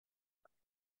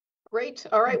Great.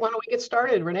 All right, why don't we get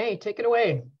started? Renee, take it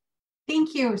away.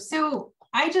 Thank you. So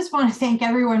I just want to thank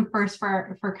everyone first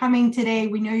for coming today.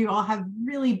 We know you all have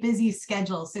really busy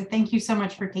schedules, so thank you so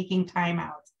much for taking time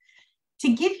out.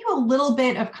 To give you a little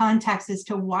bit of context as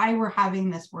to why we're having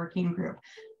this working group,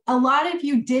 a lot of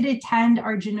you did attend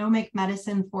our Genomic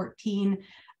Medicine XIV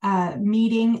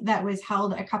meeting that was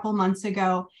held a couple months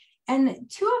ago. And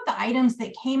two of the items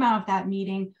that came out of that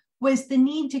meeting was the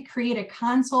need to create a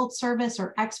consult service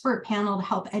or expert panel to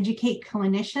help educate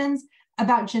clinicians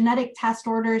about genetic test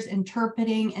orders,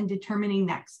 interpreting and determining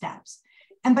next steps.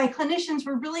 And by clinicians,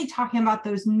 we're really talking about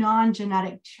those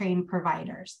non-genetic trained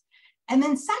providers. And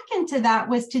then second to that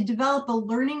was to develop a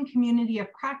learning community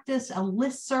of practice, a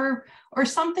listserv, or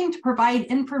something to provide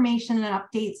information and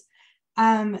updates,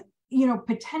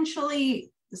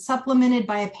 potentially supplemented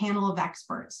by a panel of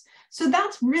experts. So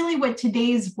that's really what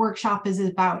today's workshop is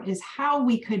about, is how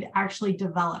we could actually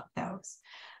develop those.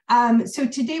 So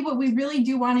today, what we really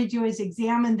do want to do is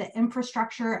examine the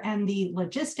infrastructure and the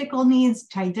logistical needs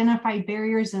to identify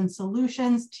barriers and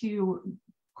solutions to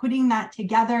putting that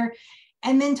together.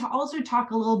 And then to also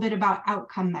talk a little bit about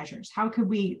outcome measures. How could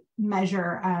we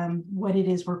measure what it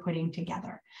is we're putting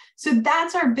together? So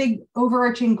that's our big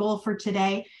overarching goal for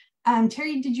today.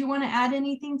 Teri, did you want to add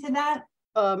anything to that?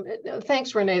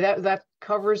 Thanks, Renee. That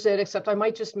covers it, except I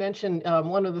might just mention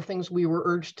one of the things we were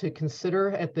urged to consider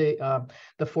at the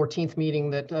 14th meeting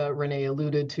that Renee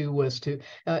alluded to was to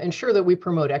ensure that we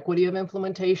promote equity of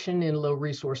implementation in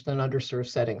low-resourced and underserved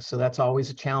settings. So that's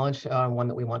always a challenge, one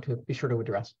that we want to be sure to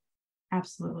address.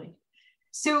 Absolutely.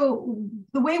 So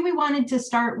the way we wanted to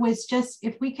start was just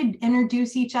if we could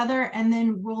introduce each other, and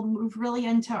then we'll move really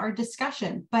into our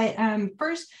discussion. But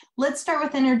first, let's start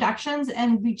with introductions,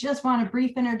 and we just want a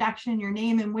brief introduction, your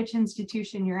name and which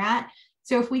institution you're at.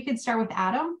 So if we could start with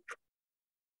Adam.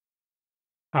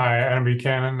 Hi, Adam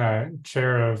Buchanan,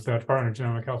 Chair of the Department of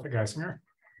Genomic Health at Geisinger.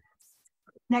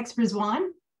 Next,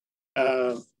 Rizwan.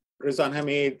 Rizwan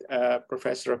Hamid,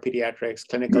 Professor of Pediatrics,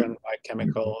 Clinical and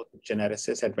Biochemical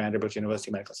Geneticist at Vanderbilt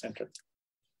University Medical Center.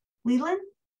 Leland?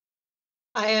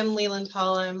 I am Leland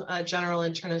Hall. I'm a general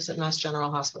internist at Mass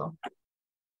General Hospital.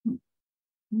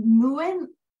 Muin?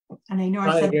 And I know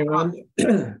I said everyone.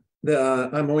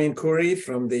 I'm Moin Khoury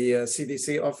from the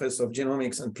CDC Office of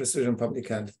Genomics and Precision Public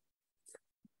Health.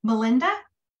 Melinda?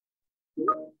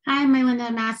 Hi, I'm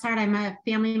Melinda Massard. I'm a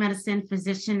family medicine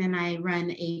physician, and I run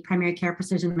a primary care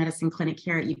precision medicine clinic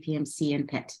here at UPMC in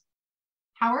Pitt.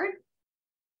 Howard?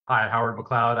 Hi, Howard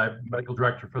McLeod. I'm medical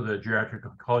director for the Geriatric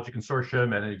Oncology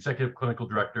Consortium and an executive clinical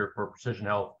director for precision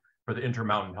health for the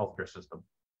Intermountain Healthcare System.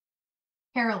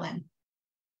 Carolyn?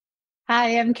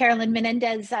 Hi, I'm Carolyn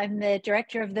Menendez. I'm the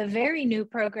director of the very new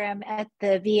program at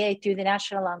the VA through the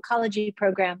National Oncology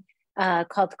Program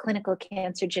called Clinical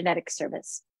Cancer Genetics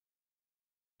Service.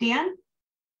 Dan?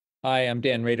 Hi, I'm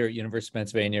Dan Rider at University of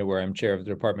Pennsylvania, where I'm chair of the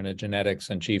Department of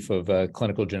Genetics and chief of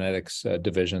clinical genetics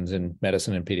divisions in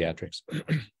medicine and pediatrics.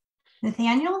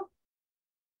 Nathaniel?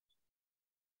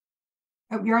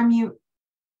 Oh, you're on mute.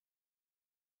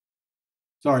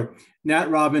 Sorry,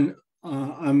 Nat Robin.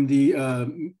 I'm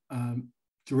the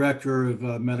director of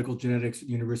medical genetics at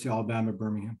University of Alabama,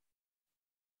 Birmingham.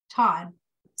 Todd?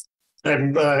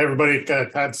 I'm everybody,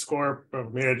 Todd Scorp.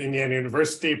 I'm here at Indiana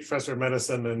University, professor of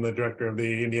medicine and the director of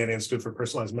the Indiana Institute for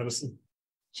Personalized Medicine.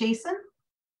 Jason?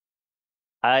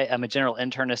 I am a general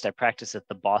internist. I practice at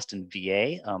the Boston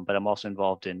VA, but I'm also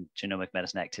involved in genomic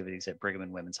medicine activities at Brigham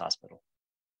and Women's Hospital.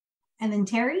 And then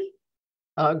Teri?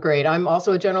 Great. I'm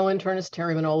also a general internist,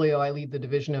 Teri Manolio. I lead the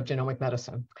Division of Genomic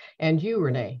Medicine. And you,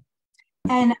 Renee?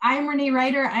 And I'm Renee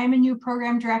Rider. I'm a new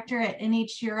program director at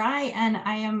NHGRI, and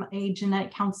I am a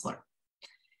genetic counselor.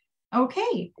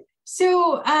 Okay,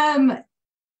 so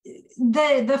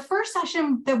the first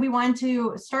session that we wanted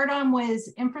to start on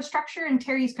was infrastructure, and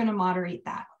Teri's going to moderate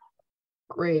that.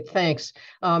 Great, thanks.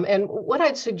 And what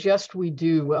I'd suggest we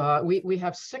do, we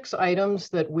have 6 items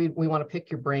that we want to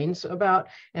pick your brains about.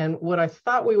 And what I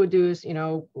thought we would do is,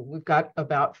 we've got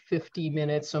about 50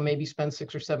 minutes, so maybe spend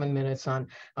 6 or 7 minutes on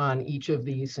each of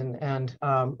these. And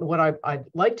what I'd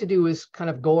like to do is kind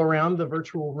of go around the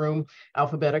virtual room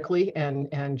alphabetically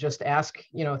and just ask,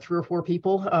 3 or 4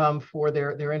 people for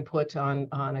their input on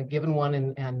a given one,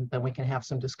 and then we can have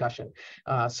some discussion.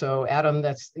 So Adam,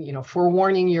 that's,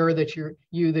 forewarning you that you're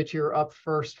you that you're up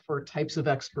first for types of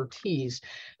expertise.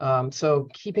 So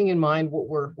keeping in mind what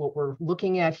we're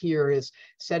looking at here is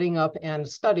setting up and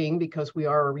studying, because we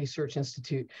are a research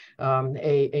institute,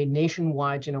 a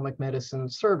nationwide genomic medicine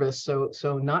service.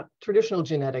 So not traditional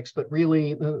genetics, but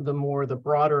really the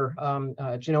broader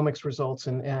genomics results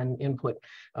and input.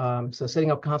 So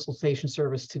setting up consultation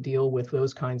service to deal with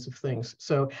those kinds of things.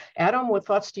 So Adam, what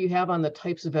thoughts do you have on the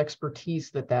types of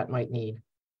expertise that might need?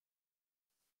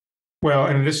 Well,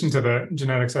 in addition to the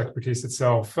genetics expertise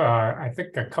itself, I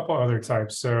think a couple other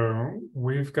types. So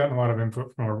we've gotten a lot of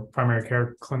input from our primary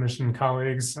care clinician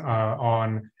colleagues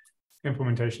on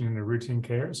implementation into routine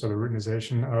care. So the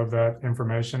routinization of that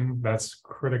information, that's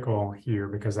critical here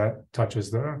because that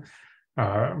touches the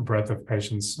breadth of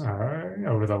patients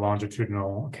over the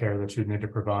longitudinal care that you need to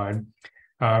provide.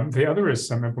 The other is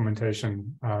some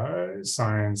implementation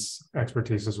science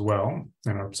expertise as well.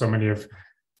 You know, so many of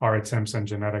our attempts in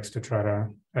genetics to try to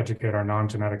educate our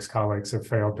non-genetics colleagues have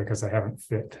failed because they haven't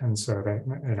fit, and so they,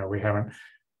 you know, we haven't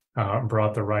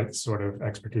brought the right sort of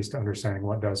expertise to understanding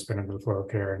what does fit into the flow of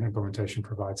care, and implementation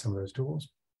provides some of those tools.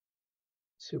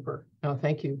 Super. No,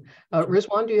 thank you.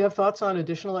 Rizwan, do you have thoughts on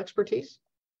additional expertise?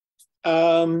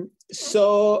 When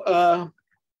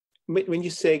you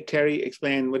say, Teri,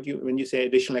 explain when you say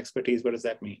additional expertise, what does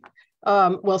that mean?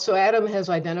 Well, so Adam has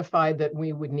identified that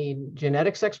we would need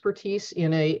genetics expertise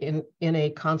in a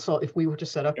consult if we were to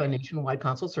set up a nationwide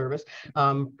consult service.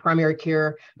 Primary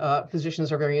care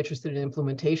physicians are very interested in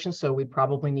implementation, so we'd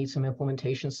probably need some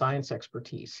implementation science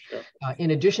expertise. Sure.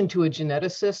 In addition to a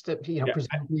geneticist, you know,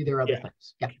 presumably there are other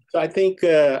things. Yeah. So I think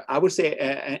I would say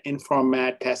an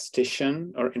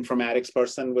informatistician or informatics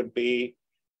person would be,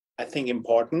 I think,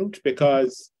 important,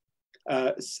 because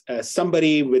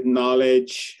somebody with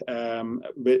knowledge,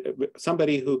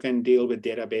 somebody who can deal with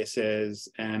databases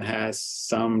and has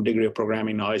some degree of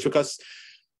programming knowledge. Because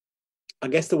I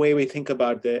guess the way I think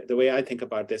about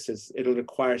this is it'll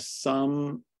require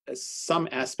some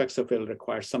aspects of it will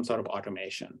require some sort of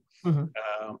automation. Mm-hmm.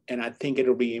 And I think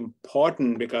it'll be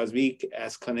important because we,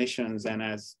 as clinicians and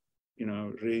as, you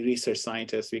know, research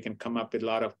scientists, we can come up with a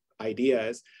lot of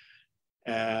ideas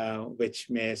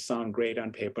which may sound great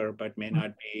on paper, but may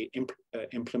not be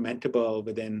implementable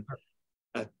within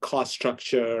a cost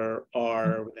structure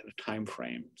or within a time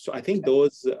frame. So I think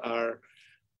those are,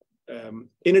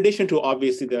 in addition to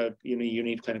obviously you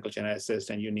need clinical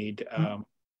geneticists and you need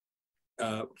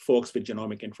folks with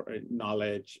genomic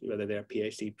knowledge, whether they're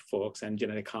PhD folks and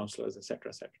genetic counselors, et cetera,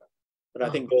 et cetera. But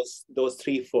I think those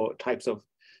 3-4 types of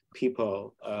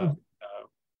people.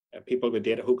 People with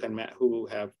data who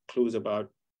have clues about,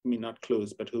 I mean, not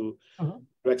clues, but who have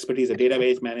expertise in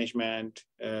database management,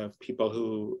 people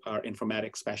who are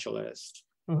informatics specialists,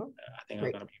 I think are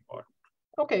going to be important.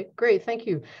 Okay, great, thank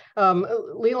you.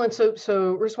 Leland, so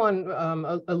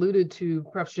Rizwan alluded to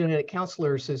perhaps genetic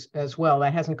counselors as well.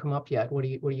 That hasn't come up yet. What do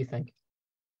you think?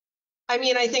 I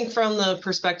mean, I think from the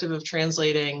perspective of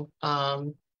translating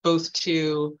both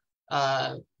to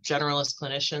generalist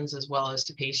clinicians as well as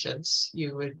to patients,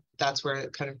 that's where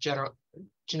kind of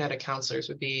genetic counselors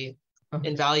would be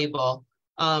invaluable.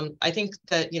 I think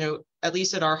that, you know, at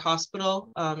least at our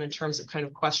hospital, in terms of kind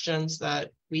of questions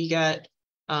that we get,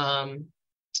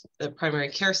 the primary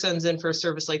care sends in for a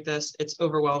service like this, it's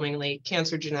overwhelmingly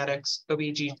cancer genetics,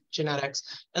 OB/GYN genetics.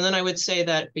 And then I would say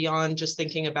that beyond just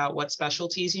thinking about what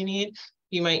specialties you need,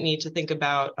 you might need to think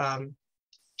about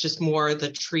just more the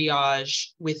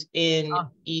triage within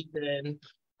even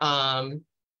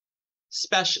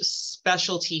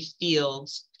specialty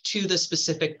fields to the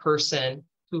specific person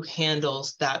who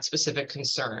handles that specific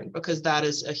concern, because that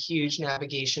is a huge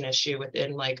navigation issue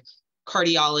within like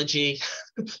cardiology,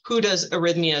 who does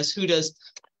arrhythmias, who does,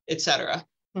 et cetera.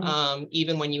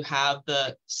 Even when you have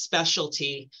the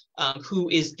specialty, who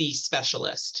is the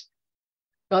specialist?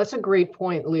 No, that's a great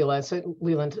point, Leland.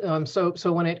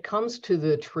 So when it comes to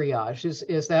the triage,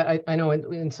 is that I know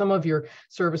in some of your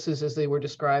services, as they were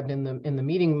described in the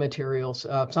meeting materials,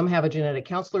 some have a genetic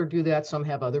counselor do that, some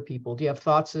have other people. Do you have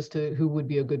thoughts as to who would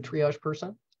be a good triage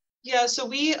person? Yeah, so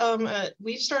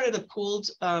we've started a pooled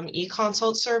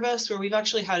e-consult service where we've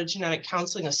actually had a genetic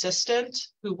counseling assistant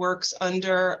who works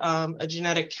under a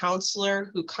genetic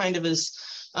counselor who kind of is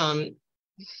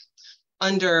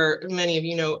under, many of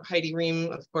you know Heidi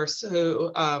Ream, of course,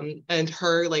 who and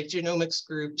her like genomics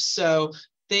group. So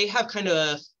they have kind of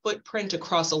a footprint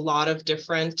across a lot of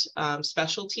different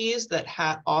specialties that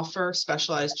offer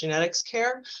specialized genetics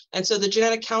care. And so the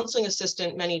genetic counseling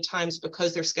assistant, many times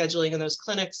because they're scheduling in those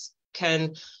clinics,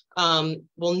 can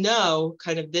will know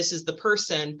kind of this is the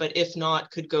person, but if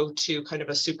not, could go to kind of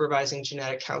a supervising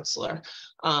genetic counselor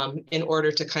in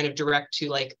order to kind of direct to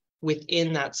like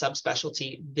within that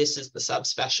subspecialty, this is the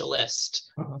subspecialist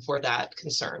for that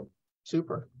concern.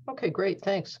 Super. Okay, great.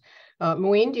 Thanks.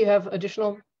 Muin, do you have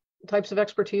additional types of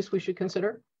expertise we should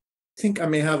consider? I think I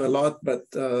may have a lot, but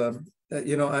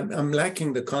you know, I'm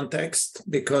lacking the context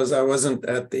because I wasn't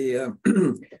at the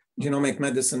genomic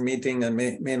medicine meeting and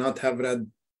may not have read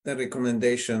the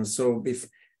recommendations. So, if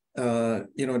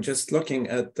you know, just looking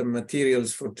at the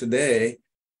materials for today,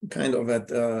 kind of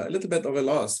at a little bit of a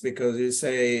loss because you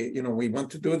say, you know, we want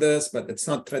to do this, but it's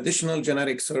not traditional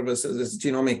genetic services, it's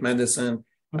genomic medicine.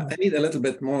 I need a little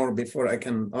bit more before I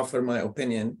can offer my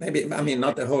opinion. Maybe, I mean,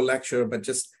 not a whole lecture, but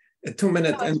just a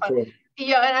 2-minute intro.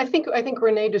 Yeah, and I think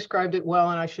Renee described it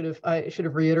well, and I should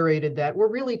have reiterated that. We're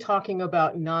really talking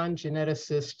about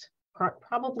non-geneticist,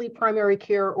 probably primary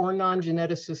care or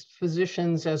non-geneticist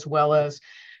physicians, as well as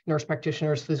nurse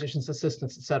practitioners, physician's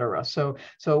assistants, et cetera. So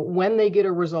when they get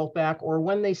a result back or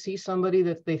when they see somebody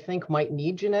that they think might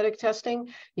need genetic testing,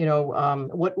 you know,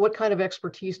 what kind of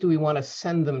expertise do we want to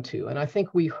send them to? And I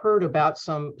think we heard about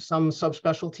some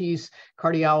subspecialties,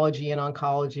 cardiology and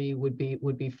oncology would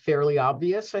be fairly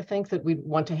obvious. I think that we'd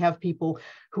want to have people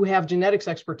who have genetics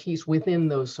expertise within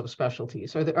those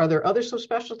subspecialties. Are there other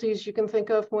subspecialties you can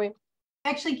think of, Moy?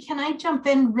 Actually, can I jump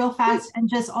in real fast and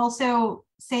just also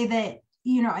say that,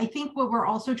 you know, I think what we're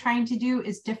also trying to do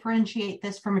is differentiate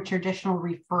this from a traditional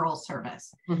referral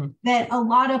service. That a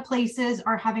lot of places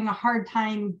are having a hard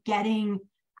time getting,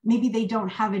 maybe they don't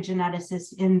have a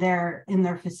geneticist in their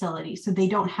facility, so they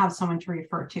don't have someone to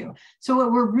refer to. So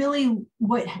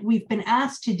what we've been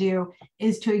asked to do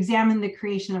is to examine the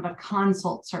creation of a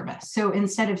consult service. So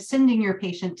instead of sending your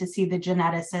patient to see the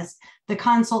geneticist, the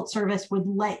consult service would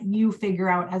let you figure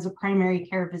out as a primary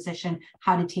care physician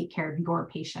how to take care of your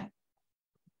patient.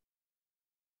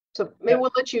 So maybe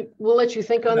we'll let you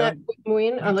think on that,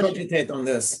 Muin. Cogitate on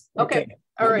this. Okay.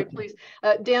 All right, please.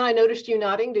 Dan, I noticed you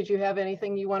nodding. Did you have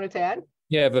anything you wanted to add?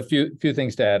 Yeah, I have a few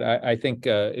things to add. I think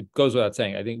it goes without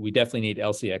saying. I think we definitely need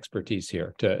LC expertise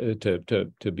here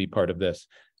to be part of this.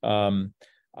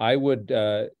 I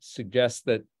would suggest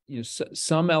that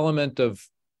some element of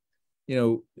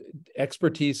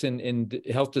expertise in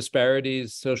health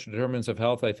disparities, social determinants of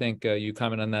health. I think you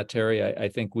comment on that, Teri. I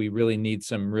think we really need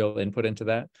some real input into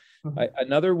that.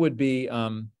 Another would be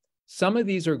some of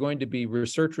these are going to be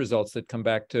research results that come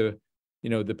back to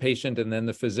the patient and then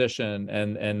the physician,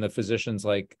 and the physician's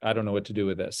like, I don't know what to do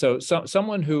with this. So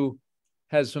someone who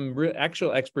has some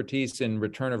actual expertise in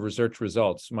return of research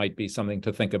results might be something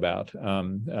to think about.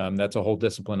 That's a whole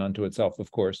discipline unto itself,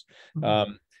 of course.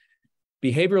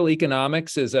 Behavioral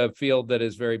economics is a field that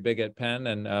is very big at Penn,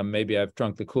 and maybe I've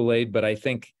drunk the Kool-Aid, but I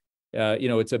think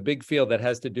it's a big field that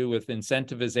has to do with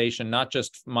incentivization, not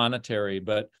just monetary,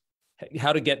 but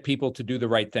how to get people to do the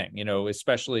right thing,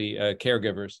 especially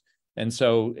caregivers. And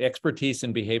so expertise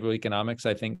in behavioral economics,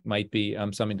 I think, might be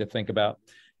something to think about.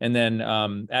 And then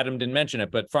Adam didn't mention it,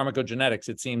 but pharmacogenetics,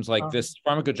 it seems like this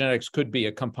pharmacogenetics could be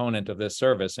a component of this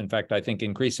service. In fact, I think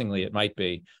increasingly it might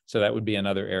be. So that would be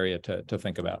another area to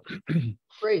think about.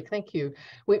 Great, thank you.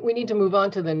 We need to move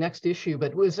on to the next issue,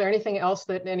 but was there anything else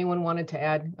that anyone wanted to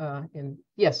add?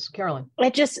 Yes, Carolyn. I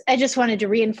just wanted to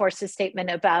reinforce the statement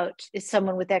about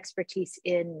someone with expertise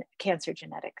in cancer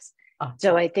genetics.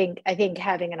 So I think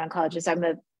having an oncologist, I'm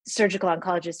a surgical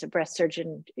oncologist, a breast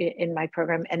surgeon in my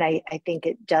program, and I think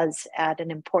it does add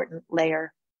an important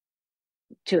layer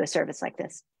to a service like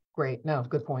this. Great, no,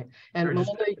 good point. And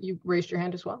Melinda, you raised your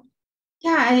hand as well.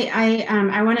 Yeah,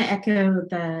 I want to echo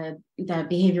the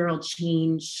behavioral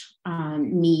change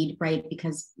need, right?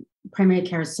 Because primary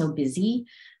care is so busy,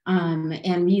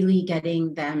 and really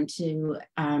getting them to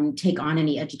take on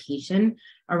any education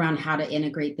around how to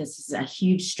integrate this is a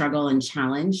huge struggle and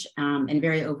challenge, and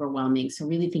very overwhelming. So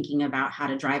really thinking about how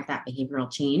to drive that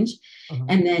behavioral change.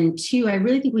 And then two, I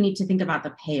really think we need to think about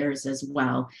the payers as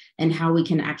well and how we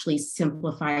can actually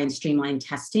simplify and streamline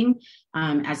testing.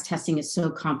 As testing is so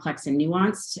complex and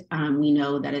nuanced, we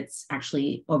know that it's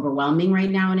actually overwhelming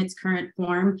right now in its current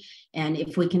form. And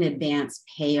if we can advance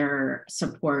payer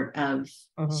support of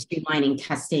streamlining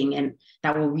testing, and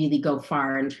that will really go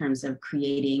far in terms of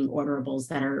creating orderables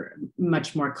that are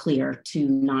much more clear to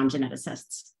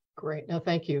non-geneticists. Great, no,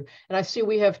 thank you. And I see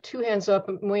we have two hands up.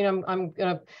 Wayne, I'm going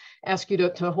to ask you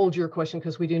to hold your question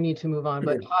because we do need to move on,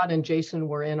 but Todd and Jason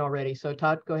were in already. So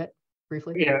Todd, go ahead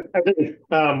briefly. Yeah,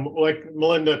 like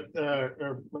Melinda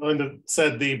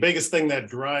said, the biggest thing that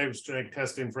drives genetic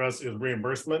testing for us is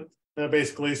reimbursement,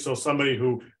 basically. So somebody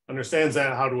who understands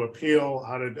that, how to appeal,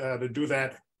 how to do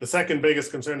that, The second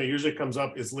biggest concern that usually comes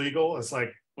up is legal. It's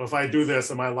like, well, if I do this,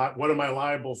 what am I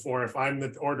liable for if I'm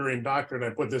the ordering doctor and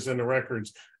I put this in the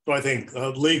records? So I think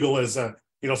legal is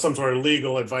some sort of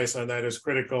legal advice on that is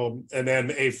critical. And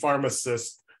then a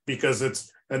pharmacist, because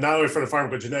it's, and not only for the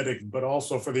pharmacogenetics, but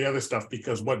also for the other stuff,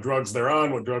 because what drugs they're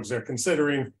on, what drugs they're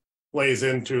considering plays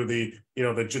into the,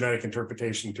 the genetic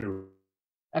interpretation too.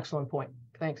 Excellent point.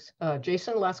 Thanks.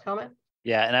 Jason, last comment?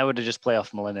 Yeah, and I would just play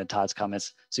off Melinda and Todd's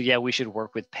comments. So yeah, we should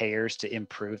work with payers to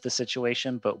improve the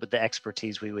situation, but with the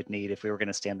expertise we would need if we were going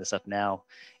to stand this up now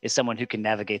is someone who can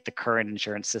navigate the current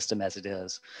insurance system as it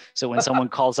is. So when someone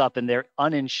calls up and they're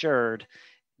uninsured,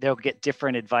 they'll get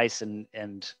different advice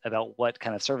and about what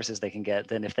kind of services they can get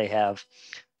than if they have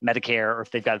Medicare or if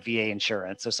they've got VA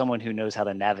insurance. So someone who knows how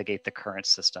to navigate the current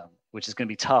system, which is going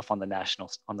to be tough on the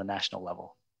national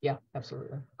level. Yeah,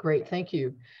 absolutely. Great, thank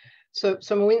you. So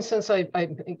Moeen, since I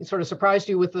sort of surprised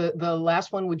you with the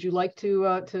last one, would you like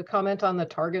to comment on the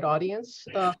target audience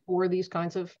for these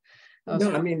kinds of?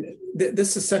 No, I mean,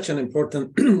 this is such an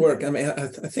important work. I mean, I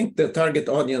think the target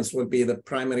audience would be the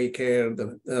primary care,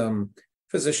 the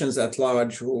physicians at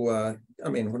large who, who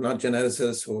are not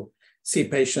geneticists, who see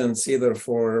patients either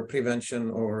for prevention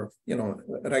or,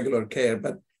 regular care.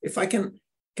 But if I can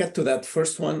get to that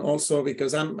first one also,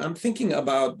 because I'm thinking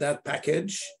about that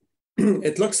package.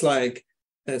 It looks like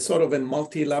a sort of a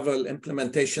multi-level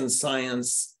implementation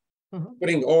science,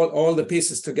 putting all the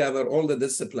pieces together, all the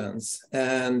disciplines.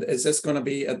 And is this going to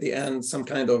be at the end some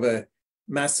kind of a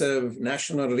massive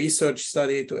national research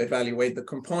study to evaluate the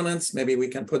components? Maybe we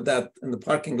can put that in the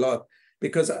parking lot,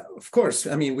 because of course,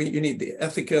 I mean, you need the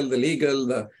ethical, the legal,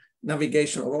 the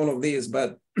navigation of all of these,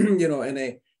 but in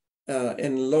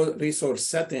low resource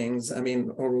settings, I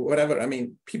mean, or whatever, I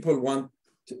mean, people want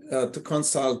to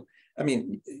consult. I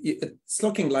mean, it's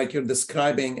looking like you're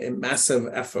describing a massive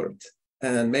effort.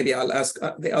 And maybe I'll ask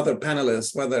the other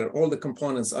panelists whether all the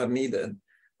components are needed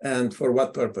and for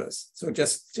what purpose. So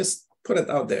just put it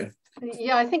out there.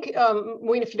 Yeah, I think,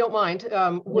 Moeen, if you don't mind,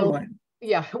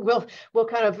 we'll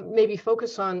kind of maybe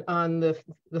focus on the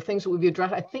things that we've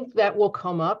addressed. I think that will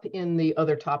come up in the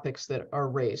other topics that are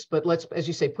raised, but let's, as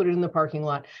you say, put it in the parking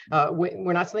lot.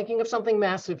 We're not thinking of something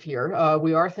massive here.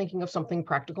 We are thinking of something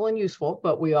practical and useful,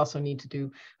 but we also need to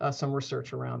do some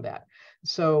research around that.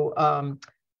 So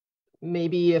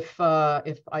maybe if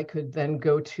I could then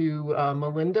go to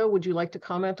Melinda, would you like to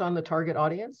comment on the target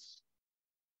audience?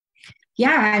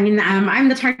 Yeah, I mean, I'm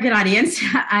the target audience.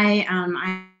 I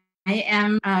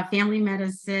am a family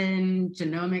medicine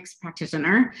genomics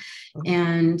practitioner,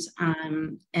 and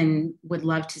would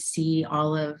love to see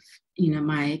all of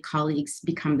my colleagues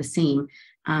become the same.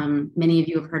 Many of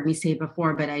you have heard me say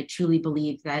before, but I truly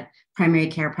believe that primary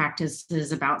care practice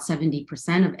is about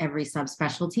 70% of every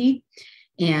subspecialty,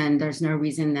 and there's no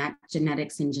reason that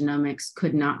genetics and genomics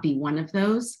could not be one of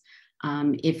those.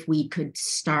 If we could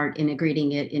start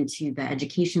integrating it into the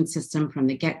education system from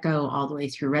the get-go all the way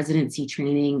through residency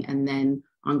training and then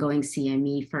ongoing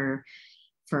CME for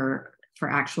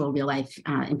actual real-life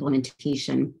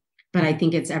implementation. But I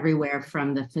think it's everywhere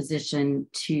from the physician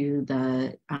to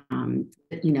the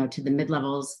to the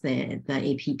mid-levels, the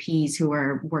APPs who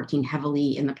are working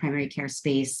heavily in the primary care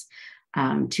space,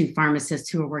 to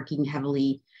pharmacists who are working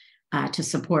heavily to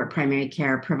support primary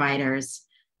care providers.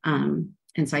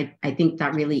 And so I think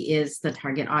that really is the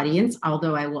target audience,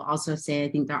 although I will also say I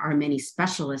think there are many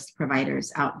specialist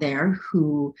providers out there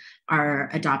who are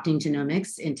adopting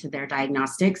genomics into their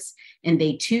diagnostics, and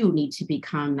they too need to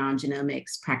become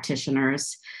non-genomics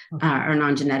practitioners or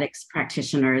non-genetics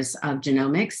practitioners of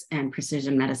genomics and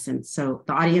precision medicine. So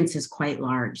the audience is quite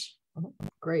large.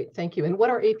 Great, thank you. And what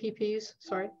are APPs?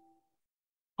 Sorry.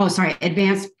 Oh, sorry,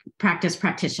 advanced practice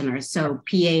practitioners. So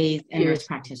PAs and nurse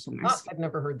practitioners. Oh, I've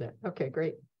never heard that. Okay,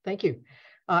 great. Thank you.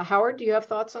 Howard, do you have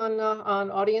thoughts on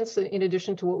audience in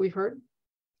addition to what we've heard?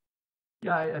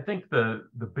 Yeah, I think the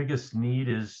biggest need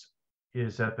is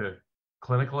at the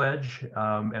clinical edge.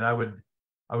 And I would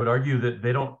argue that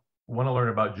they don't want to learn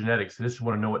about genetics. They just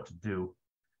want to know what to do.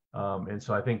 And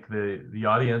so I think the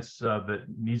audience that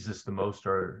needs this the most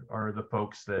are the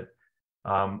folks that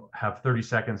have 30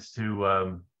 seconds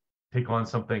to take on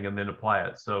something and then apply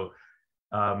it. So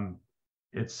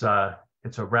it's a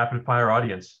rapid fire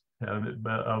audience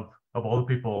of all the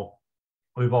people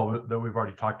we've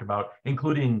already talked about,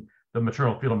 including the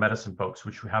maternal fetal medicine folks,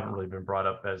 which haven't really been brought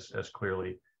up as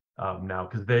clearly now,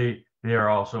 because they are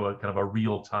also a kind of a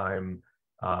real time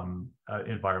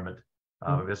environment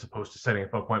as opposed to setting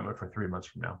up an appointment for 3 months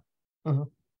from now.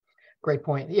 Great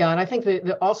point. Yeah, and I think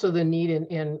that also the need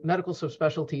in medical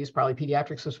subspecialties, probably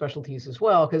pediatric subspecialties as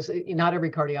well, because not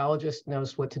every cardiologist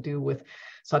knows what to do with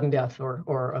sudden death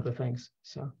or other things.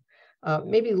 So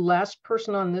maybe last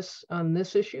person on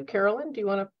this issue, Carolyn, do you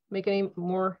want to make any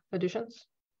more additions?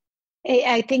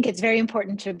 I think it's very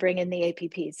important to bring in the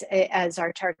APPs as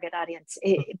our target audience,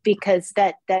 because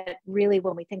that really,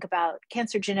 when we think about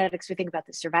cancer genetics, we think about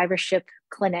the survivorship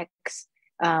clinics,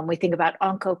 we think about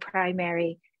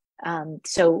oncoprimary.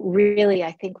 So really,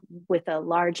 I think with a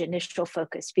large initial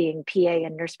focus being PA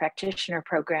and nurse practitioner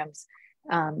programs,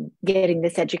 getting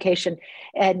this education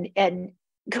and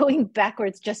going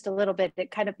backwards just a little bit,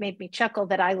 it kind of made me chuckle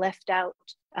that I left out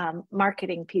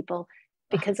marketing people,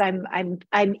 because I'm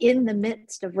in the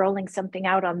midst of rolling something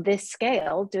out on this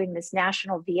scale, doing this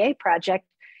national VA project,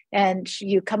 and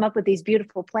you come up with these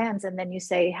beautiful plans, and then you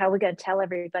say, how are we going to tell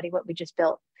everybody what we just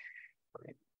built?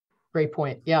 Great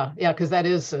point. Yeah, because that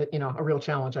is a real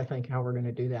challenge, I think, how we're going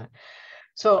to do that.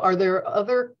 So are there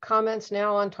other comments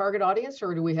now on target audience,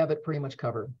 or do we have it pretty much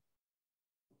covered?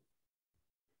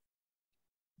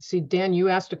 See, Dan, you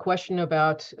asked a question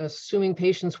about assuming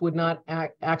patients would not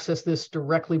access this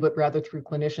directly, but rather through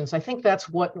clinicians. I think that's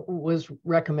what was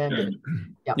recommended.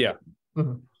 Yeah. Yeah.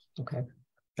 Mm-hmm. Okay.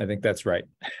 I think that's right.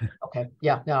 Okay.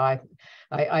 Yeah. No,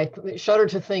 I shudder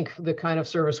to think the kind of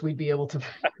service we'd be able to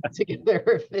get there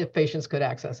if patients could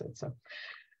access it. So,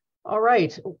 all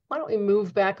right. Why don't we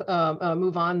move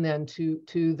on then to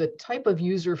the type of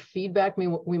user feedback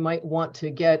we might want to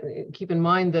get. Keep in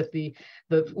mind that the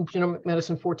Genomic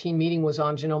Medicine 14 meeting was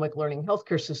on genomic learning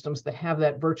healthcare systems that have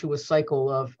that virtuous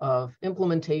cycle of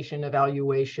implementation,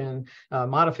 evaluation,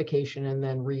 modification, and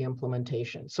then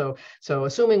re-implementation. So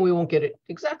assuming we won't get it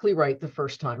exactly right the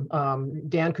first time,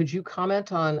 Dan, could you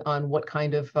comment on what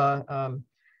kind of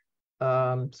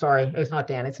sorry, it's not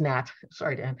Dan, it's Nat.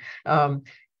 Sorry, Dan.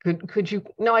 Could you,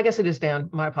 no, I guess it is Dan,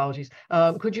 my apologies.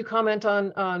 Could you comment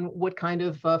on what kind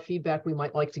of feedback we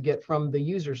might like to get from the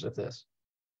users of this?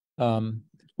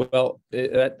 Well,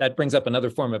 that brings up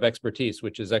another form of expertise,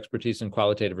 which is expertise in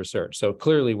qualitative research. So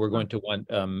clearly we're going to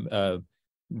want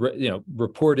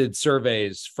reported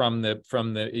surveys from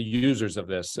the users of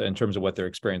this in terms of what their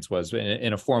experience was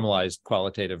in a formalized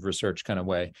qualitative research kind of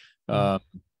way.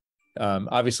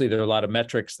 Obviously, there are a lot of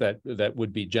metrics that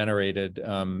would be generated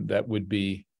that would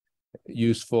be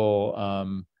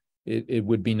useful. It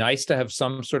would be nice to have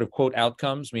some sort of quote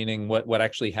outcomes, meaning what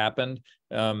actually happened.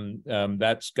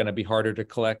 That's going to be harder to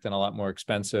collect and a lot more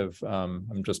expensive.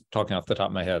 I'm just talking off the top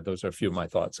of my head. Those are a few of my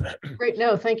thoughts. Great.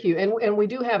 No, thank you. And we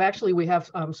do have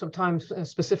some time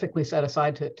specifically set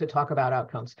aside to talk about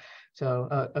outcomes.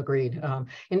 So agreed.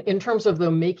 In terms of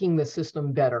making the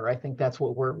system better, I think that's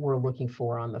what we're looking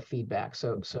for on the feedback.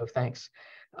 So thanks.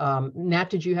 Nat,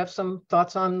 did you have some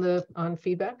thoughts on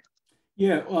feedback?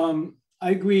 Yeah, I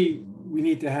agree. We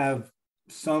need to have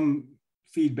some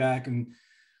feedback,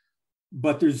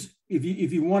 but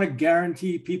if you want to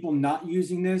guarantee people not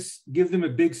using this, give them a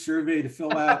big survey to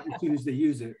fill out as soon as they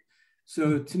use it.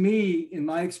 So to me, in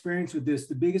my experience with this,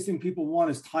 the biggest thing people want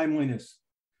is timeliness.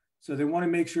 So they want to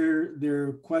make sure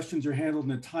their questions are handled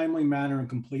in a timely manner and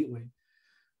completely.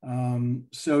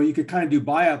 So you could kind of do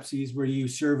biopsies where you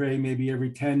survey maybe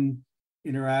every 10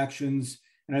 interactions.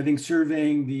 And I think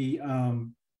surveying the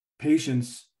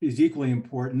patients is equally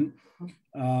important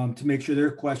to make sure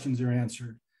their questions are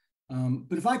answered.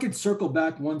 But if I could circle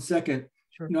back 1 second,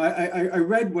 sure. I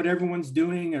read what everyone's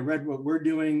doing. I read what we're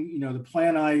doing. The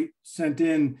plan I sent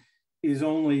in is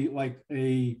only like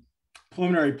a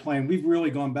preliminary plan. We've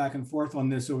really gone back and forth on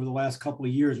this over the last couple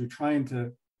of years. We're trying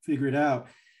to figure it out.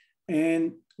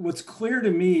 And what's clear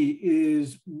to me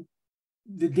is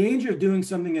the danger of doing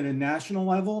something at a national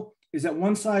level is that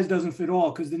one size doesn't fit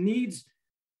all, because the needs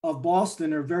of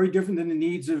Boston are very different than the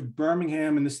needs of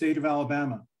Birmingham and the state of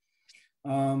Alabama.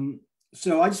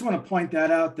 So I just want to point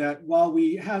that out, that while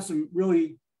we have some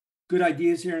really good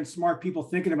ideas here and smart people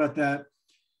thinking about that,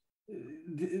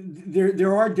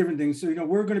 there are different things. So,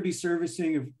 we're going to be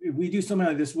servicing, if we do something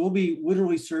like this, we'll be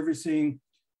literally servicing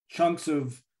chunks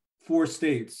of 4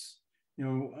 states,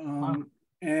 and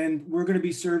we're going to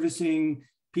be servicing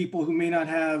people who may not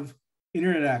have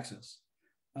internet access.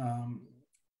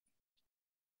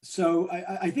 So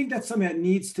I think that's something that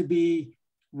needs to be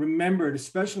remembered,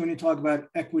 especially when you talk about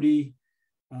equity.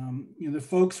 The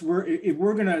folks, if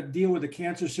we're going to deal with a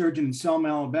cancer surgeon in Selma,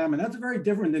 Alabama, that's very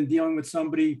different than dealing with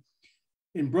somebody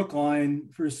in Brookline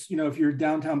for, if you're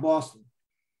downtown Boston.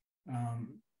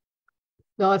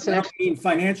 No, it's I don't mean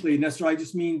financially necessarily, I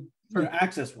just mean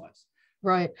access-wise.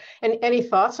 Right. And any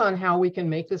thoughts on how we can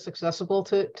make this accessible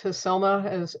to Selma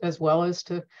as well as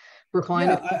to Brookline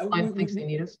if Brookline thinks they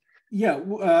need us? Yeah,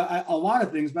 a lot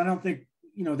of things, but I don't think,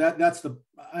 that's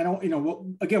I don't,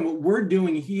 what we're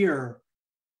doing here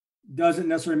doesn't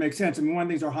necessarily make sense. I mean, one of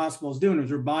the things our hospital is doing is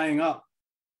we're buying up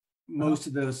most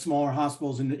of the smaller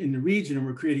hospitals in the region, and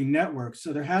we're creating networks.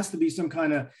 So there has to be some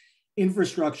kind of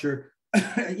infrastructure,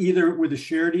 either with a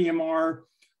shared EMR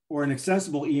or an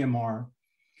accessible EMR.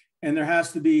 And there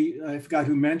has to be, I forgot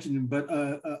who mentioned it, but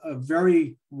a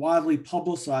very widely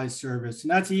publicized service.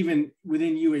 And that's even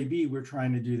within UAB, we're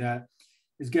trying to do that,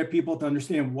 is get people to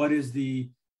understand what is the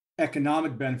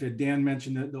economic benefit. Dan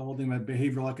mentioned the whole thing about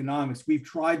behavioral economics. We've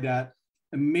tried that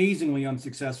amazingly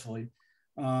unsuccessfully.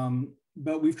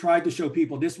 But we've tried to show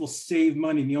people this will save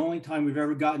money. And the only time we've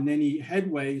ever gotten any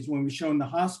headway is when we've shown the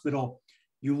hospital,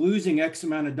 you're losing X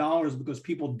amount of dollars because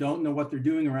people don't know what they're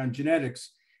doing around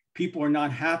genetics. People are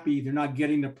not happy. They're not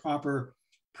getting the proper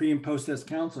pre and post test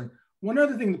counseling. One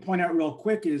other thing to point out real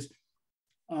quick is,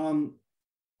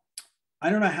 I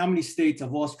don't know how many states,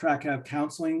 I've lost track, have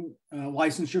counseling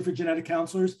licensure for genetic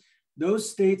counselors. Those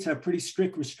states have pretty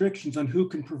strict restrictions on who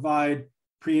can provide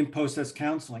pre and post test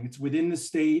counseling. It's within the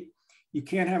state. You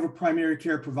can't have a primary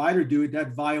care provider do it.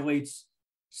 That violates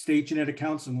state genetic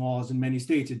counseling laws in many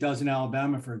states. It does in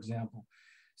Alabama, for example.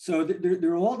 So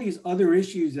there are all these other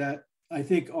issues that I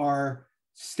think are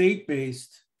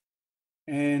state-based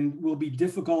and will be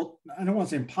difficult, I don't want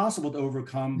to say impossible to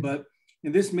overcome, but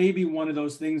this may be one of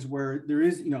those things where there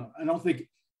is, I don't think,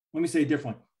 let me say it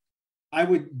differently. I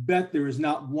would bet there is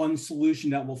not one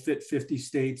solution that will fit 50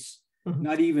 states,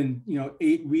 not even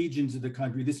 8 regions of the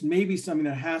country. This may be something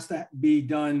that has to be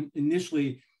done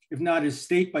initially, if not at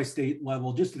state by state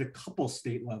level, just at a couple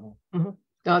state level.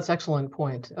 No, that's an excellent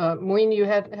point. Maureen, you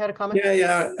had a comment?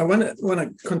 Yeah. I want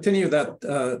to continue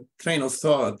that train of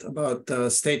thought about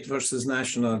state versus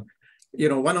national.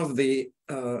 One of the,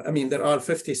 there are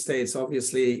 50 states,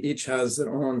 obviously, each has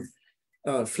their own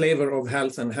flavor of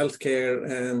health and healthcare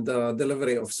and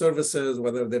delivery of services,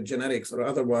 whether they're genetics or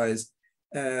otherwise.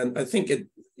 And I think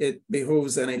it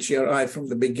behooves NHGRI from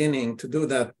the beginning to do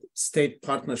that state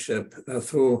partnership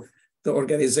through the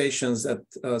organizations that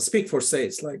speak for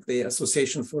states, like the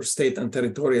Association for State and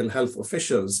Territorial Health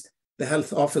Officials. The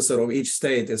health officer of each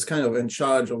state is kind of in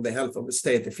charge of the health of the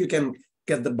state. If you can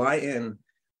get the buy-in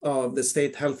of the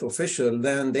state health official,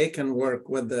 then they can work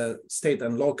with the state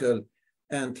and local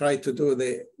and try to do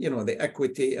the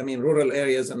equity. Rural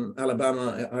areas in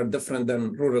Alabama are different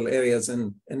than rural areas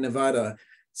in Nevada.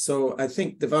 So I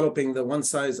think developing the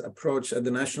one-size approach at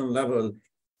the national level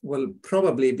will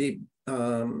probably be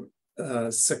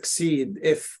succeed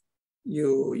if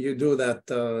you do that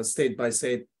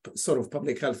state-by-state sort of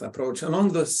public health approach. Along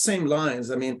the same lines,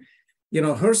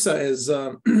 HRSA is,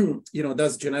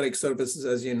 does genetic services,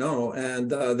 as you know,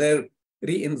 and they're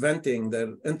reinventing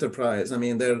their enterprise.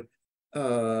 Their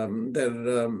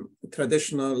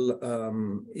traditional,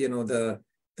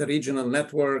 the regional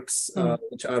networks,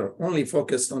 which are only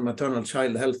focused on maternal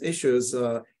child health issues.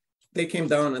 They came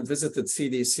down and visited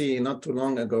CDC not too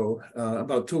long ago,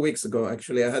 about 2 weeks ago,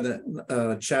 actually. I had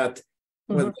a chat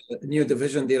with the new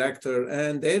division director,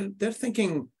 and they're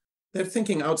thinking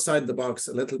outside the box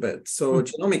a little bit. So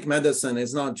genomic medicine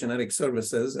is not genetic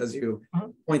services, as you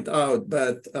point out,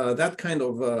 but that kind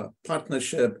of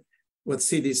partnership with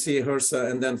CDC,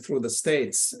 HRSA, and then through the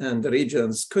states and the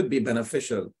regions could be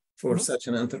beneficial for such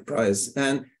an enterprise,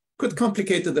 and could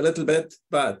complicate it a little bit,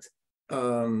 but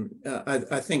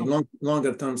I think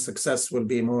longer term success will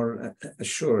be more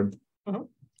assured.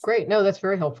 Great. No, that's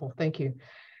very helpful. Thank you.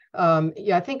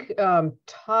 I think,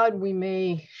 Todd, we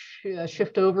may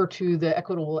shift over to the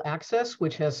equitable access,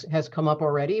 which has come up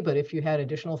already, but if you had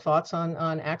additional thoughts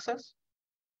on access.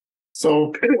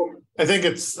 So I think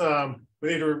it's, we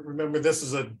need to remember this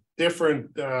is a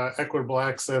different equitable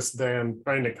access than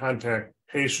trying to contact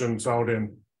patients out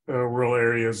in rural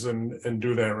areas and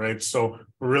do that, right? So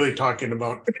we're really talking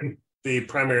about the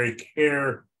primary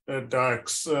care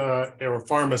docs or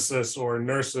pharmacists or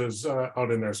nurses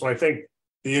out in there. So I think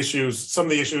some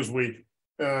of the issues we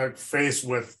face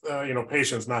with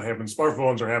patients not having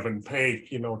smartphones or having pay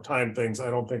time things, I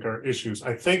don't think are issues.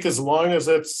 I think as long as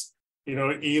it's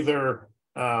either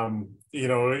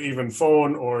even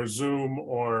phone or Zoom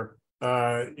or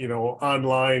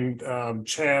online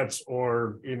chats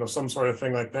or some sort of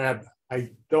thing like that,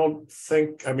 I don't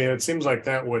think, it seems like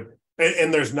that would,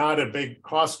 and there's not a big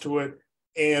cost to it,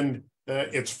 and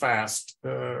it's fast,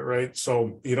 right?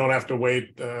 So you don't have to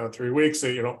wait 3 weeks.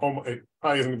 It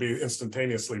probably isn't going to be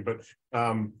instantaneously, but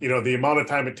the amount of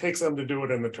time it takes them to do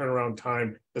it and the turnaround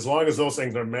time, as long as those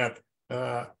things are met,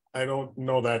 I don't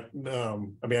know that.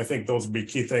 I think those would be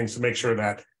key things to make sure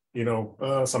that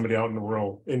somebody out in the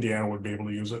rural Indiana would be able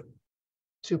to use it.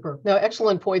 Super. Now,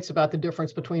 excellent points about the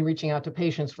difference between reaching out to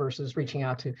patients versus reaching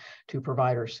out to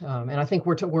providers. And I think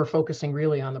we're focusing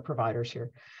really on the providers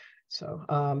here. So,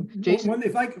 Jason,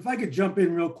 if I could jump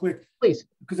in real quick, please,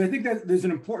 because I think that there's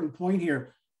an important point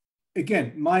here.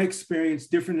 Again, my experience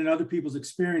different than other people's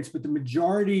experience, but the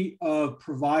majority of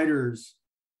providers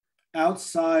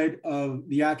outside of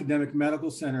the academic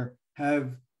medical center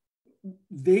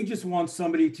they just want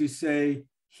somebody to say,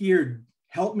 here,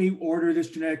 help me order this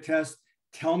genetic test,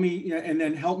 tell me, and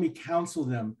then help me counsel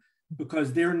them,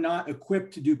 because they're not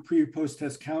equipped to do pre or post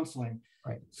test counseling.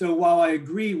 Right. So while I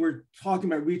agree, we're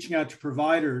talking about reaching out to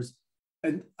providers,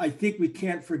 and I think we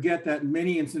can't forget that in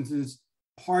many instances,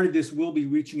 part of this will be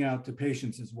reaching out to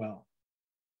patients as well.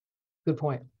 Good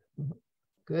point.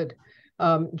 Good.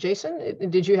 Jason,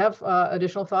 did you have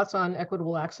additional thoughts on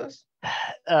equitable access?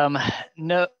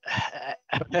 No.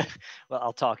 Well,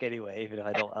 I'll talk anyway, even if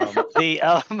I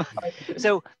don't.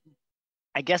 So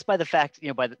I guess by the fact,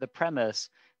 by the premise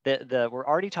that we're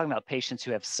already talking about patients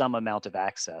who have some amount of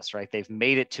access, right? They've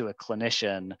made it to a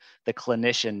clinician. The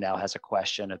clinician now has a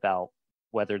question about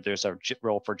whether there's a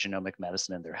role for genomic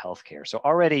medicine in their healthcare. So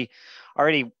already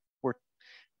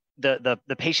the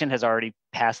patient has already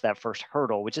passed that first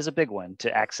hurdle, which is a big one,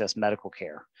 to access medical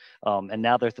care. And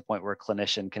now they're at the point where a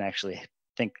clinician can actually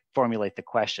formulate the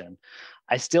question.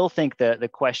 I still think that the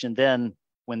question then,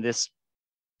 when this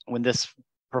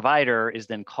provider is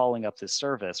then calling up this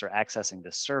service or accessing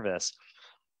this service,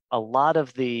 a lot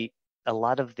of the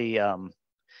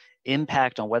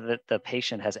impact on whether the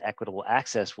patient has equitable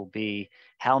access will be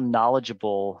how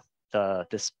knowledgeable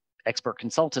this expert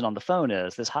consultant on the phone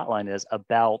this hotline is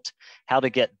about how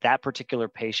to get that particular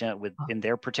patient in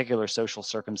their particular social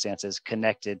circumstances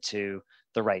connected to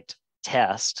the right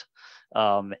test.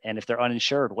 And if they're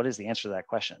uninsured, what is the answer to that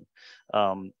question?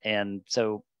 And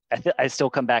so I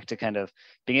still come back to kind of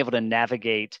being able to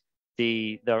navigate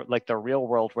the real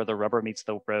world where the rubber meets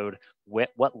the road.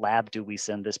 What lab do we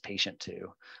send this patient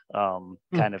to?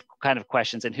 Kind of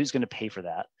questions, and who's going to pay for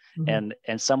that? Mm-hmm.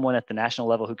 And someone at the national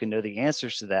level who can know the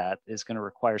answers to that is going to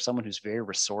require someone who's very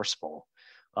resourceful.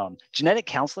 Genetic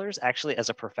counselors actually, as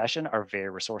a profession, are very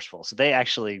resourceful. So they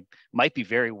actually might be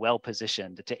very well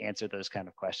positioned to answer those kind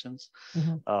of questions.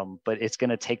 Mm-hmm. But it's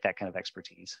going to take that kind of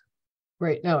expertise.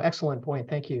 Great. No, excellent point.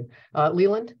 Thank you.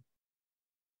 Leland?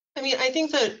 I mean, I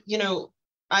think that,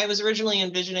 I was originally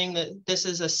envisioning that this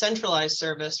is a centralized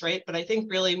service, right? But I think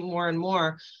really more and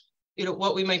more,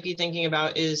 what we might be thinking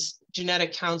about is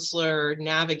genetic counselor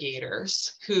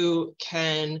navigators who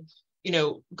can,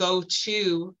 go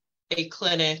to a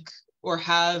clinic or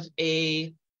have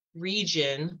a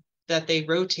region that they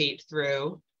rotate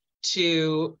through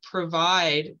to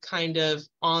provide kind of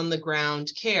on the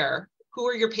ground care. Who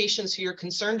are your patients who you're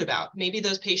concerned about? Maybe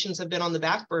those patients have been on the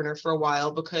back burner for a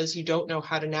while because you don't know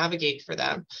how to navigate for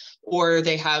them, or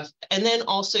they have, and then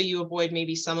also you avoid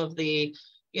maybe some of the,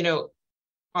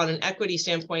 on an equity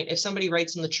standpoint, if somebody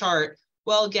writes in the chart,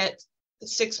 well, get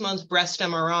 6-month breast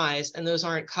MRIs, and those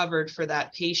aren't covered for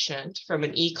that patient from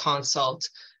an e-consult,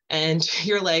 and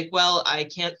you're like, well, I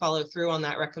can't follow through on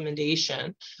that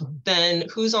recommendation, then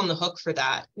who's on the hook for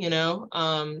that,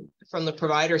 from the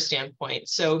provider standpoint?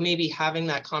 So maybe having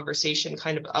that conversation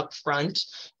kind of upfront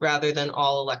rather than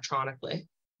all electronically.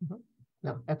 Mm-hmm.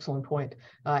 No, excellent point.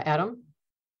 Adam?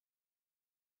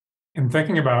 In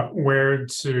thinking about where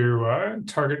to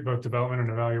target both development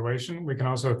and evaluation, we can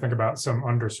also think about some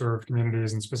underserved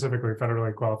communities and specifically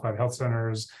federally qualified health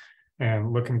centers,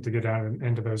 and looking to get down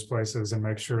into those places and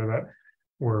make sure that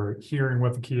we're hearing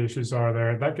what the key issues are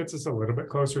there. That gets us a little bit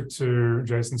closer to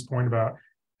Jason's point about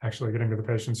actually getting to the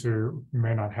patients who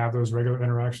may not have those regular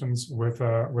interactions with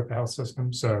the health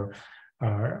system. So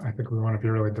I think we want to be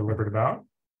really deliberate about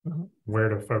where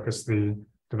to focus the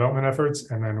development efforts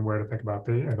and then where to think about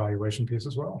the evaluation piece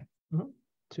as well. Mm-hmm.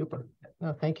 Super.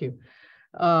 No, thank you.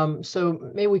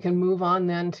 So maybe we can move on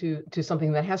then to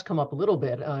something that has come up a little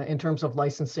bit in terms of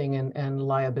licensing and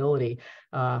liability.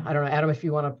 I don't know, Adam, if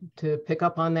you want to pick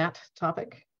up on that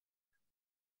topic.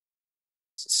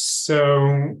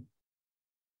 So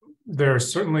there are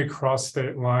certainly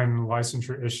cross-state line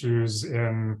licensure issues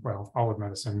in, well, all of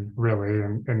medicine, really.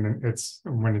 And it's,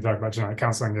 when you talk about genetic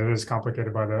counseling, it is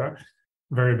complicated by the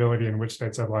variability in which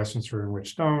states have licensure and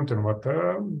which don't, and what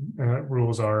the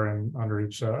rules are under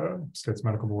each state's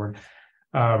medical board.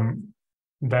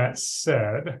 That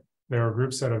said, there are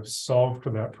groups that have solved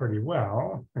for that pretty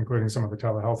well, including some of the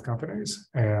telehealth companies.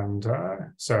 And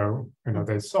so,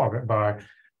 they solve it by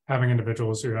having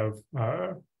individuals who have,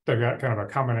 they've got kind of a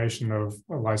combination of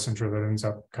a licensure that ends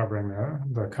up covering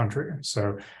the country.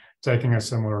 So taking a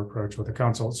similar approach with a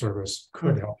consult service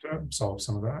could help to solve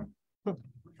some of that.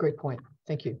 Great point.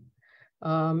 Thank you.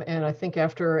 And I think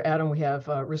after Adam, we have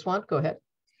Rizwan. Go ahead.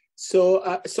 So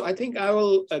I think I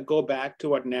will go back to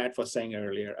what Nat was saying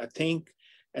earlier. I think,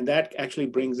 and that actually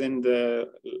brings in the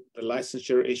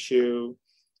licensure issue.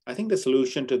 I think the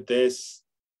solution to this,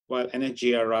 while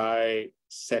NHGRI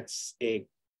sets a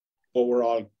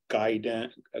overall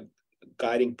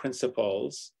guiding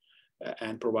principles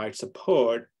and provide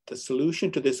support, the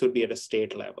solution to this would be at a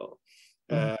state level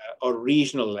or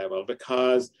regional level,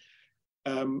 because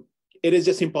it is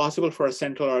just impossible for a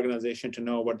central organization to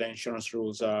know what the insurance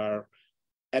rules are.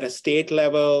 At a state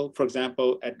level, for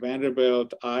example, at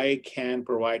Vanderbilt, I can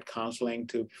provide counseling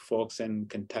to folks in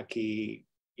Kentucky,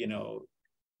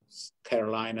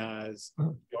 Carolinas,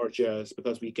 Georgias,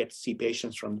 because we get to see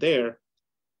patients from there.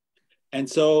 And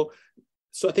so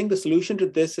I think the solution to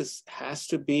this has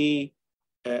to be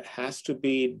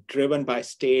driven by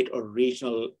state or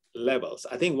regional levels.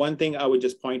 I think one thing I would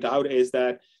just point out is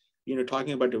that,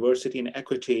 talking about diversity and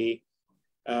equity,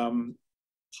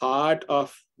 part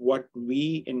of what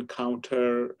we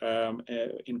encounter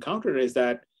is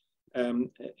that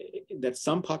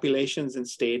some populations in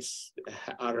states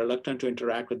are reluctant to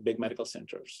interact with big medical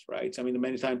centers, right? So, I mean,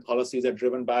 many times policies are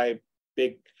driven by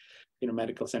big,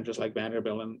 medical centers like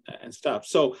Vanderbilt and stuff.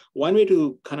 So one way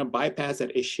to kind of bypass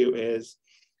that issue is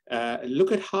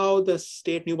look at how the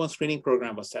state newborn screening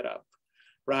program was set up,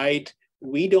 right?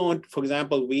 We don't, for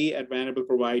example, we at Vanderbilt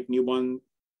provide newborn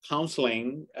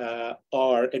counseling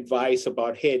or advice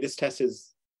about, hey, this test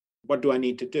is, what do I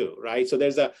need to do, right? So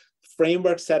there's a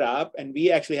framework set up, and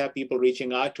we actually have people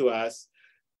reaching out to us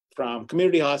from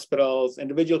community hospitals,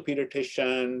 individual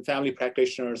pediatrician, family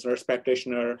practitioners, nurse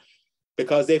practitioner,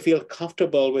 because they feel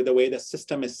comfortable with the way the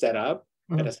system is set up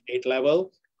at a state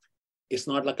level. It's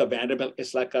not like a Vanderbilt,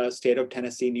 it's like a state of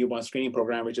Tennessee newborn screening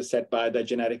program, which is set by the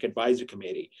Genetic Advisory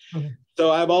Committee.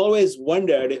 So I've always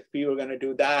wondered, if we were going to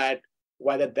do that,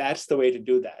 whether that's the way to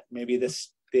do that. Maybe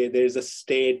there's a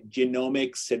state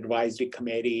genomics advisory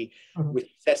committee which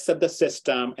sets up the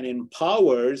system and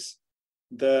empowers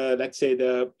let's say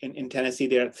in Tennessee,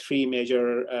 there are 3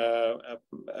 major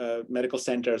medical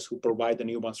centers who provide the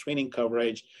newborn screening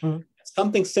coverage,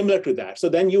 something similar to that. So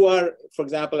then you are, for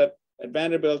example, at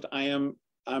Vanderbilt, I'm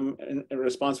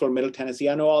responsible for Middle Tennessee.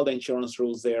 I know all the insurance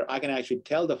rules there. I can actually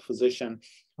tell the physician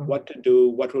what to do,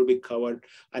 what will be covered.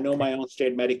 I know my own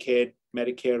state Medicaid,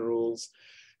 Medicare rules.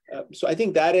 So I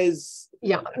think that is...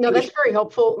 Yeah, no, that's very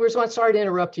helpful. Rizwan, sorry to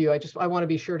interrupt you. I want to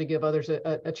be sure to give others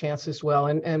a chance as well.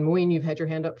 And Muin, you've had your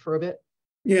hand up for a bit.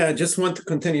 Yeah, I just want to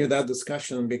continue that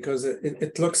discussion because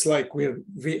it looks like I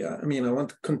want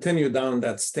to continue down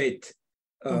that state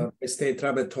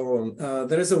rabbit hole.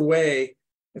 There is a way,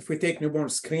 if we take newborn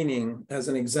screening as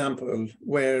an example,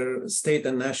 where state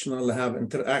and national have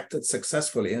interacted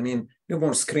successfully. I mean,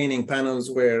 newborn screening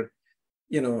panels were,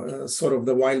 sort of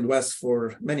the Wild West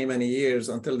for many, many years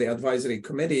until the advisory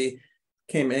committee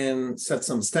came in, set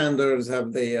some standards,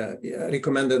 have the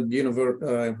recommended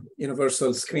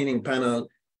universal screening panel,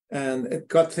 and it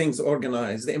got things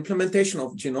organized. The implementation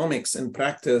of genomics in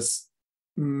practice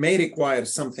may require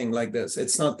something like this.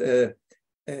 It's not a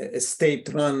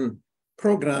state-run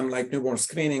program like newborn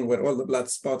screening where all the blood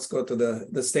spots go to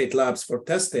the state labs for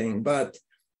testing, but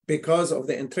because of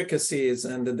the intricacies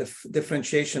and the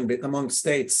differentiation among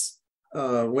states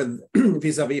with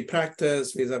vis-a-vis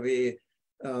practice, vis-a-vis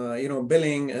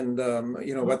billing and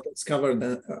what's covered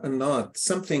and not,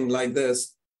 something like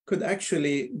this could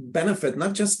actually benefit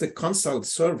not just the consult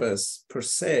service per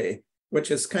se,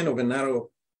 which is kind of a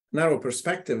narrow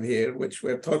perspective here, which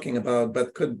we're talking about,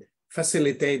 but could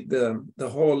facilitate the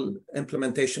whole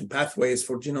implementation pathways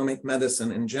for genomic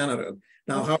medicine in general.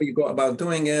 Now, how you go about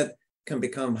doing it can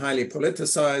become highly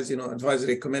politicized.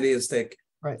 Advisory committees take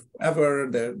forever.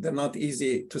 They're not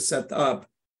easy to set up,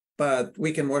 but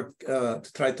we can work to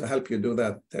try to help you do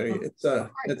that, Teri. It's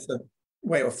a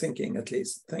way of thinking, at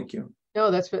least. Thank you. No,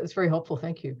 that's very helpful.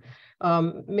 Thank you.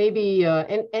 Maybe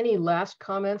any last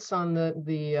comments on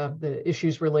the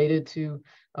issues related to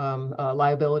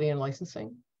liability and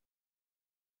licensing?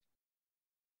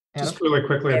 Adam? Just really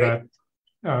quickly that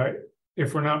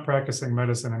if we're not practicing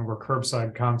medicine and we're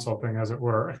curbside consulting, as it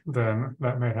were, then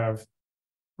that may have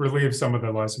relieved some of the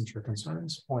licensure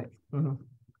concerns.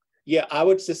 Yeah, I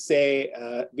would just say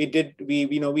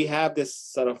we have this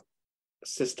sort of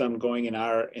system going in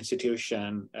our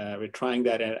institution. We're trying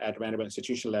that at Vanderbilt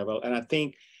institution level. And I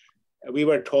think we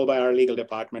were told by our legal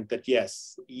department that,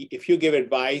 yes, if you give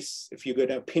advice, if you give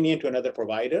an opinion to another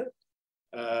provider,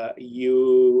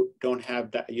 you don't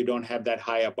have that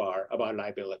high a bar about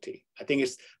liability. I think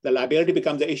the liability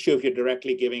becomes the issue if you're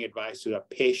directly giving advice to a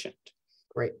patient.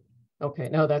 Great. Okay,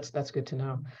 no, that's good to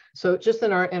know. So just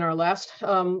in our last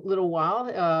little while,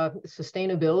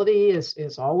 sustainability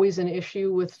is always an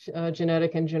issue with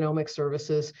genetic and genomic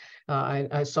services.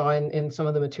 I saw in some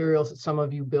of the materials that some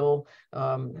of you bill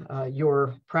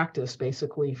your practice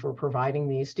basically for providing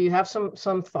these. Do you have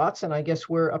some thoughts? And I guess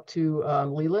we're up to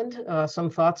Leland.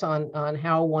 Some thoughts on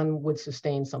how one would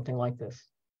sustain something like this?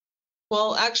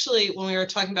 Well, actually, when we were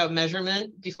talking about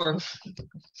measurement before,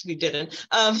 we didn't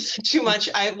too much.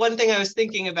 One thing I was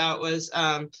thinking about was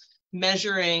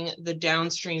measuring the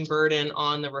downstream burden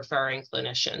on the referring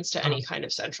clinicians to any kind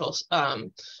of central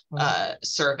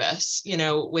service. You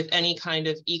know, with any kind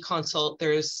of e-consult,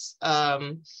 there's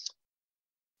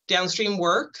downstream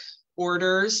work,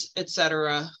 orders,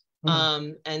 etc.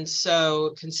 And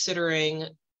so considering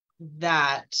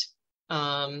that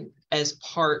as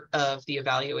part of the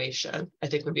evaluation, I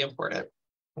think would be important.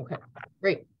 Okay,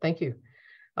 great, thank you.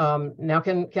 Now,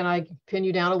 can I pin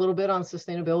you down a little bit on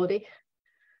sustainability?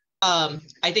 I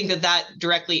think that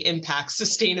directly impacts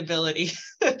sustainability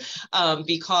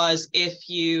because if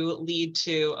you lead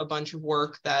to a bunch of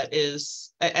work that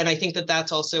is, and I think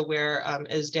that's also where,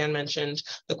 as Dan mentioned,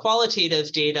 the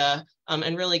qualitative data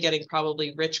and really getting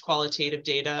probably rich qualitative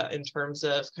data in terms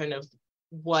of kind of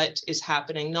what is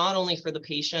happening, not only for the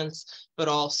patients, but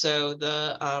also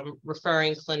the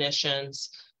referring clinicians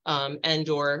and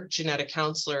or genetic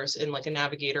counselors in like a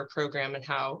navigator program, and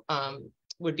how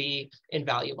would be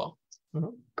invaluable.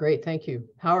 Great, thank you.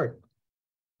 Howard.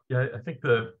 Yeah, I think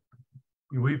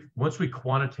once we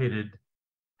quantitated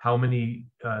how many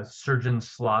surgeon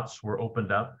slots were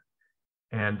opened up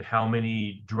and how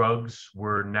many drugs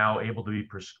were now able to be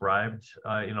prescribed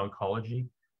in oncology,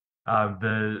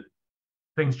 the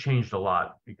things changed a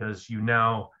lot, because you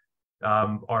now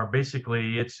are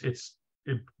basically,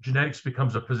 genetics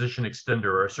becomes a physician extender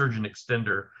or a surgeon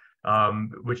extender,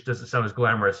 which doesn't sound as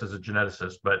glamorous as a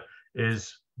geneticist, but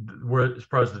is where, as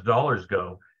far as the dollars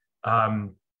go, a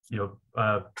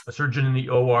surgeon in the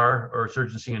OR or a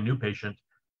surgeon seeing a new patient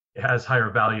has higher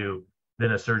value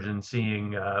than a surgeon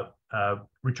seeing a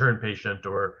return patient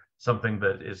or something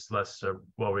that is less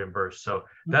well reimbursed. So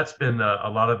that's been a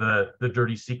lot of the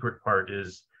dirty secret part.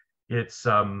 Is it's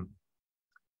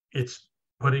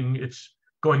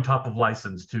going top of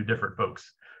license to different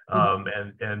folks,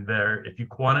 and there, if you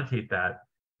quantitate that,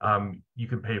 you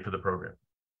can pay for the program.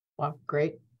 Wow,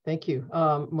 great, thank you.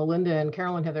 Melinda and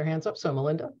Carolyn have their hands up. So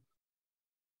Melinda.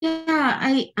 Yeah,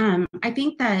 I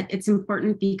think that it's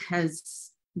important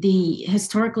because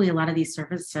historically a lot of these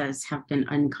services have been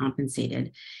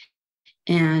uncompensated,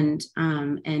 and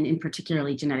in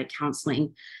particularly genetic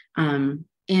counseling,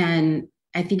 and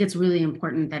I think it's really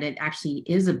important that it actually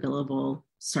is a billable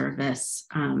service,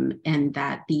 and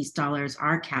that these dollars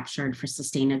are captured for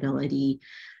sustainability.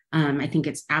 I think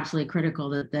it's absolutely critical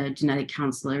that the genetic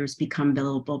counselors become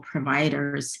billable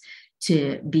providers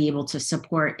to be able to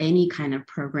support any kind of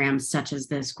program such as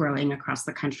this growing across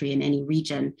the country in any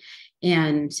region.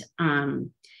 And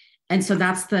so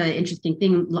that's the interesting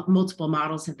thing. Multiple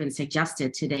models have been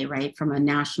suggested today, right? From a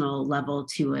national level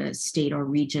to a state or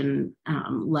region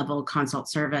level consult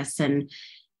service.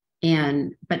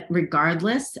 But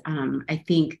regardless, I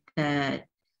think that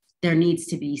there needs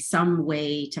to be some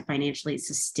way to financially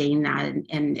sustain that,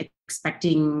 and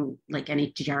expecting like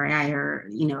NHGRI or,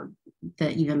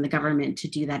 even the government to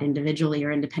do that individually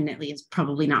or independently is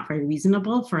probably not very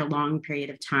reasonable for a long period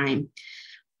of time.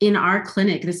 In our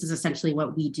clinic, this is essentially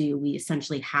what we do. We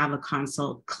essentially have a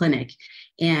consult clinic,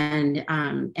 and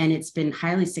it's been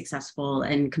highly successful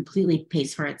and completely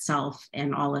pays for itself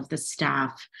and all of the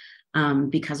staff,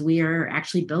 because we are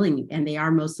actually billing, and they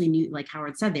are mostly new, like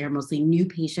Howard said, they are mostly new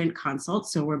patient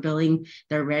consults. So we're billing,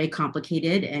 they're very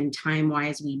complicated, and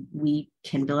time-wise, we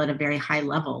can bill at a very high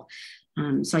level.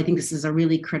 So I think this is a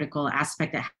really critical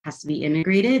aspect that has to be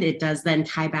integrated. It does then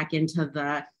tie back into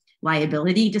the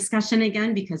liability discussion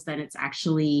again, because then it's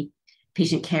actually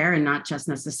patient care and not just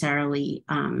necessarily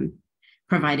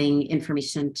providing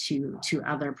information to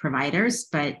other providers,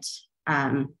 but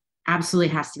absolutely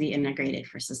has to be integrated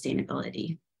for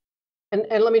sustainability. And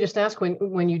let me just ask,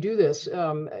 when you do this,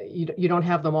 you don't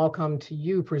have them all come to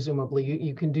you, presumably.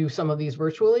 You can do some of these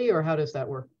virtually, or how does that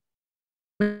work?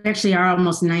 We actually are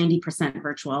almost 90%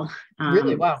 virtual.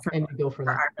 Really? Wow. And you bill for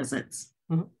that? Our visits.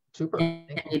 Super.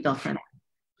 And you bill for that.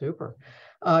 Super.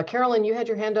 Carolyn, you had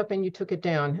your hand up and you took it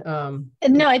down.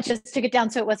 No, I just took it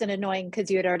down so it wasn't annoying because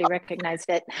you had already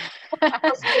recognized it.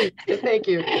 Thank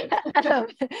you.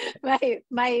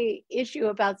 My issue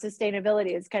about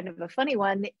sustainability is kind of a funny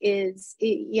one, is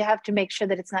you have to make sure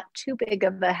that it's not too big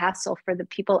of a hassle for the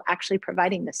people actually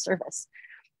providing the service.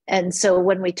 And so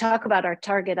when we talk about our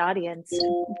target audience,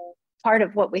 part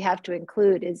of what we have to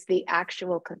include is the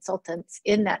actual consultants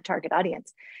in that target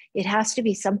audience. It has to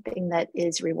be something that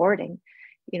is rewarding,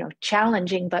 you know,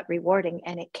 challenging but rewarding,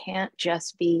 and it can't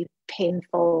just be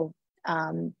painful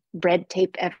red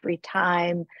tape every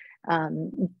time.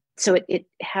 So it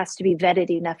has to be vetted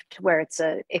enough to where it's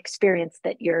an experience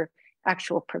that your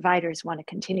actual providers want to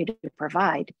continue to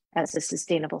provide as a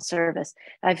sustainable service.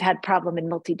 I've had problem in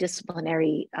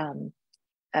multidisciplinary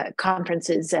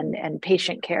conferences and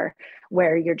patient care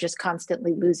where you're just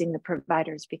constantly losing the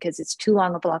providers because it's too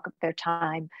long a block of their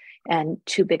time and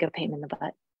too big a pain in the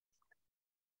butt.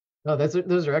 Oh,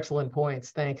 those are excellent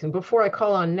points. Thanks. And before I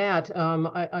call on Nat,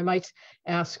 I might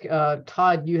ask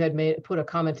Todd, you had put a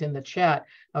comment in the chat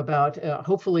about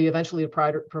hopefully eventually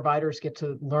the providers get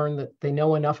to learn that they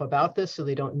know enough about this so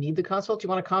they don't need the consult. Do you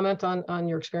want to comment on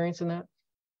your experience in that?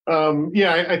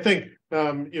 Yeah, I think,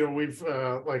 you know, we've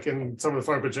like in some of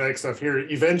the pharmacogenetic stuff here,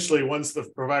 eventually once the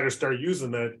providers start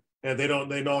using it, and they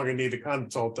no longer need to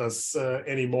consult us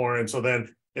anymore. And so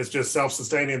then it's just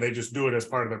self-sustaining. They just do it as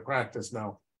part of their practice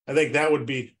now. I think that would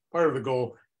be part of the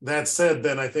goal. That said,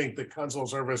 then I think the consult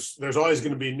service, there's always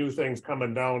going to be new things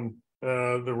coming down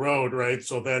the road, right?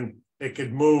 So then it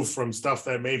could move from stuff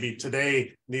that maybe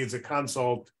today needs a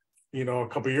consult, you know, a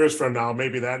couple of years from now,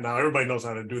 maybe that now everybody knows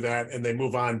how to do that, and they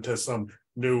move on to some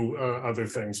new other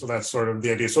things. So that's sort of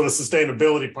the idea. So the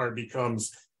sustainability part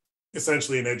becomes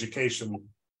essentially an education.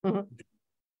 Mm-hmm.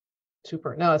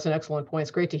 Super. No, that's an excellent point.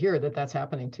 It's great to hear that that's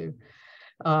happening too.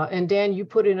 And Dan, you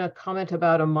put in a comment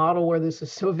about a model where this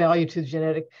is so valued to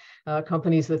genetic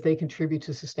companies that they contribute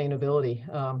to sustainability.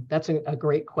 That's a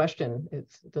great question.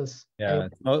 It's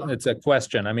a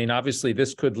question. I mean, obviously,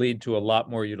 this could lead to a lot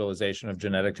more utilization of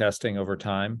genetic testing over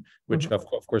time, which of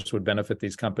course would benefit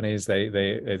these companies.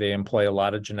 They employ a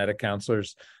lot of genetic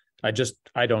counselors. I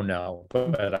don't know,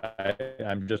 but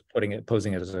I'm just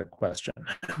posing it as a question.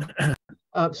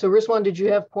 So Rizwan, did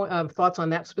you have thoughts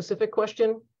on that specific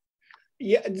question?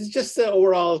 Yeah, it's just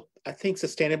overall, I think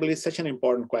sustainability is such an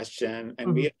important question,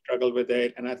 and we have struggled with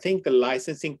it. And I think the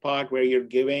licensing part where you're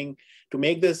giving, to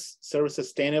make this service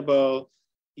sustainable,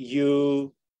 I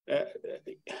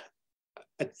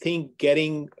think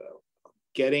getting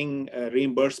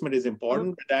reimbursement is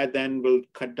important, but that then will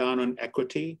cut down on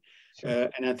equity. Sure.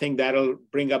 And I think that'll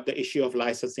bring up the issue of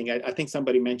licensing. I think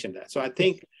somebody mentioned that. So I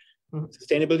think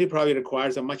sustainability probably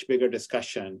requires a much bigger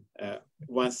discussion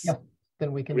once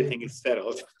then we can everything is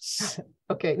settled.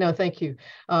 Okay, no, thank you.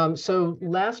 So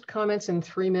last comments in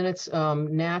 3 minutes,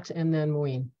 Nat and then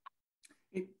Moeen.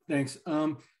 Thanks.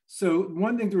 So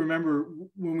one thing to remember,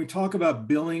 when we talk about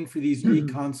billing for these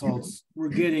e-consults, we're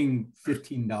getting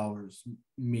 $15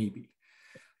 maybe.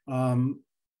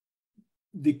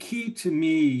 The key to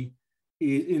me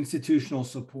is institutional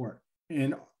support.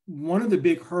 And one of the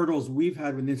big hurdles we've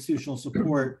had with institutional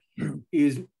support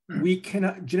is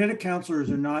genetic counselors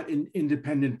are not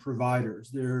independent providers.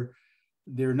 They're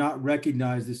not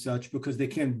recognized as such because they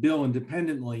can't bill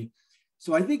independently.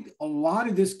 So I think a lot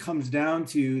of this comes down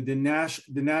to the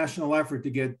national effort to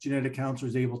get genetic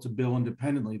counselors able to bill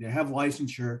independently. They have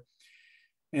licensure.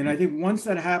 And I think once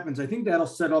that happens, I think that'll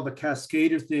set off a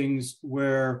cascade of things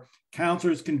where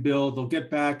counselors can bill, they'll get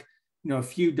back, a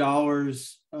few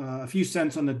dollars, a few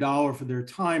cents on the dollar for their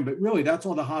time, but really that's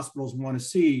all the hospitals want to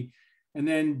see. And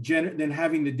then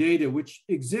having the data, which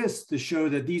exists to show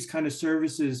that these kind of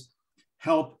services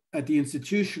help at the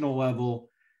institutional level.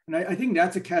 And I think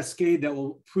that's a cascade that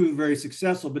will prove very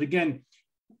successful. But again,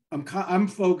 I'm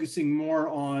focusing more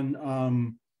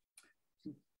on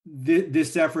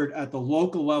this effort at the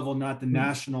local level, not the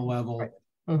national level. Right.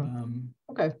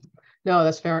 Okay. No,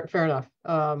 that's fair enough.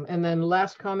 And then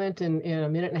last comment in a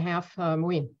minute and a half,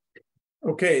 Moeen.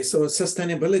 Okay, so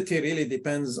sustainability really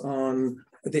depends on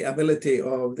the ability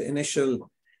of the initial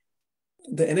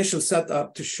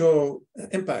setup to show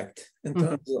impact in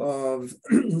terms of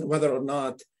whether or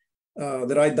not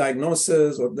the right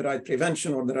diagnosis or the right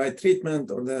prevention or the right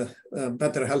treatment or the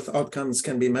better health outcomes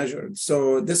can be measured.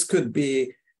 So this could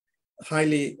be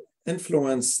highly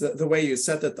influence the way you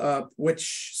set it up,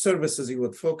 which services you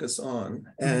would focus on.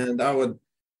 And I would,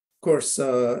 of course,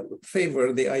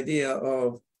 favor the idea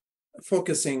of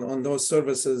focusing on those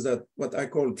services that what I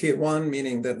call tier one,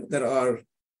 meaning that there are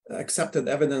accepted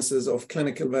evidences of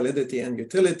clinical validity and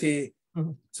utility,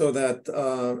 so that,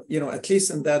 at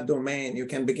least in that domain, you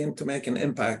can begin to make an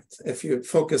impact if you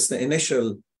focus the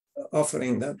initial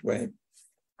offering that way.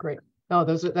 Great. No,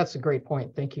 that's a great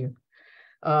point. Thank you.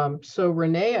 So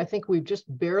Renee, I think we've just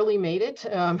barely made it.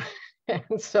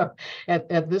 And so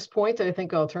at this point, I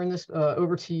think I'll turn this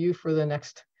over to you for the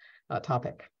next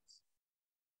topic.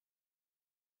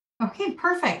 Okay,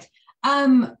 perfect.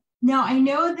 Now, I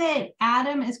know that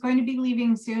Adam is going to be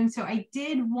leaving soon, so I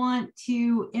did want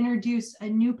to introduce a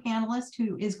new panelist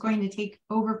who is going to take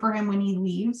over for him when he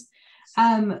leaves.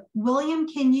 William,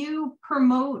 can you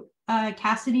promote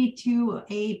Cassidy to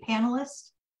a panelist?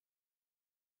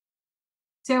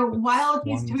 So while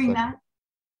he's doing that,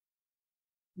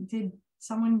 did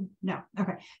someone? No.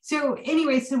 Okay. So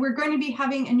anyway, so we're going to be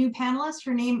having a new panelist.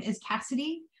 Her name is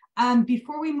Cassidy.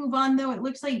 Before we move on, though, it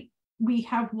looks like we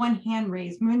have one hand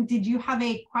raised. Moon, did you have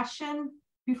a question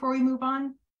before we move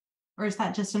on? Or is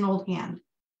that just an old hand?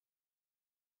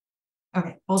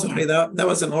 Okay. Sorry, that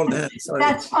was an old hand. Sorry.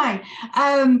 That's fine.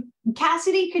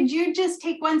 Cassidy, could you just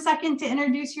take 1 second to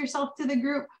introduce yourself to the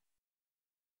group?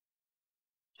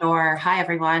 Sure. Hi,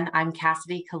 everyone. I'm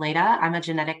Cassidy Kaleda. I'm a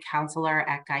genetic counselor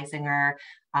at Geisinger.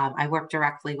 I work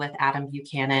directly with Adam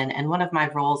Buchanan, and one of my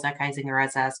roles at Geisinger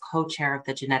is as co-chair of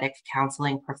the Genetic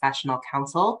Counseling Professional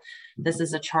Council. This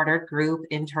is a chartered group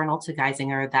internal to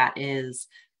Geisinger that is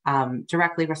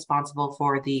directly responsible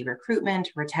for the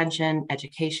recruitment, retention,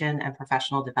 education, and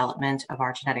professional development of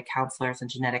our genetic counselors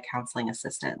and genetic counseling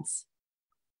assistants.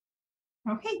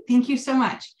 Okay, thank you so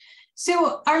much.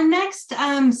 So our next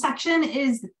section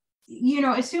is,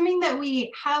 assuming that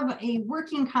we have a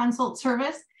working consult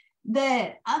service,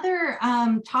 the other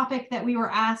topic that we were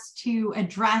asked to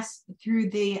address through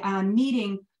the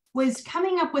meeting was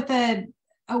coming up with a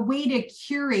way to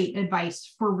curate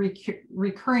advice for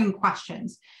recurring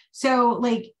questions. So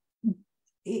like,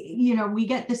 we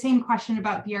get the same question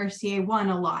about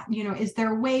BRCA1 a lot. Is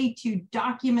there a way to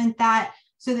document that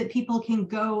so that people can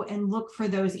go and look for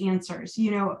those answers?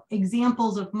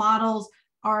 Examples of models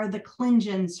are the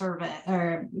ClinGen survey,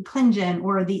 or ClinGen,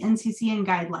 or the NCCN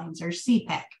guidelines, or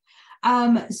CPIC.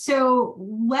 So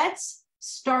let's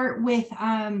start with,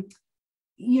 are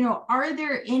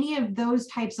there any of those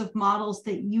types of models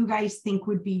that you guys think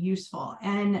would be useful?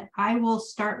 And I will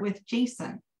start with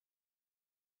Jason.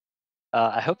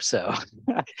 I hope so.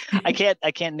 I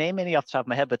can't name any off the top of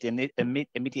my head, but the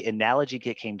immediate analogy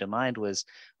that came to mind was,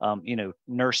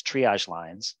 nurse triage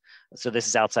lines. So this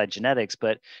is outside genetics,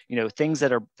 but things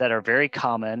that are very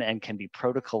common and can be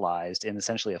protocolized in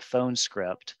essentially a phone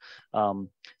script.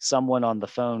 Someone on the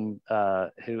phone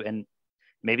and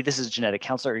maybe this is a genetic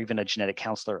counselor or even a genetic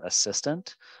counselor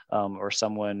assistant, or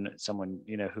someone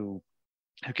who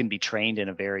can be trained in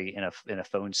a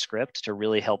phone script to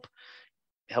really help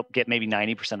get maybe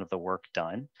 90% of the work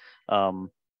done.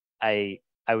 I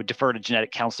would defer to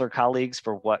genetic counselor colleagues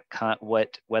for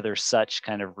whether such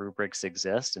kind of rubrics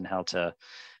exist and how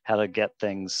to get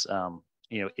things.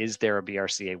 Is there a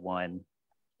BRCA1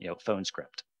 phone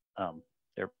script?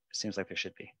 There seems like there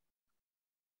should be.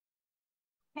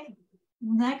 Okay,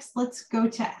 next let's go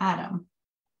to Adam.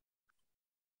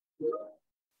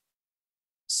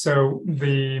 So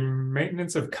the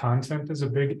maintenance of content is a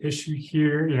big issue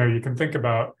here. You can think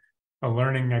about a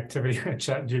learning activity at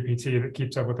ChatGPT that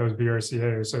keeps up with those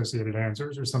BRCA associated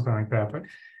answers or something like that. But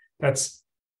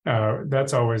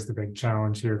that's always the big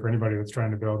challenge here for anybody that's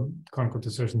trying to build clinical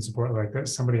decision support like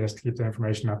this. Somebody has to keep the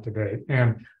information up to date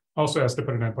and also has to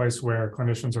put it in a place where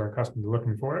clinicians are accustomed to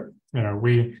looking for it.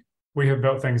 We have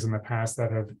built things in the past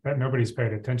that nobody's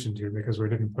paid attention to because we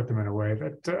didn't put them in a way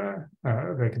that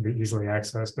they could be easily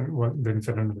accessed and didn't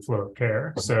fit into the flow of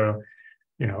care. So,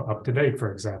 Up to Date,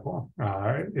 for example,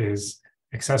 is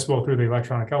accessible through the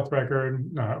electronic health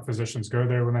record. Physicians go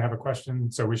there when they have a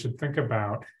question. So we should think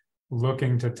about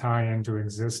looking to tie into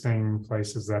existing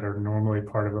places that are normally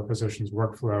part of a physician's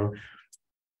workflow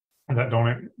and that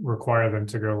don't require them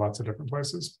to go lots of different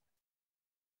places.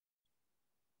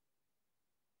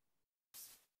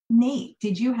 Nate,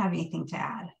 did you have anything to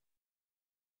add?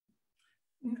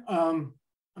 I'm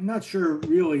not sure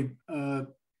really.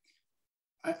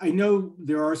 I know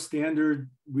there are standard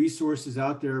resources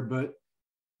out there, but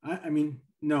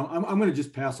no, I'm going to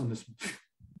just pass on this one.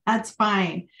 That's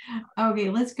fine. Okay,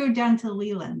 let's go down to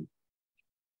Leland.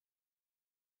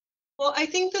 Well, I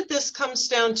think that this comes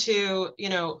down to,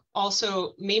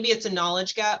 also maybe it's a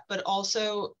knowledge gap, but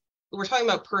also we're talking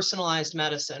about personalized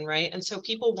medicine, right? And so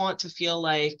people want to feel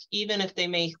like, even if they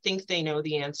may think they know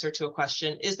the answer to a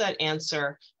question, is that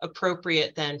answer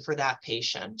appropriate then for that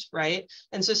patient, right?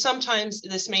 And so sometimes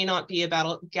this may not be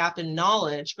about a gap in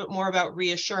knowledge, but more about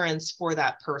reassurance for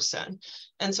that person.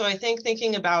 And so I think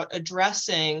thinking about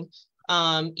addressing,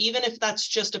 even if that's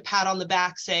just a pat on the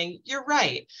back saying, you're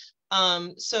right.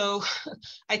 So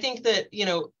I think that,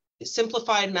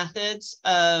 simplified methods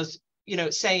of,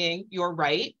 saying you're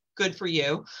right, good for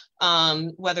you,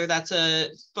 whether that's a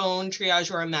phone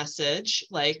triage or a message,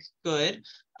 like good,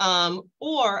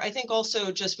 Or I think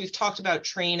also just we've talked about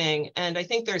training, and I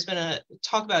think there's been a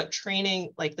talk about training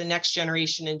like the next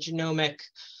generation in genomic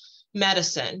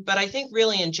medicine. But I think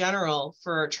really in general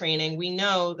for our training, we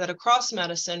know that across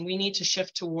medicine, we need to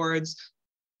shift towards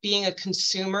being a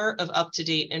consumer of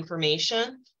up-to-date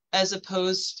information as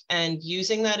opposed and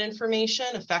using that information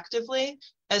effectively,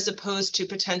 as opposed to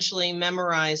potentially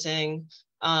memorizing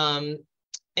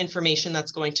information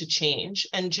that's going to change.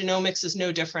 And genomics is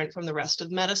no different from the rest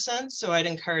of medicine. So I'd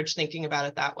encourage thinking about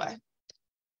it that way.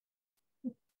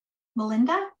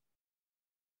 Melinda?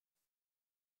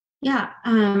 Yeah,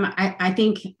 I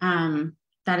think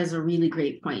that is a really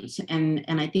great point. And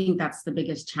I think that's the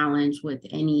biggest challenge with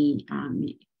any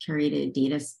curated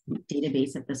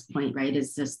database at this point, right?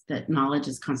 Is just that knowledge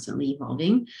is constantly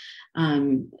evolving,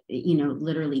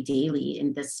 literally daily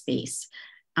in this space.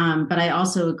 But I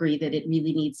also agree that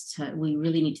we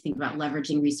really need to think about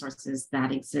leveraging resources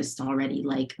that exist already,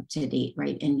 like UpToDate,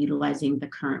 right? And utilizing the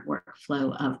current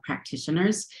workflow of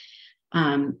practitioners.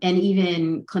 And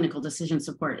even clinical decision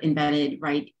support embedded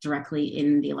right directly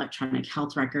in the electronic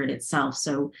health record itself.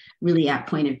 So really at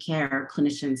point of care,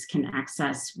 clinicians can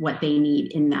access what they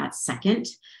need in that second,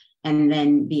 and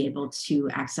then be able to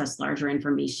access larger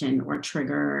information or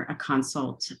trigger a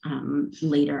consult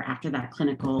later after that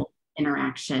clinical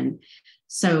interaction.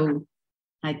 So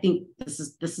I think this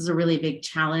is a really big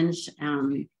challenge.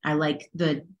 I like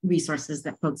the resources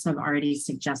that folks have already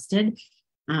suggested.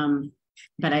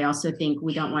 But I also think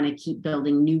we don't want to keep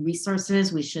building new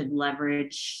resources. We should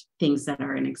leverage things that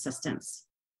are in existence.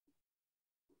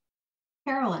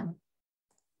 Carolyn.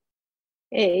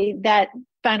 That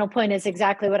final point is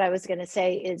exactly what I was going to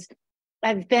say. Is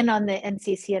I've been on the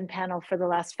NCCN panel for the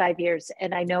last 5 years,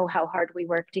 and I know how hard we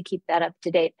work to keep that up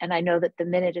to date. And I know that the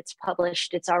minute it's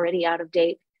published, it's already out of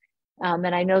date.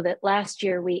 And I know that last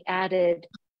year we added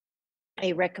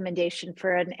a recommendation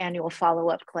for an annual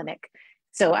follow-up clinic.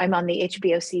 So I'm on the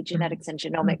HBOC Genetics and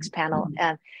Genomics panel,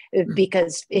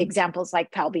 because examples like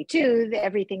PALB2,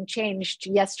 everything changed.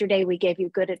 Yesterday, we gave you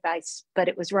good advice, but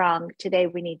it was wrong. Today,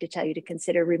 we need to tell you to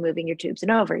consider removing your tubes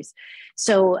and ovaries.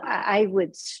 So I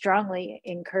would strongly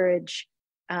encourage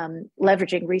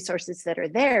leveraging resources that are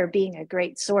there, being a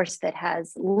great source that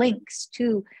has links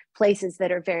to places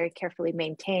that are very carefully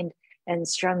maintained, and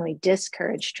strongly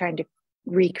discourage trying to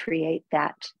recreate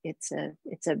that. It's a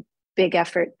big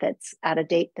effort that's out of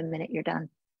date the minute you're done.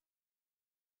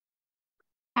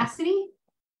 Cassidy,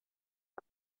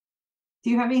 do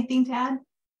you have anything to add?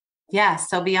 Yes,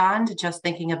 so beyond just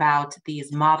thinking about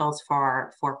these models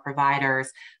for providers,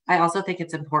 I also think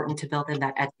it's important to build in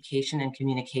that education and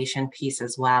communication piece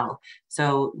as well.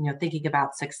 So, thinking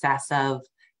about success of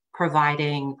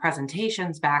providing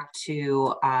presentations back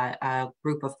to a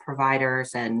group of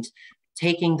providers and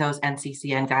taking those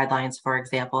NCCN guidelines, for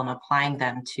example, and applying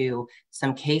them to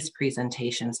some case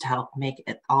presentations to help make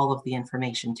all of the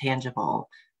information tangible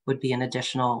would be an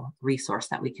additional resource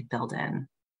that we could build in.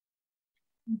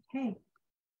 Okay.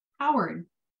 Howard.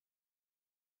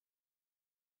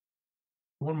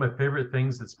 One of my favorite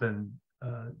things that's been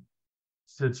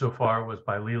said so far was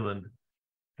by Leland,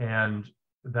 and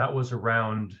that was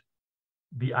around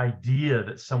the idea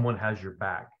that someone has your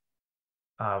back.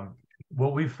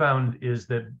 What we've found is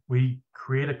that we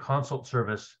create a consult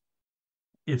service.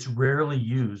 It's rarely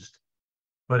used,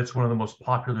 but it's one of the most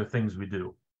popular things we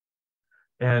do.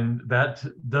 And that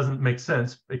doesn't make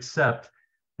sense, except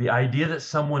the idea that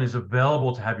someone is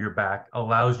available to have your back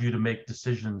allows you to make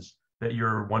decisions that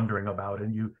you're wondering about.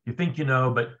 And you think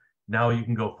but now you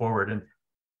can go forward. And,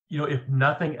 if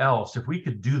nothing else, if we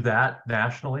could do that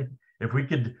nationally,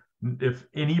 if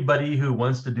anybody who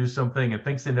wants to do something and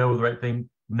thinks they know the right thing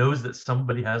knows that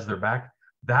somebody has their back,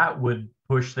 that would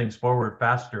push things forward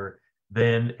faster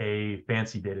than a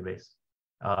fancy database.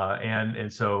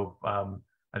 And so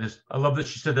I love that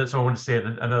she said that. So I want to say it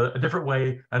a different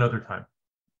way another time.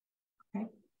 Okay.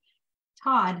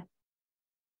 Todd.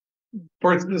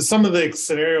 For some of the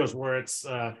scenarios where it's,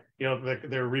 there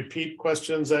are repeat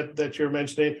questions that you're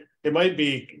mentioning, it might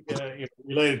be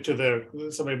related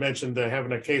to somebody mentioned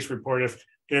having a case report.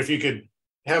 If you could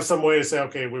have some way to say,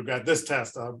 okay, we've got this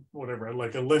test, whatever,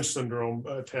 like a Lynch syndrome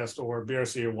test or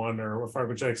BRCA1 or a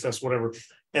pharmacogenetics test, whatever,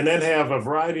 and then have a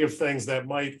variety of things that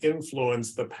might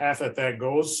influence the path that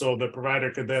goes. So the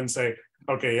provider could then say,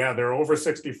 okay, yeah, they're over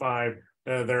 65,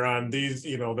 they're on these,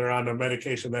 they're on a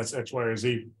medication that's X, Y, or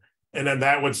Z. And then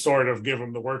that would sort of give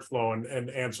them the workflow and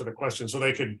answer the question. So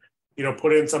they could,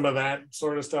 put in some of that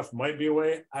sort of stuff might be a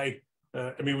way. I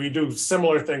mean, we do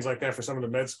similar things like that for some of the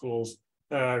med schools.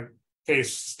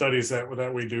 Case studies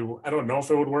that we do. I don't know if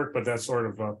it would work, but that's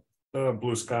sort of a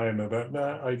blue sky and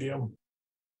that idea.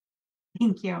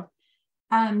 Thank you.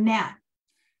 Nat.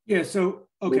 Yeah, so,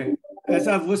 okay, as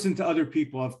I've listened to other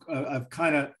people, I've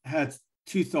kind of had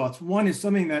two thoughts. One is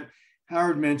something that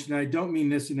Howard mentioned. I don't mean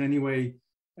this in any way,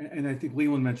 and I think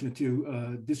Leland mentioned it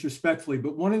too, disrespectfully,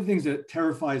 but one of the things that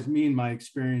terrifies me in my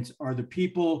experience are the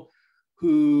people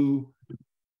who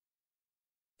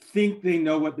think they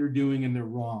know what they're doing and they're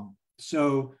wrong.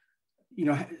 So, you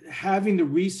know, having the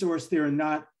resource there and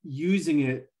not using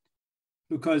it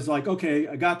because like, okay,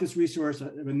 I got this resource,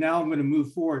 but now I'm going to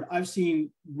move forward. I've seen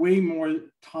way more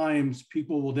times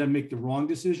people will then make the wrong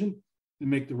decision than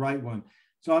make the right one.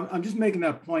 So I'm just making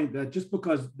that point that just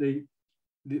because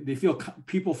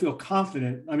people feel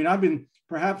confident. I mean, I've been,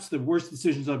 perhaps the worst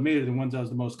decisions I've made are the ones I was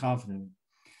the most confident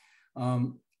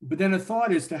in. But then a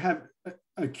thought is to have,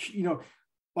 you know,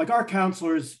 like our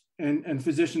counselors and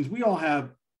physicians, we all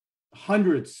have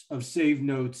hundreds of saved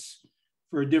notes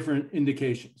for different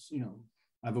indications. You know,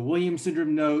 I have a Williams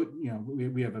syndrome note, you know,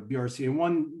 we have a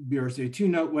BRCA1, BRCA2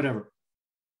 note, whatever.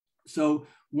 So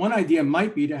one idea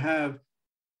might be to have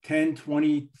 10,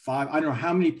 25, I don't know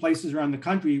how many places around the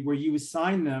country where you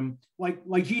assign them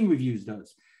like Gene Reviews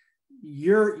does.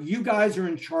 You guys are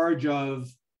in charge of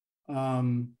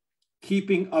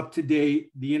keeping up to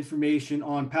date the information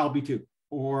on PALB2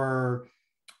 or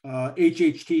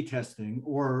HHT testing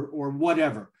or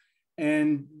whatever.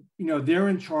 And, you know, they're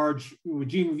in charge with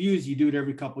Gene Reviews, you do it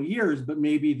every couple of years, but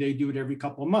maybe they do it every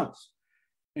couple of months.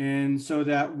 And so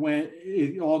that when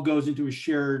it all goes into a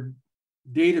shared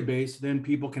database, then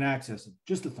people can access it.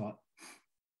 Just a thought.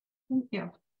 Thank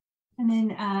you. And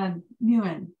then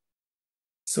Nguyen.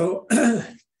 So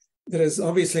there is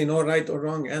obviously no right or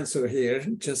wrong answer here,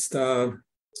 just a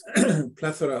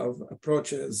plethora of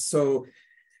approaches. So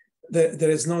there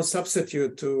is no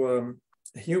substitute to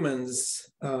humans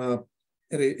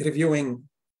reviewing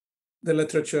the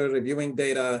literature, reviewing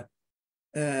data,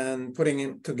 and putting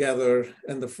it together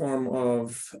in the form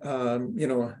of, you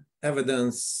know,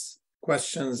 evidence,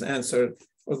 questions answered.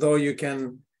 Although you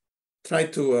can try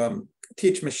to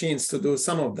teach machines to do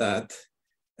some of that.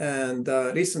 And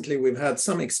recently we've had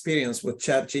some experience with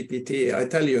ChatGPT. I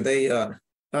tell you,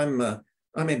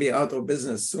 I may be out of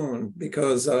business soon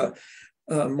because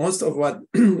most of what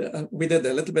we did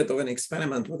a little bit of an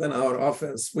experiment within our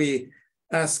office. We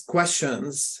asked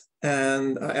questions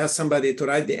and I asked somebody to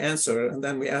write the answer, and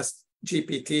then we asked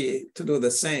GPT to do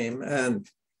the same. And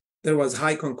there was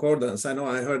high concordance. I know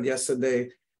I heard yesterday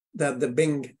that the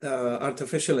Bing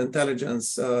artificial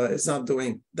intelligence is not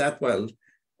doing that well,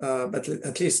 but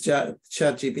at least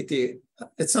ChatGPT,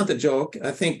 it's not a joke.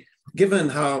 I think given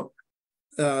how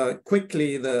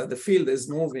quickly the field is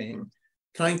moving,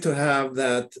 trying to have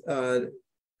that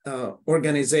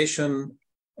organization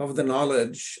of the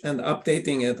knowledge and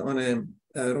updating it on a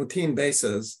routine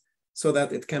basis so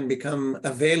that it can become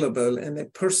available in a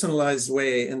personalized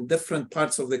way in different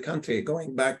parts of the country,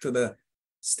 going back to the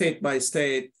state by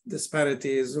state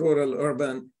disparities, rural,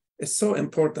 urban, is so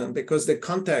important because the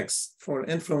context for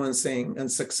influencing and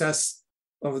success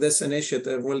of this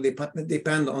initiative will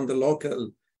depend on the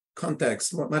local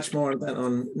context much more than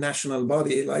on national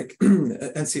body like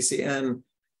NCCN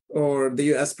or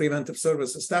the US Preventive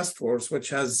Services Task Force, which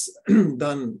has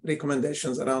done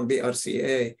recommendations around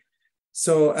BRCA.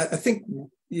 So I think,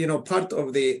 you know, part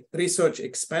of the research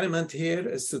experiment here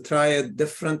is to try it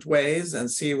different ways and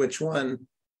see which one,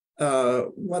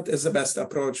 what is the best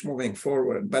approach moving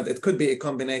forward, but it could be a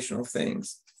combination of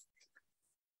things.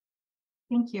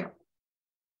 Thank you.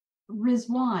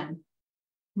 Rizwan,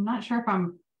 I'm not sure if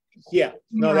I'm. Yeah,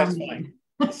 no, that's fine.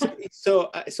 So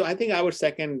I think our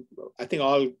second, I think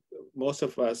most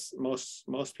of us,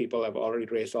 most people have already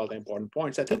raised all the important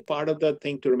points. I think part of the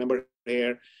thing to remember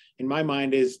here, in my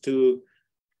mind, is to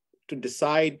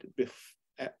decide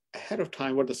ahead of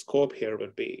time what the scope here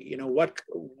would be. You know,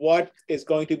 what is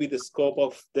going to be the scope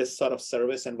of this sort of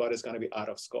service and what is going to be out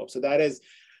of scope. So that is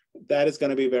going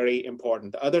to be very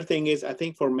important. The other thing is, I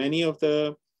think for many of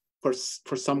the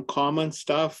for some common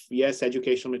stuff, yes,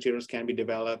 educational materials can be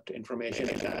developed, information,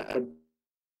 but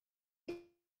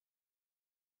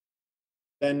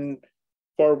then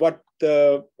for what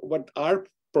our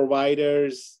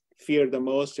providers fear the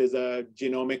most is a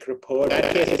genomic report. In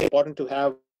that case, it's important to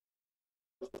have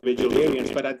visual variants,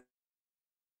 but I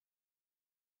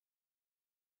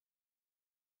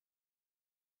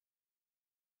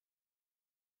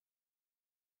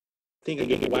think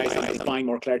again, why is to find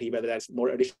more clarity, whether that's more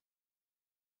additional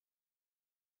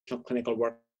clinical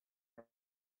work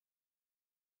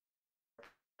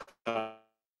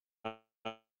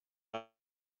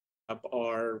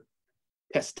or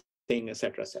testing, et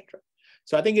cetera, et cetera.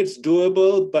 So I think it's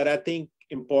doable, but I think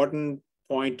important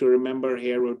point to remember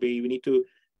here would be we need to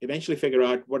eventually figure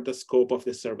out what the scope of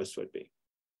this service would be.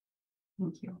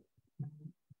 Thank you.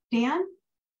 Dan?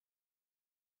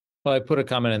 Well, I put a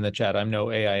comment in the chat. I'm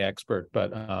no AI expert,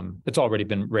 but it's already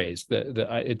been raised.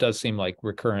 It does seem like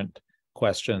recurrent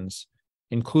questions,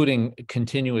 including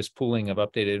continuous pooling of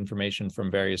updated information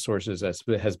from various sources, as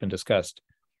has been discussed,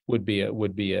 would be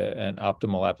an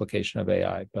optimal application of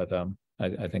AI. But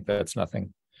I think that's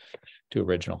nothing too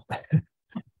original.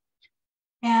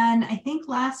 And I think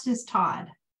last is Todd.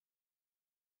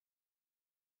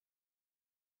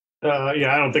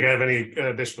 Yeah, I don't think I have any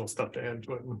additional stuff to add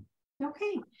to it.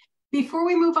 Okay. Before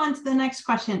we move on to the next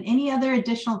question, any other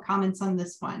additional comments on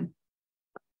this one?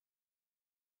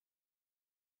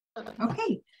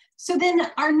 Okay. So then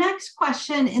our next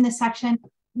question in the section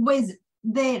was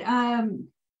that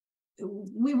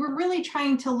we were really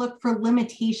trying to look for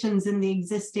limitations in the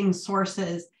existing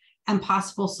sources and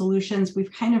possible solutions.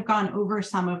 We've kind of gone over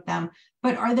some of them,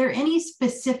 but are there any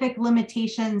specific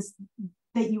limitations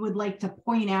that you would like to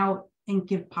point out and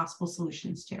give possible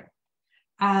solutions to?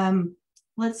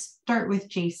 Let's start with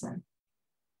Jason.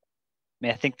 I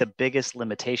mean, I think the biggest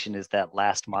limitation is that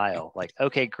last mile. Like,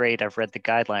 okay, great, I've read the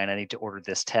guideline, I need to order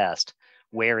this test.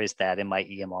 Where is that in my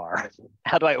EMR?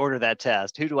 How do I order that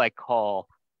test? Who do I call?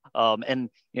 And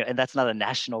that's not a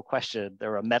national question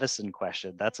or a medicine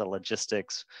question. That's a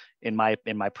logistics in my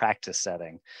practice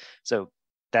setting. So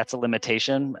that's a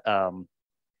limitation.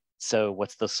 So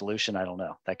what's the solution? I don't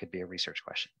know. That could be a research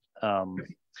question.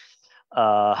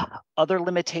 Other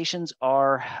limitations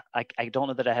are, I don't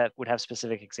know that I would have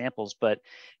specific examples, but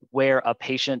where a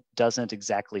patient doesn't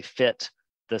exactly fit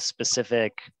the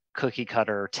specific cookie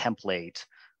cutter template,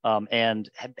 and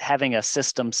having a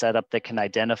system set up that can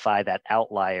identify that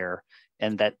outlier,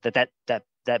 and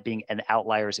that being an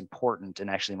outlier is important and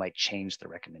actually might change the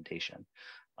recommendation.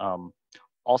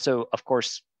 Also, of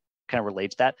course, kind of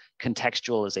relates to that,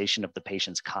 contextualization of the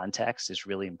patient's context is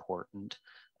really important.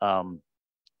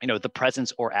 The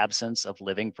presence or absence of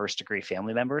living first-degree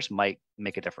family members might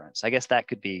make a difference. I guess that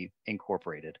could be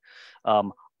incorporated.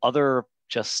 Other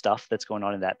just stuff that's going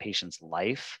on in that patient's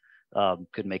life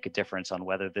could make a difference on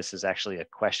whether this is actually a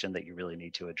question that you really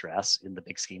need to address in the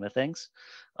big scheme of things.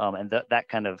 And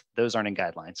those aren't in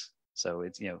guidelines. So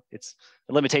it's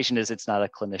the limitation is it's not a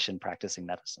clinician practicing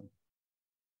medicine.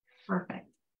 Perfect.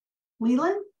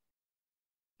 Leland?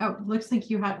 Oh, looks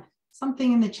like you had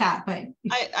something in the chat, but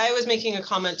I was making a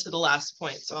comment to the last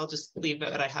point, so I'll just leave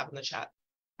what I have in the chat.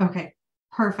 Okay,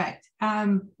 perfect.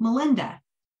 Melinda.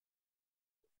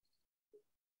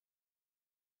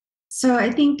 So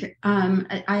I think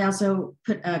I also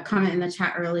put a comment in the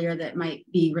chat earlier that might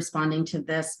be responding to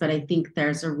this, but I think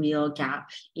there's a real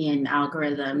gap in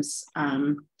algorithms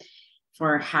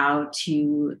for how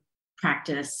to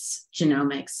practice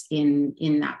genomics in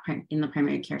the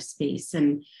primary care space,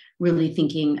 and really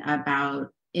thinking about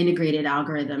integrated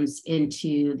algorithms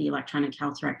into the electronic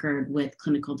health record with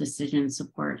clinical decision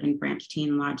support and branch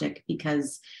chain logic,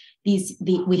 because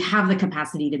we have the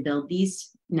capacity to build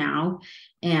these now,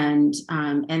 and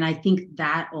I think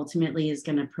that ultimately is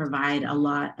going to provide a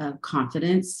lot of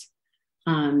confidence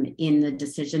in the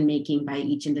decision making by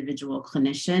each individual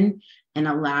clinician, and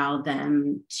allow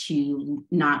them to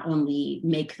not only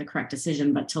make the correct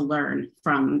decision, but to learn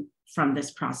from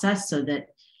this process, so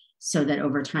that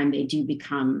over time they do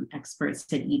become experts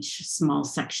at each small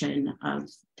section of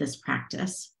this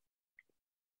practice.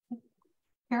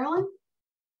 Carolyn?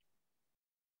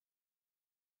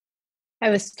 I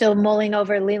was still mulling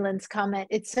over Leland's comment.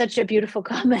 It's such a beautiful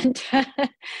comment.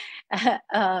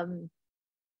 I'm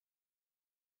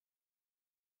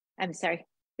sorry.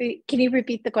 Can you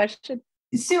repeat the question?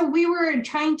 So we were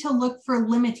trying to look for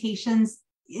limitations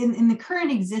in the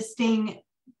current existing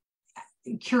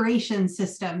curation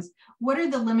systems. What are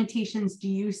the limitations do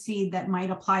you see that might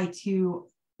apply to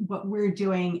what we're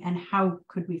doing, and how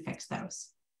could we fix those?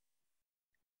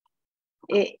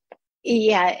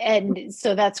 Yeah, and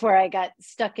so that's where I got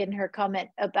stuck in her comment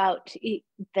about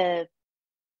the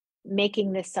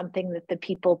making this something that the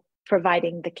people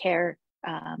providing the care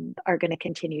are going to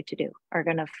continue to do, are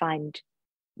going to find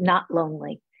not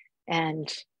lonely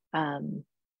and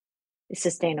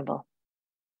sustainable.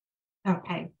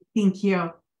 Okay, thank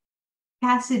you.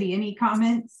 Cassidy, any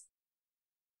comments?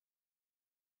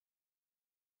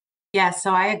 Yeah,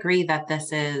 so I agree that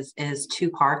this is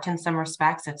two-part in some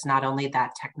respects. It's not only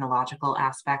that technological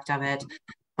aspect of it,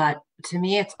 but to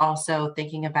me, it's also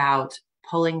thinking about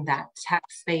pulling that tech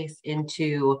space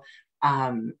into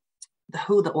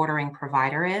who the ordering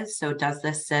provider is. So does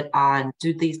this sit on,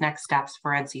 do these next steps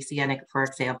for NCCN, for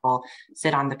example,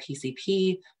 sit on the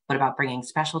PCP? What about bringing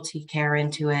specialty care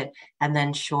into it? And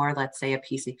then sure, let's say a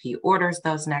PCP orders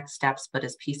those next steps, but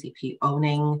is PCP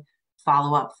owning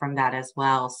follow-up from that as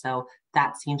well? So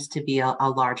that seems to be a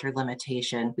larger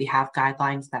limitation. We have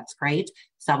guidelines, that's great.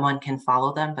 Someone can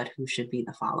follow them, but who should be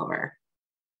the follower?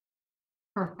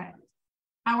 Perfect.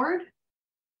 Howard?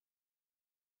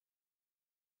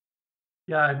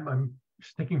 Yeah, I'm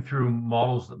just thinking through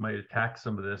models that might attack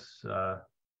some of this.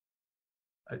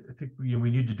 I think we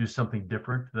need to do something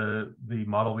different. The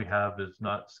model we have is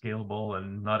not scalable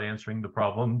and not answering the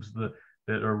problems that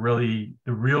are really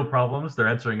the real problems. They're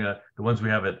answering the ones we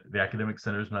have at the academic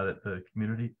centers, not at the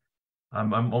community.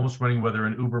 I'm almost wondering whether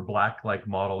an Uber Black-like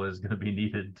model is going to be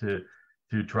needed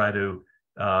to try to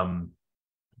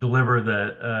deliver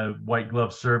the white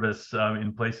glove service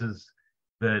in places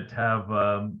that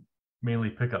have mainly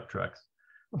pickup trucks.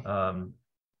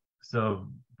 So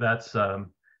that's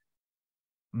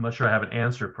I'm not sure I have an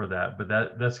answer for that, but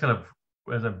that's kind of,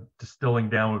 as I'm distilling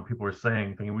down what people are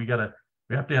saying, thinking we have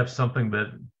to have something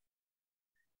that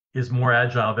is more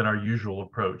agile than our usual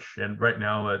approach. And right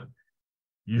now,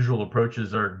 usual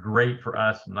approaches are great for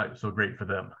us, not so great for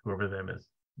them, whoever them is.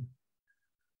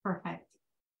 Perfect.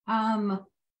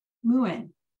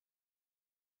 Muin.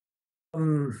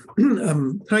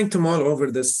 I'm trying to mull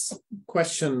over this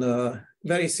question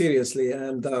very seriously,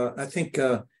 and I think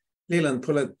Leland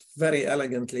put it very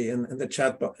elegantly in the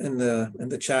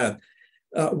chat.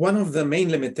 One of the main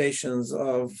limitations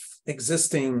of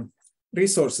existing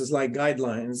resources like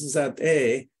guidelines is that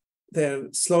A, they're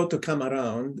slow to come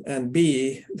around, and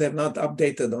B, they're not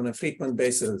updated on a frequent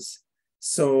basis.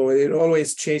 So you're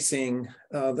always chasing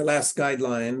the last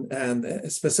guideline,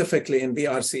 and specifically in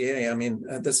BRCA, I mean,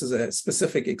 this is a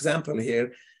specific example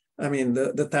here. I mean,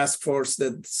 the task force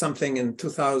did something in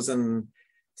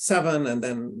 2007 and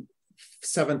then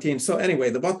 17. So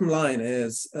anyway, the bottom line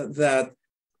is that,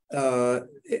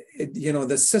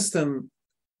 the system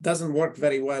doesn't work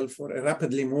very well for a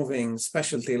rapidly moving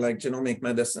specialty like genomic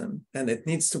medicine. And it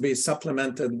needs to be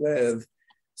supplemented with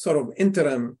sort of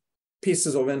interim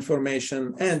pieces of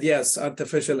information and, yes,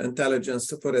 artificial intelligence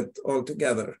to put it all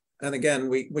together. And again,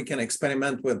 we can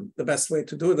experiment with the best way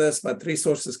to do this, but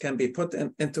resources can be put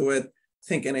into it. I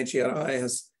think NHGRI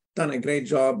has done a great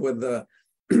job with the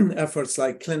efforts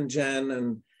like ClinGen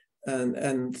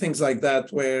and things like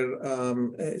that, where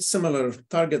a similar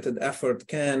targeted effort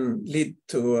can lead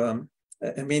to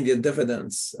immediate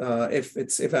dividends if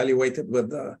it's evaluated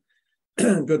with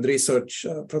good research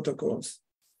protocols.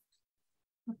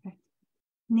 Okay.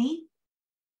 Nate?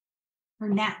 Or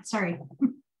Nat, sorry.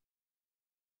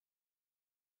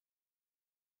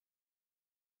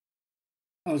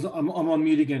 I'm on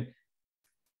mute again.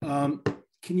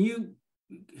 Can you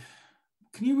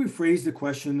rephrase the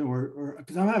question, or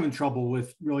because I'm having trouble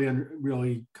with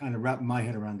really kind of wrapping my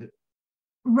head around it.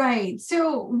 Right.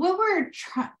 So what we're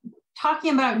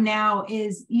talking about now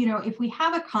is, if we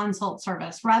have a consult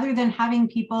service, rather than having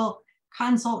people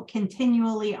consult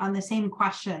continually on the same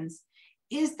questions,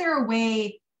 is there a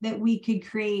way that we could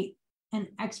create an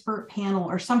expert panel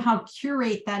or somehow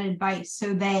curate that advice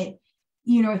so that,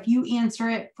 if you answer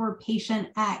it for patient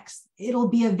X, it'll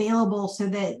be available so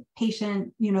that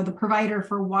patient, the provider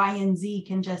for Y and Z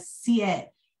can just see it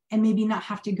and maybe not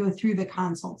have to go through the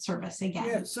consult service again?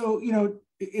 Yeah. So,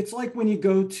 it's like when you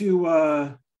go to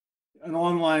an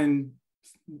online,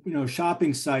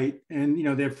 shopping site and,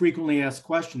 they have frequently asked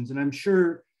questions. And I'm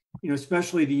sure,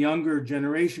 especially the younger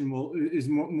generation is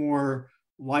more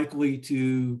likely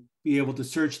to be able to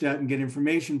search that and get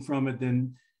information from it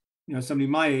than, somebody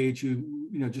my age who,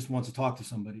 just wants to talk to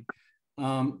somebody.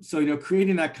 So,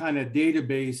 creating that kind of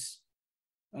database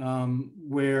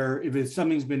where if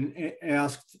something's been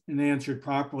asked and answered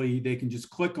properly, they can just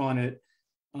click on it,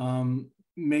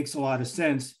 makes a lot of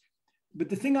sense. But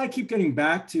the thing I keep getting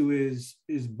back to is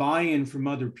buy-in from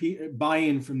other people,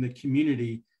 buy-in from the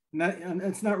community. And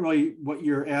that's not really what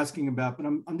you're asking about, but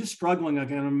I'm just struggling.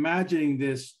 Like, I'm imagining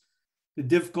the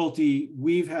difficulty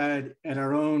we've had at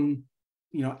our own,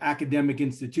 academic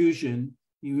institution.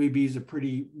 UAB is a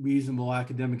pretty reasonable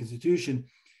academic institution,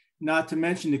 not to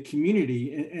mention the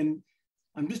community. And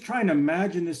I'm just trying to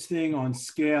imagine this thing on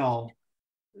scale.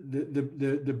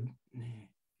 And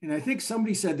I think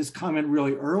somebody said this comment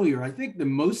really earlier. I think the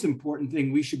most important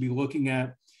thing we should be looking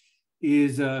at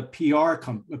is a PR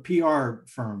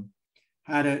firm.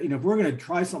 How to, if we're going to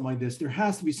try something like this, there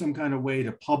has to be some kind of way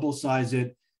to publicize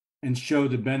it and show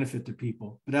the benefit to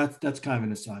people. But that's kind of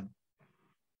an aside.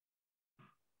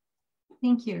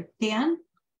 Thank you. Dan?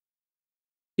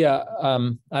 Yeah,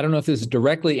 I don't know if this is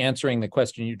directly answering the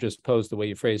question you just posed the way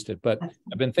you phrased it, but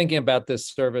I've been thinking about this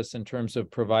service in terms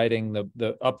of providing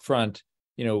the upfront,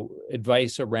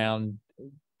 advice around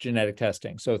genetic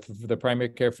testing. So for the primary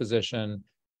care physician,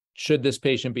 should this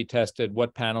patient be tested?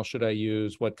 What panel should I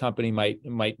use? What company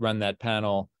might run that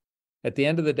panel? At the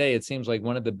end of the day, it seems like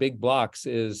one of the big blocks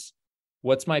is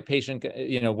what's my patient going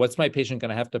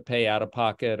to have to pay out of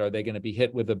pocket? Are they going to be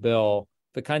hit with a bill?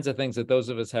 The kinds of things that those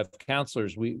of us have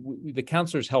counselors, the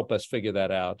counselors help us figure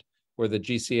that out, or the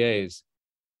GCAs.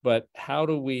 But how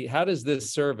does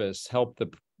this service help the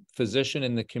physician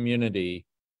in the community,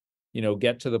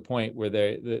 get to the point where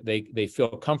they feel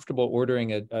comfortable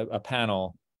ordering a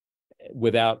panel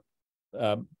without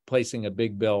placing a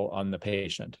big bill on the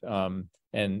patient?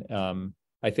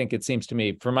 I think it seems to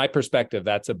me, from my perspective,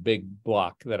 that's a big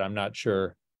block that I'm not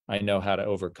sure I know how to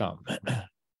overcome.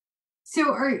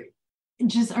 So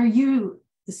are you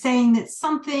saying that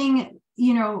something,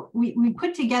 we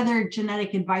put together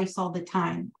genetic advice all the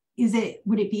time.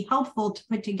 Would it be helpful to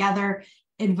put together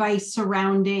advice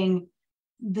surrounding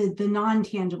the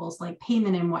non-tangibles like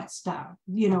payment and what stuff?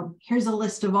 Here's a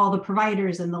list of all the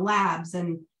providers and the labs,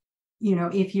 and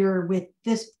if you're with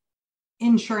this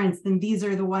insurance, then these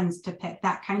are the ones to pick,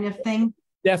 that kind of thing.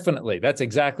 Definitely. That's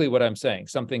exactly what I'm saying.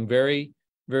 Something very,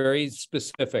 very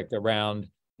specific around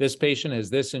this patient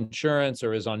has this insurance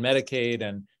or is on Medicaid,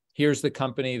 and here's the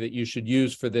company that you should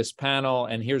use for this panel,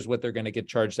 and here's what they're going to get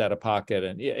charged out of pocket.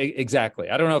 And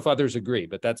exactly. I don't know if others agree,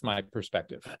 but that's my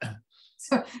perspective.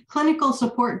 So clinical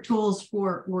support tools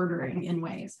for ordering in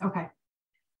ways. Okay.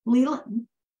 Leland?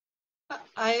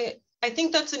 I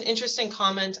think that's an interesting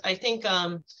comment. I think,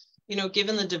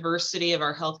 given the diversity of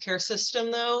our healthcare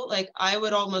system, though, I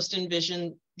would almost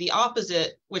envision the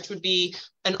opposite, which would be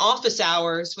an office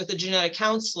hours with a genetic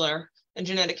counselor and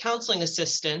genetic counseling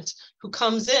assistant who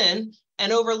comes in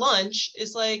and over lunch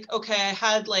is like, okay, I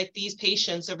had these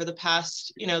patients over the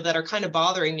past, that are kind of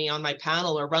bothering me on my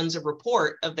panel, or runs a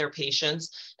report of their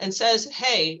patients and says,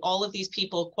 hey, all of these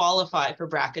people qualify for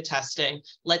BRCA testing.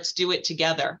 Let's do it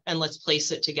together and let's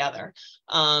place it together.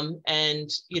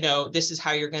 This is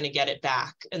how you're going to get it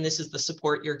back. And this is the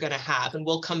support you're going to have. And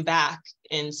we'll come back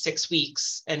in 6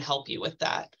 weeks and help you with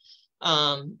that.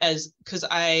 Because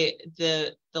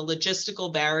the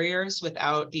logistical barriers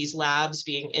without these labs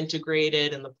being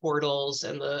integrated and the portals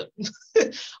and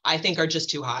I think are just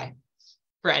too high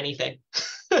for anything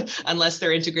unless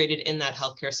they're integrated in that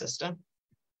healthcare system.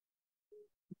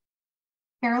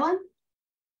 Carolyn?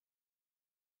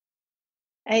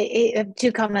 I have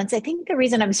 2 comments. I think the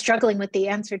reason I'm struggling with the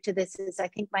answer to this is I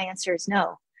think my answer is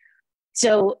no.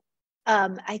 So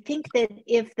I think that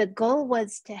if the goal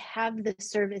was to have the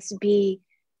service be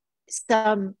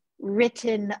some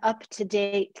written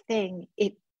up-to-date thing,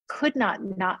 it could not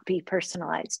be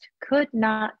personalized, could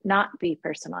not be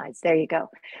personalized. There you go.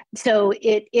 So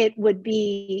it would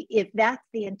be, if that's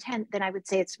the intent, then I would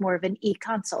say it's more of an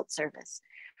e-consult service,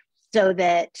 so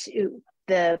that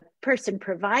the person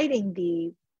providing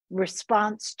the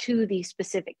response to the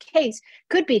specific case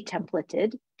could be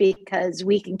templated, because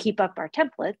we can keep up our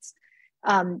templates.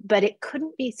 But it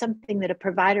couldn't be something that a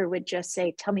provider would just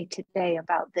say, tell me today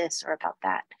about this or about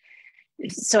that.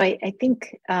 So I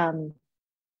think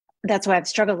that's why I've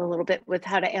struggled a little bit with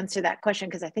how to answer that question,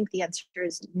 because I think the answer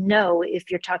is no.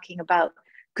 If you're talking about,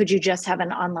 could you just have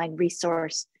an online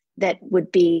resource that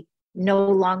would be no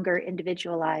longer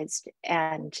individualized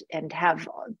and have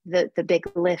the big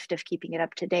lift of keeping it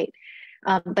up to date.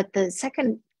 But the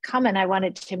second comment I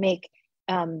wanted to make,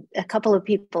 a couple of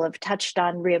people have touched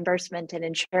on reimbursement and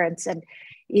insurance. And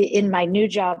in my new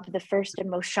job, the first and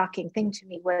most shocking thing to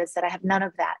me was that I have none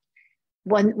of that.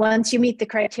 Once you meet the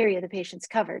criteria, the patient's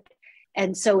covered.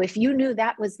 And so if you knew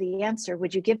that was the answer,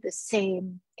 would you give the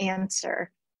same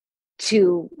answer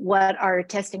to what are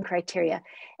testing criteria?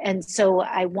 And so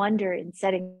I wonder, in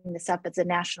setting this up as a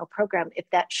national program, if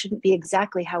that shouldn't be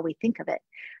exactly how we think of it.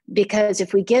 Because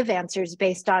if we give answers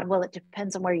based on, well, it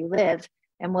depends on where you live,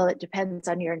 and well, it depends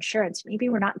on your insurance, maybe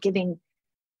we're not giving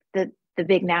the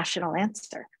big national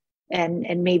answer.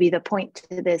 And maybe the point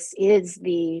to this is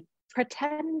the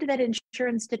pretend that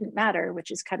insurance didn't matter,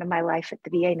 which is kind of my life at the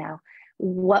VA now.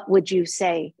 What would you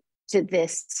say to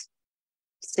this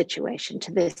situation,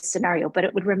 to this scenario? But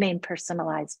it would remain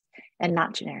personalized and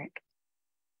not generic.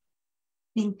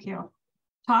 Thank you.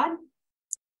 Todd?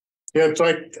 Yeah, so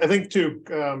I think to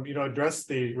address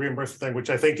the reimbursement thing, which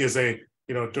I think is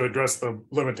to address the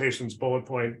limitations bullet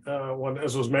point one,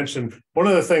 as was mentioned, one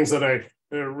of the things that I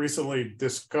recently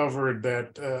discovered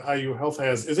that IU Health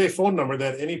has is a phone number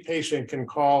that any patient can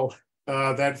call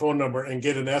that phone number and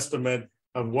get an estimate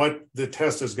of what the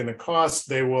test is going to cost.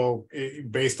 They will,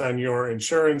 based on your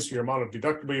insurance, your amount of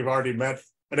deductible you've already met,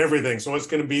 and everything. So it's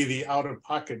going to be the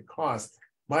out-of-pocket cost.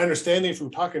 My understanding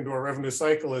from talking to a revenue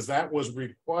cycle is that was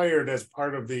required as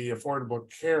part of the Affordable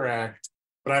Care Act,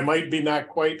 but I might not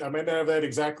have that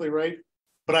exactly right.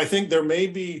 But I think there may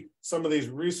be some of these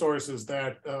resources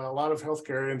that a lot of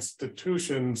healthcare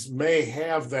institutions may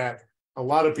have that a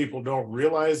lot of people don't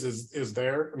realize is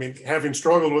there. I mean, having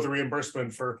struggled with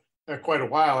reimbursement for quite a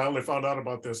while, I only found out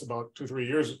about this about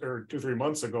 2-3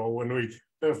 months ago when we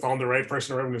found the right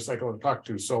person in revenue cycle to talk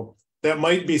to. So that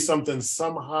might be something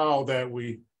somehow that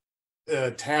we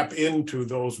tap into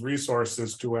those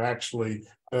resources to actually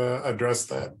address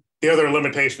that. The other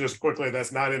limitation, just quickly,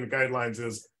 that's not in the guidelines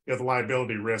is the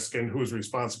liability risk and who's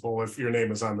responsible if your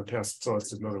name is on the test. So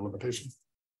it's another limitation.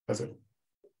 That's it.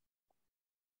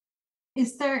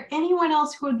 Is there anyone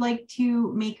else who would like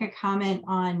to make a comment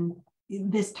on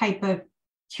this type of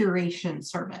curation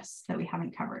service that we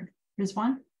haven't covered? There's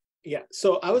one. Yeah,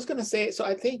 so I was going to say, so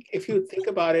I think if you think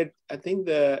about it, I think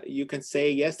you can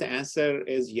say, yes, the answer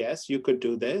is yes, you could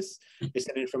do this. It's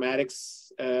an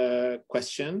informatics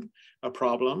question, a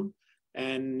problem.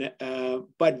 And,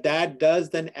 but that does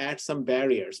then add some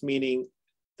barriers, meaning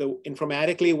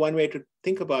informatically, one way to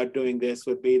think about doing this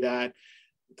would be that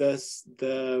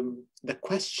the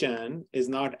question is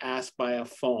not asked by a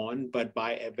phone, but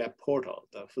by a web portal.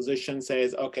 The physician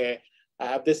says, okay, I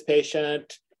have this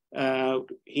patient,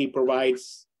 he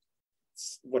provides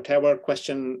whatever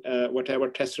question, whatever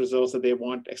test results that they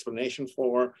want explanation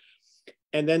for.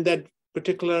 And then that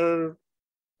particular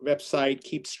website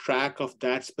keeps track of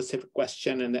that specific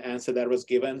question and the answer that was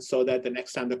given, so that the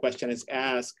next time the question is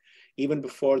asked, even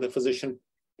before the physician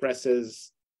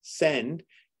presses send,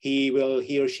 he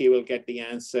or she will get the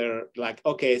answer like,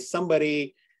 okay,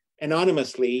 somebody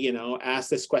anonymously, asked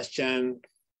this question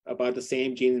about the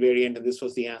same gene variant, and this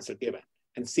was the answer given,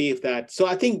 and see if that. So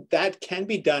I think that can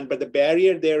be done, but the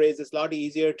barrier there is it's a lot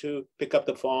easier to pick up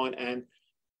the phone, and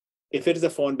if it is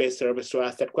a phone-based service, to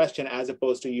ask that question as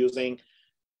opposed to using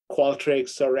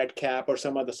Qualtrics or RedCap or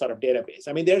some other sort of database.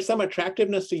 I mean, there's some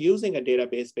attractiveness to using a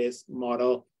database-based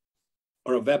model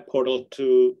or a web portal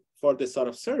for this sort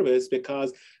of service,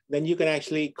 because then you can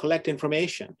actually collect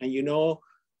information, and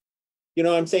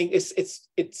I'm saying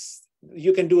it's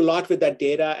you can do a lot with that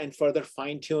data and further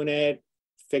fine-tune it,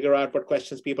 figure out what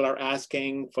questions people are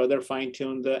asking, further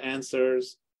fine-tune the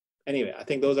answers. Anyway, I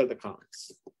think those are the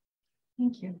comments.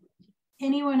 Thank you.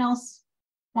 Anyone else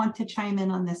want to chime in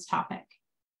on this topic?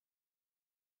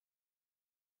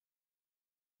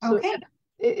 Okay. So,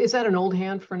 is that an old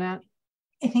hand for Nat?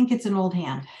 I think it's an old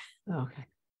hand. Okay.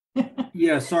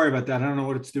 Yeah, sorry about that. I don't know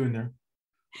what it's doing there.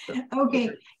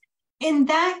 Okay. In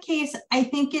that case, I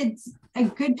think it's a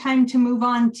good time to move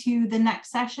on to the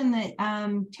next session that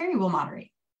Teri will moderate.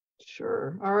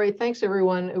 Sure. All right. Thanks,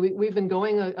 everyone. We've been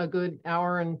going a good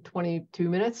hour and 22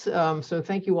 minutes. So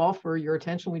thank you all for your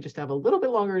attention. We just have a little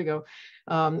bit longer to go.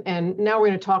 And now we're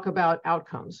going to talk about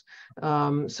outcomes.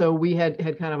 So we had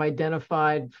kind of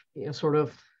identified, sort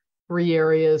of 3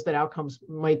 areas that outcomes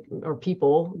might, or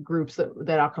people groups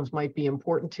that outcomes might be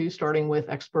important to, starting with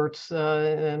experts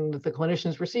and the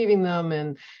clinicians receiving them,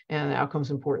 and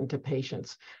outcomes important to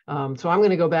patients. So I'm going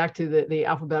to go back to the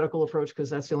alphabetical approach, because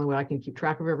that's the only way I can keep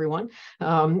track of everyone.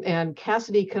 And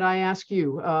Cassidy, could I ask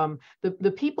you,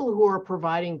 the people who are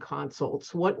providing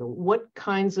consults, what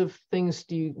kinds of things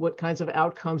what kinds of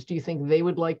outcomes do you think they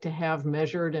would like to have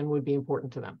measured and would be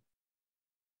important to them?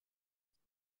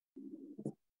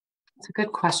 It's a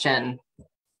good question.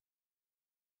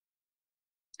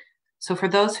 So for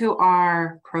those who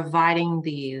are providing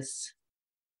these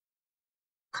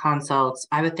consults,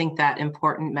 I would think that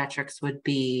important metrics would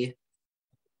be,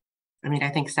 I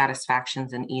think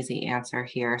satisfaction's an easy answer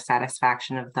here,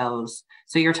 satisfaction of those.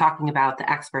 So you're talking about the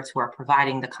experts who are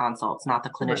providing the consults, not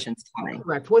the clinicians coming.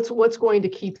 Correct. What's going to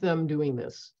keep them doing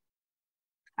this?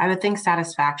 I would think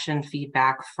satisfaction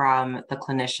feedback from the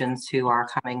clinicians who are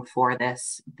coming for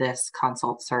this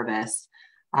consult service.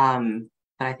 But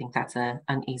I think that's an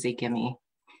easy gimme.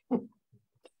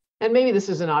 And maybe this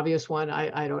is an obvious one,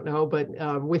 I don't know,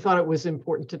 but we thought it was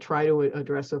important to try to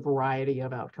address a variety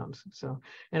of outcomes. So,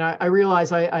 and I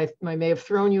realize I may have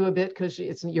thrown you a bit, because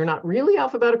you're not really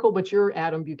alphabetical, but you're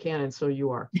Adam Buchanan, so you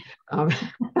are.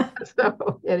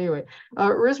 So anyway,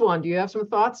 Rizwan, do you have some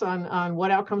thoughts on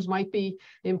what outcomes might be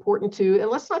important to,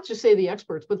 and let's not just say the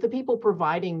experts, but the people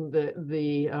providing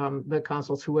the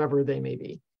consults, whoever they may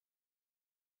be?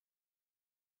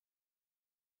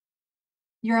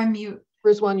 You're on mute.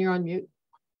 Rizwan, you're on mute.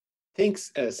 I think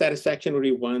satisfaction would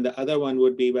be one. The other one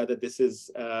would be whether this is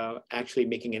actually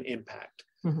making an impact.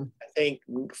 I think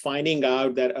finding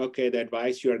out that, okay, the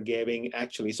advice you are giving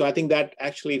actually, so I think that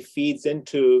actually feeds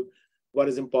into what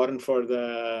is important for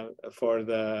the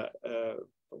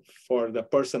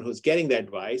person who's getting the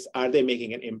advice. Are they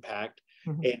making an impact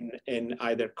in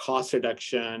either cost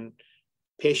reduction,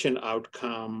 patient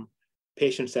outcome,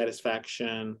 patient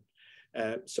satisfaction?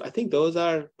 So I think those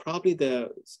are probably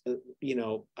the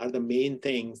main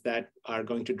things that are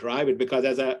going to drive it, because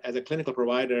as a clinical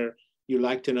provider, you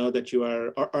like to know that you are,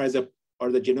 or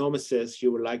the genomicist,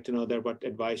 you would like to know that what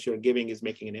advice you're giving is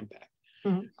making an impact.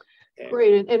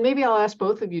 Great, and maybe I'll ask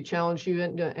both of you, challenge you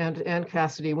and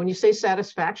Cassidy. When you say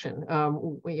satisfaction,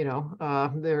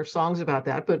 there are songs about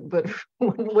that, but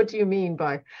what do you mean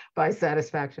by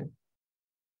satisfaction?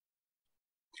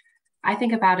 I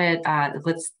think about it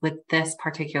with this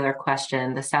particular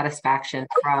question, the satisfaction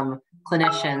from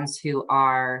clinicians who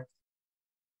are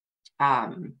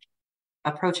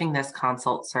approaching this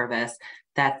consult service,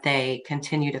 that they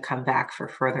continue to come back for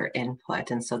further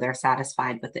input. And so they're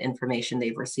satisfied with the information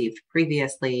they've received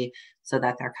previously, so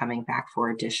that they're coming back for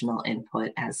additional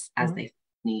input as they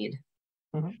need.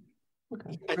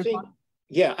 Okay.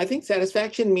 I think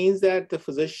satisfaction means that the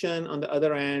physician on the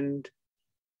other end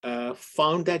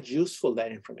found that useful,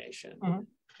 that information.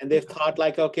 And they've thought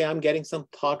like, okay, I'm getting some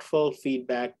thoughtful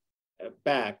feedback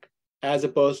back, as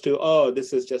opposed to, oh,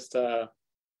 this is just a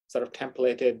sort of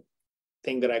templated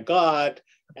thing that I got,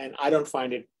 and I don't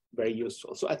find it very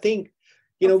useful. So I think,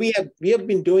 we have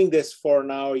been doing this for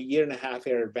now a year and a half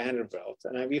here at Vanderbilt,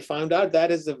 and we found out that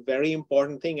is a very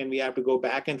important thing, and we have to go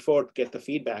back and forth, get the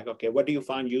feedback. Okay, what do you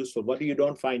find useful? What do you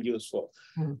don't find useful?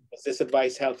 Was this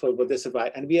advice helpful? Was this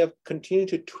advice? And we have continued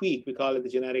to tweak. We call it the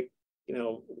genetic,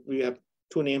 we have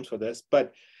two names for this,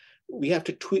 but we have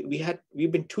to tweak.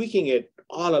 We've been tweaking it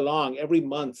all along, every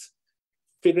month,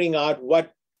 figuring out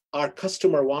what our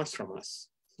customer wants from us.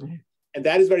 And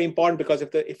that is very important, because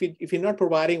if you're not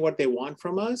providing what they want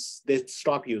from us, they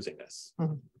stop using us.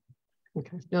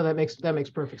 Okay, no, that makes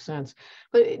perfect sense.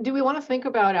 But do we want to think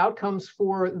about outcomes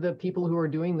for the people who are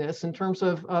doing this in terms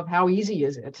of how easy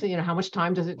is it? How much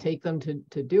time does it take them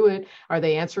to do it? Are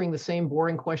they answering the same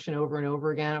boring question over and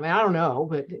over again? I mean, I don't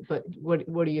know, but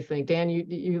what do you think? Dan,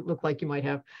 you look like you might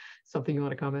have something you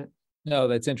want to comment. No,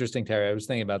 that's interesting, Teri. I was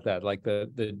thinking about that, like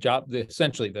the job,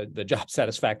 essentially the job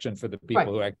satisfaction for the people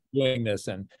who are doing this,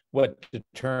 and what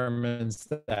determines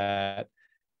that.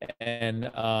 And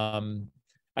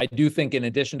I do think, in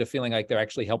addition to feeling like they're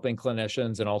actually helping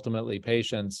clinicians and ultimately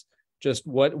patients, just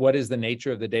what is the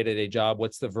nature of the day-to-day job?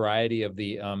 What's the variety of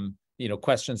the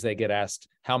questions they get asked?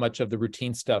 How much of the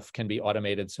routine stuff can be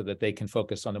automated so that they can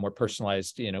focus on the more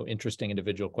personalized, interesting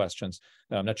individual questions?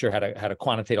 I'm not sure how to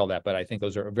quantitate all that, but I think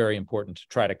those are very important to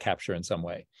try to capture in some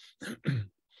way.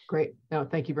 Great. No,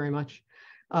 thank you very much.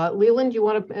 Leland, do you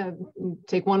want to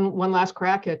take one last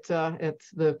crack at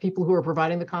the people who are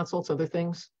providing the consults, other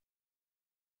things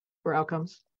for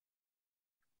outcomes?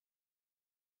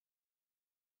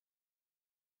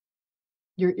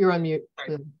 You're on mute.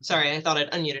 Sorry, I thought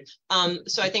I'd unmuted.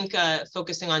 So I think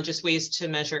focusing on just ways to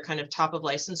measure kind of top of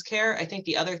license care. I think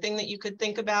the other thing that you could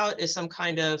think about is some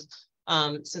kind of,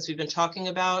 since we've been talking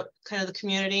about kind of the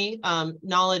community,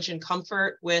 knowledge and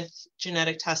comfort with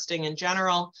genetic testing in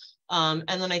general. And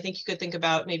then I think you could think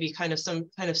about maybe kind of some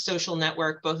kind of social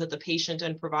network, both at the patient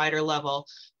and provider level,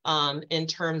 in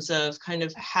terms of kind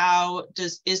of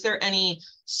is there any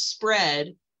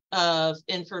spread of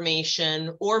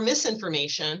information or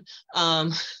misinformation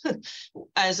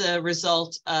as a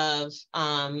result of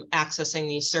accessing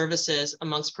these services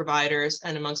amongst providers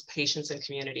and amongst patients and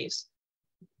communities.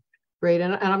 Great,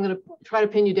 and I'm going to try to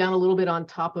pin you down a little bit on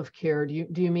top of care. Do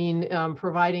you mean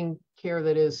providing care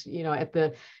that is, at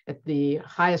the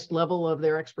highest level of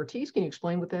their expertise? Can you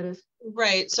explain what that is?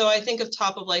 Right. So I think of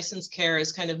top of license care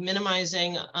as kind of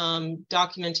minimizing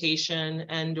documentation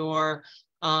and/or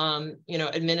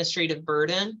administrative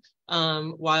burden,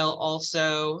 while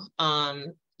also,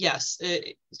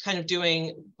 kind of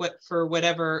doing for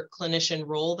whatever clinician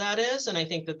role that is. And I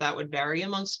think that would vary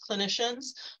amongst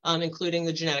clinicians, including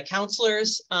the genetic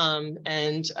counselors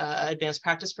and advanced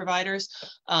practice providers.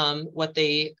 I'm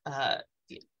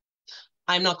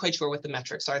not quite sure what the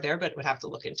metrics are there, but would have to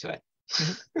look into it.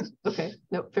 Okay,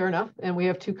 no, fair enough. And we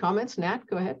have two comments. Nat,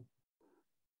 go ahead.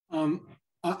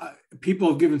 People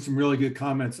have given some really good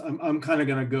comments. I'm kind of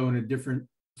going to go in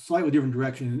a slightly different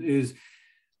direction. Is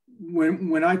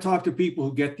when I talk to people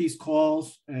who get these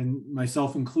calls, and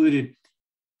myself included,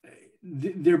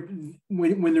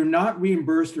 when they're not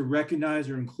reimbursed or recognized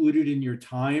or included in your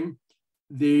time,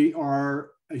 they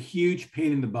are a huge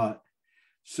pain in the butt.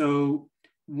 So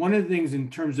one of the things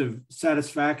in terms of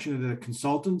satisfaction of the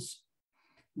consultants,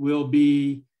 will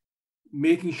be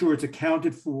making sure it's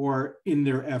accounted for in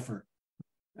their effort,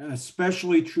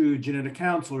 especially true genetic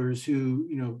counselors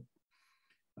who,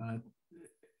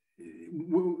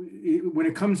 when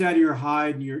it comes out of your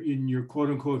hide and you're in your quote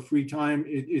unquote free time,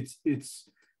 it's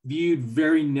viewed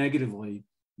very negatively,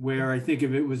 where I think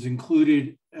if it was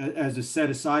included as a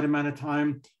set aside amount of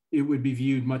time, it would be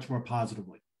viewed much more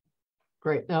positively.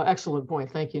 Great. No, excellent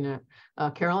point. Thank you, Nat.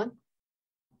 Carolyn?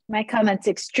 My comment's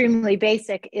extremely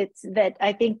basic. It's that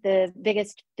I think the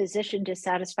biggest physician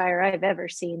dissatisfier I've ever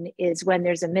seen is when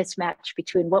there's a mismatch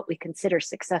between what we consider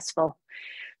successful.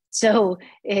 So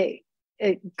a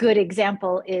good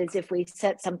example is if we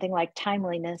set something like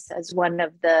timeliness as one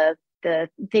of the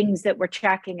things that we're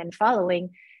tracking and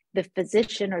following, the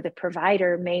physician or the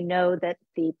provider may know that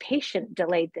the patient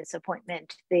delayed this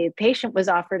appointment. The patient was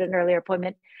offered an earlier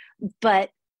appointment, but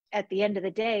at the end of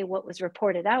the day, what was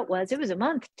reported out was it was a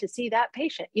month to see that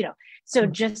patient, So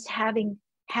just having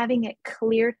it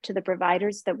clear to the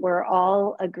providers that we're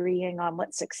all agreeing on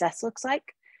what success looks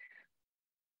like.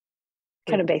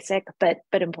 Kind of basic, but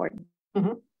important.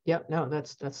 Mm-hmm. Yeah, no,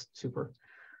 that's super.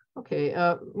 Okay,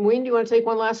 Wayne, do you want to take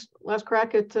one last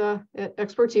crack at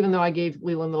experts? Even though I gave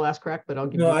Leland the last crack, but I'll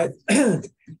give you.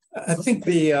 I think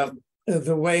the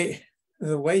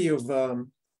way you've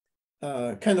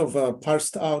kind of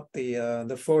parsed out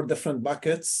the 4 different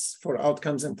buckets for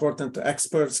outcomes important to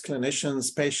experts,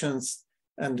 clinicians, patients,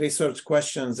 and research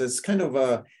questions is kind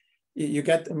of you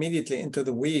get immediately into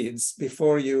the weeds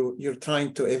before you're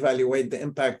trying to evaluate the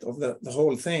impact of the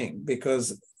whole thing,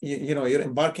 because you're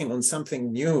embarking on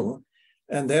something new,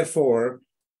 and therefore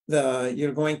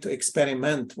you're going to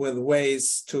experiment with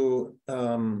ways to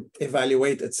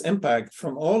evaluate its impact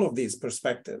from all of these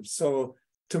perspectives. So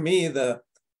to me, the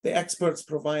experts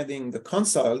providing the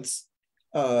consults,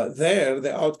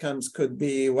 the outcomes could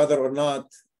be whether or not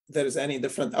there's any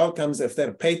different outcomes if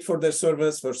they're paid for their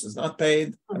service versus not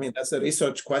paid. I mean, that's a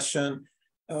research question,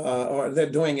 or they're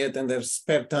doing it in their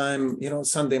spare time,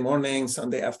 Sunday morning,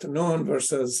 Sunday afternoon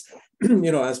versus,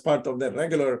 as part of their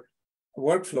regular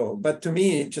workflow. But to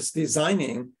me, just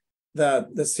designing the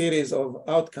series of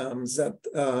outcomes that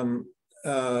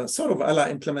sort of a la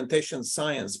implementation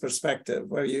science perspective,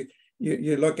 where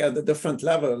you look at the different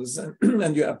levels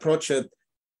and you approach it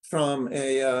from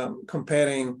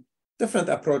comparing different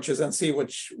approaches and see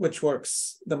which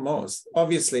works the most.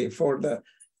 Obviously, for the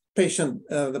patient,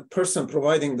 the person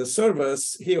providing the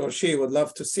service, he or she would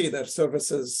love to see their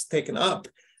services taken up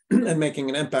and making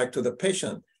an impact to the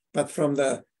patient. But from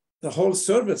the whole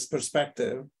service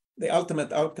perspective, the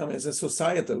ultimate outcome is a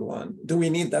societal one. Do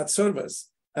we need that service?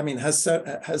 I mean, has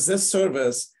this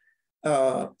service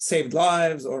saved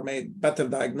lives or made better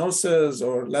diagnosis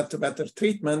or led to better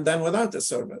treatment than without the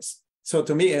service? So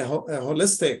to me, a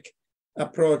holistic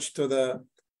approach to the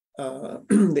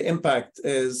impact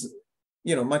is,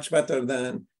 much better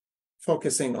than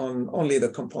focusing on only the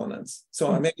components.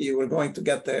 So maybe you were going to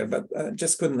get there, but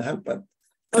just couldn't help but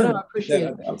I appreciate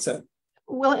it. Outset.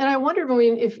 Well, and I wondered,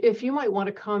 Maureen, if you might want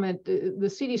to comment,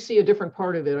 the CDC, a different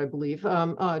part of it, I believe,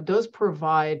 does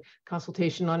provide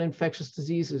consultation on infectious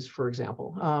diseases, for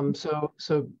example. So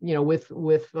with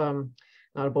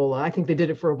not Ebola, I think they did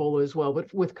it for Ebola as well,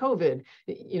 but with COVID,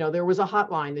 there was a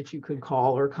hotline that you could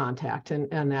call or contact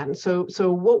and that. And so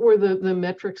what were the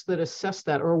metrics that assessed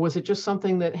that? Or was it just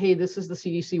something that, hey, this is the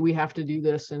CDC, we have to do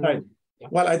this? And right.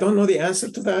 Well, I don't know the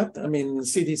answer to that. I mean,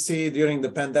 CDC during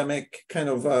the pandemic, kind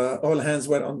of all hands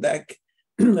were on deck.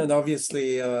 And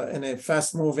obviously, in a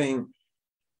fast-moving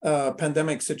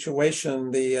pandemic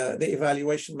situation, the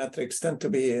evaluation metrics tend to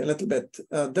be a little bit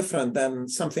different than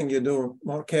something you do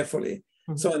more carefully.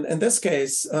 Mm-hmm. So in this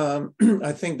case,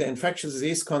 I think the infectious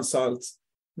disease consults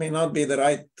may not be the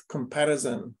right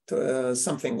comparison to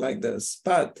something like this,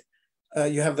 but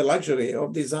you have the luxury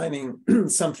of designing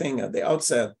something at the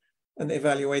outset and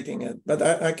evaluating it. But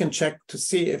I can check to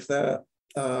see if the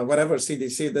whatever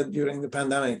CDC did during the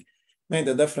pandemic made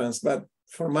a difference. But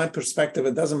from my perspective,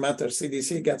 it doesn't matter.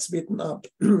 CDC gets beaten up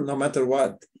no matter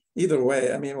what. Either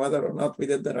way, I mean, whether or not we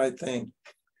did the right thing.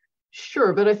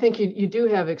 Sure, but I think you do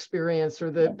have experience, or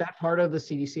that part of the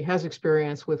CDC has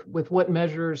experience with what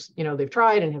measures they've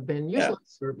tried and have been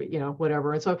useless, or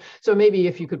whatever. And so maybe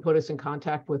if you could put us in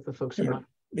contact with the folks who might.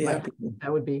 Yeah,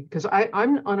 that would be, because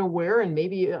I'm unaware, and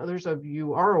maybe others of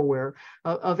you are aware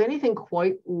of anything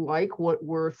quite like what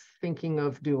we're thinking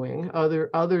of doing, other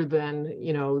than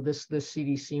this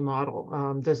CDC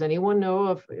model. Does anyone know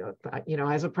of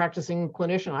as a practicing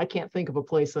clinician, I can't think of a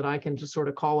place that I can just sort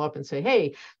of call up and say,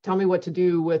 hey, tell me what to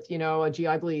do with a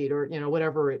GI bleed or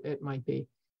whatever it might be.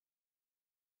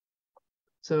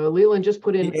 So Leland just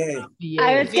put in VA. VA.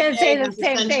 I was going to say the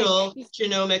same Essential thing.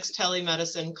 Genomics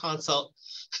Telemedicine Consult.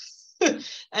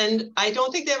 And I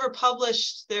don't think they ever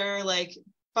published their like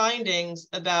findings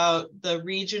about the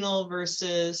regional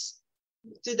versus,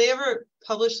 did they ever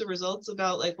publish the results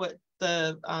about like what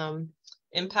the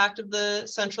impact of the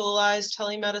centralized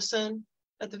telemedicine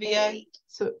at the VA?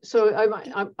 So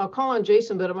I'll call on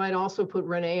Jason, but I might also put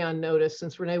Renee on notice,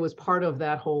 since Renee was part of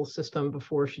that whole system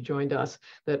before she joined us,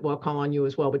 that we'll call on you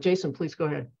as well. But Jason, please go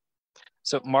ahead.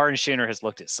 So Martin Schooner has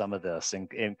looked at some of this and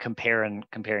comparing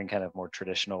kind of more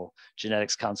traditional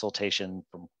genetics consultation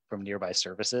from nearby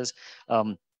services.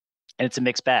 And it's a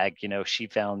mixed bag. You know, she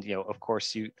found, you know, of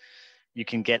course you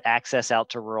can get access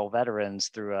out to rural veterans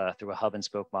through a hub and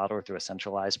spoke model or through a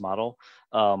centralized model.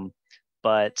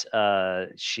 But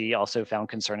she also found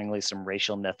concerningly some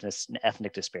racial and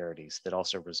ethnic disparities that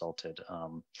also resulted,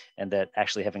 and that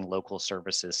actually having local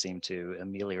services seem to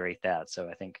ameliorate that. So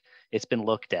I think it's been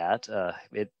looked at. I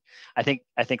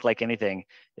think like anything,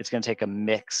 it's going to take a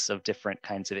mix of different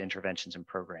kinds of interventions and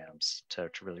programs to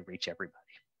really reach everybody.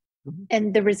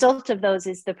 And the result of those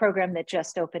is the program that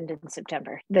just opened in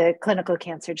September, the Clinical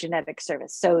Cancer Genetics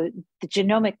Service. So the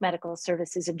Genomic Medical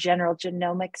Service is a general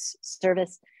genomics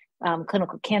service.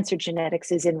 Clinical cancer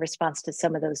genetics is in response to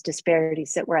some of those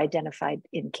disparities that were identified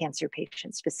in cancer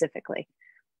patients specifically.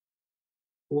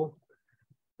 Cool.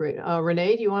 Great.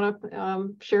 Renee, do you want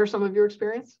to share some of your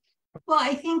experience? Well,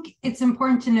 I think it's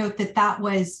important to note that that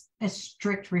was a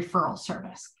strict referral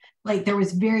service. Like there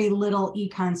was very little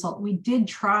e-consult. We did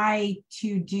try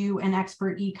to do an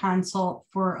expert e-consult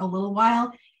for a little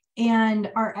while,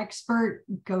 and our expert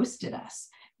ghosted us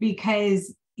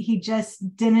because he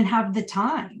just didn't have the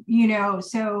time, you know.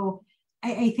 So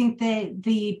I think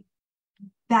that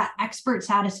that expert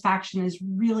satisfaction is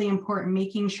really important,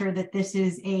 making sure that this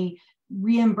is a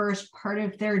reimbursed part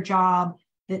of their job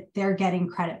that they're getting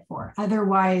credit for.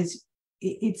 Otherwise,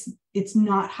 it's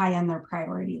not high on their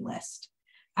priority list.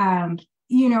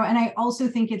 You know, and I also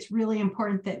think it's really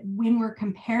important that when we're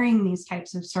comparing these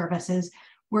types of services,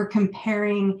 we're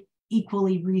comparing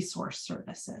equally resourced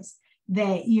services.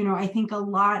 That, you know, I think a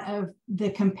lot of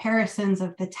the comparisons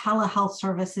of the telehealth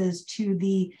services to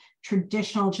the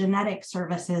traditional genetic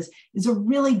services is a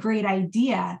really great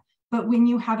idea. But when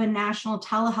you have a national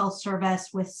telehealth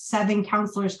service with 7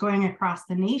 counselors going across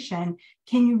the nation,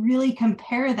 can you really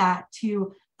compare that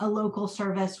to a local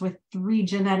service with 3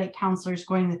 genetic counselors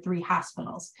going to 3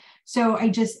 hospitals? So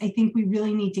I think we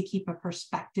really need to keep a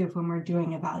perspective when we're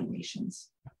doing evaluations.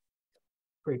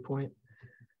 Great point.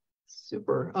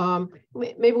 Super.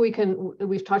 Maybe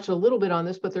we've touched a little bit on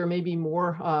this, but there may be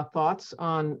more thoughts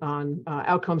on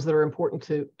outcomes that are important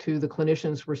to the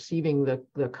clinicians receiving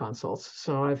the consults.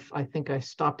 So I think I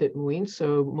stopped at Muin.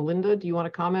 So Melinda, do you want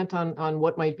to comment on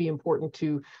what might be important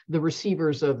to the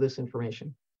receivers of this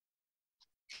information?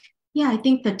 Yeah, I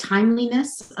think the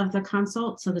timeliness of the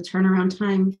consult, so the turnaround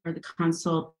time for the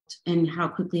consult and how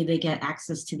quickly they get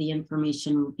access to the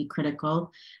information will be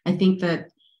critical. I think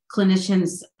that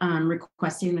clinicians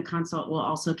requesting the consult will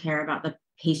also care about the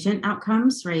patient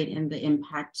outcomes, right, and the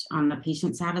impact on the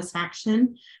patient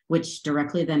satisfaction, which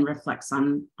directly then reflects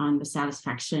on the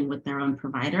satisfaction with their own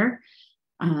provider.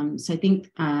 So I think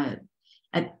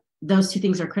those 2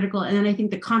 things are critical. And then I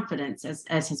think the confidence, as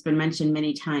has been mentioned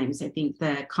many times, I think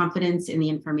the confidence in the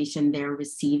information they're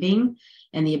receiving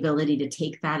and the ability to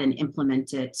take that and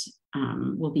implement it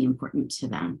will be important to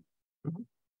them.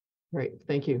 Great,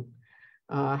 thank you.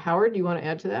 Howard, do you want to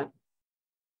add to that?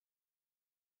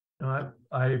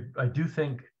 I do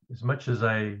think, as much as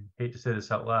I hate to say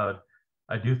this out loud,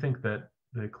 I do think that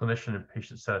the clinician and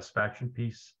patient satisfaction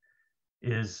piece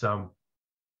is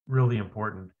really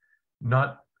important,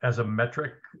 not as a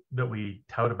metric that we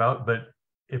tout about, but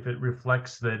if it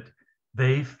reflects that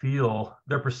they feel,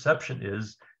 their perception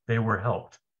is they were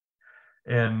helped.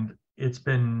 And it's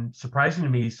been surprising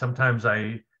to me. Sometimes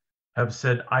I have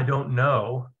said, I don't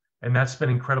know. And that's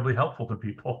been incredibly helpful to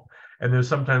people. And there's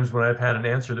sometimes when I've had an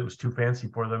answer that was too fancy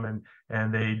for them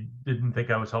and they didn't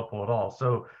think I was helpful at all.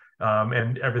 So,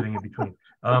 and everything in between.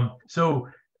 So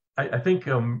I think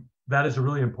that is a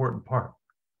really important part.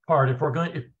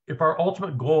 If our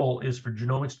ultimate goal is for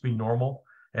genomics to be normal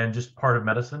and just part of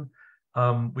medicine,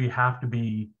 we have to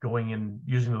be going and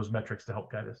using those metrics to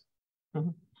help guide us. Mm-hmm.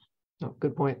 Oh,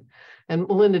 good point. And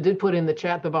Melinda did put in the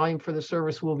chat, the volume for the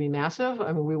service will be massive.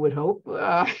 I mean, we would hope.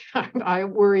 I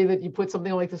worry that you put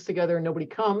something like this together and nobody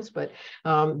comes, but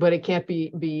it can't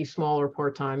be small or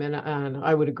part-time. And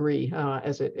I would agree,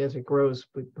 as it grows,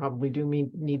 we probably do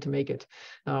need to make it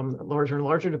larger and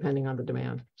larger depending on the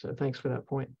demand. So thanks for that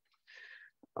point.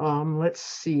 Let's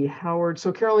see, Howard.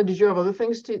 So Carolyn, did you have other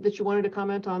things that you wanted to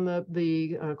comment on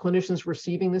the clinicians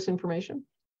receiving this information?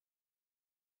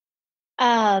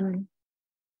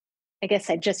 I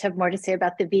guess I just have more to say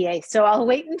about the VA, so I'll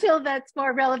wait until that's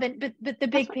more relevant. But the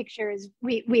big picture is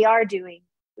we are doing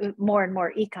more and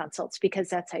more e-consults because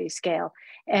that's how you scale.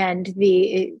 And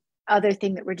the other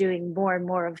thing that we're doing more and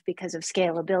more of because of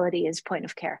scalability is point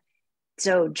of care.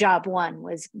 So job one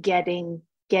was getting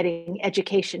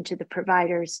education to the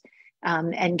providers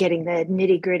and getting the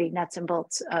nitty-gritty nuts and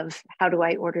bolts of how do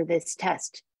I order this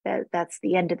test. That's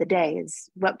the end of the day, is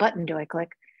what button do I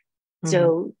click?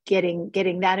 So getting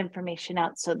that information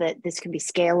out so that this can be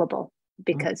scalable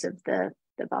because of the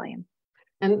volume.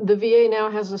 And the VA now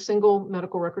has a single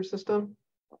medical record system?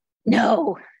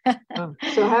 No. Oh.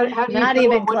 So how do you not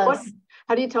even close?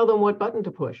 How do you tell them what button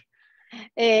to push?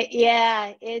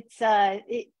 Yeah, it's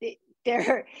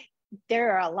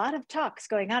there are a lot of talks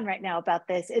going on right now about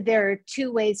this. There are two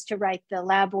ways to write the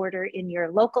lab order in your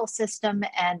local system,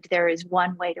 and there is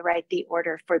one way to write the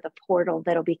order for the portal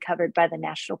that'll be covered by the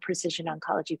National Precision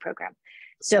Oncology Program.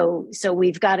 So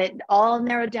we've got it all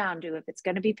narrowed down to, if it's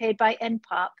going to be paid by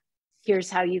NPOP, here's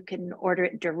how you can order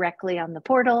it directly on the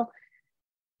portal,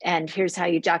 and here's how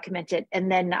you document it.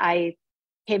 And then I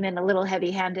came in a little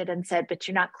heavy-handed and said, but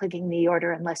you're not clicking the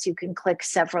order unless you can click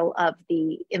several of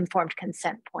the informed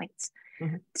consent points.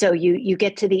 So you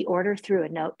get to the order through a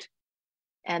note,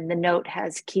 and the note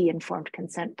has key informed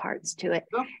consent parts to it.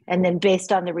 And then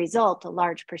based on the result, a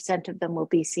large % of them will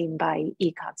be seen by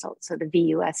e-consult. So the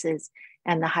VUSs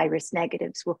and the high-risk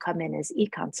negatives will come in as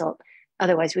e-consult.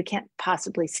 Otherwise, we can't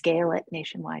possibly scale it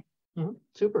nationwide.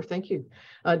 Super, thank you.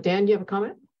 Dan, you have a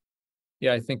comment?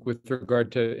 Yeah, I think with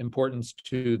regard to importance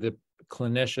to the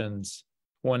clinicians,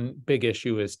 one big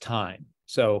issue is time.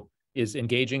 So is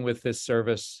engaging with this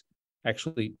service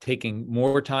actually taking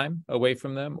more time away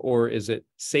from them, or is it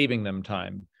saving them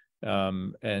time?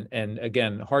 And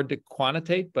again, hard to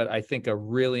quantitate, but I think a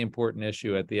really important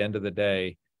issue at the end of the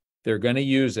day, they're going to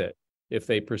use it if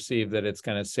they perceive that it's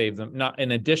going to save them, not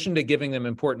in addition to giving them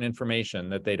important information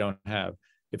that they don't have,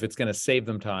 if it's going to save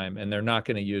them time, and they're not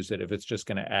going to use it if it's just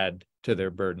going to add to their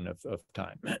burden of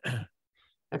time.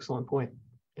 Excellent point.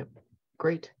 Yep,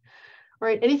 great. All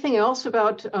right, anything else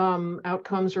about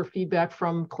outcomes or feedback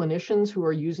from clinicians who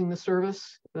are using the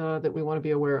service that we want to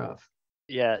be aware of?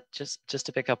 Yeah, just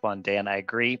to pick up on Dan, I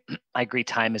agree. I agree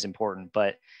time is important,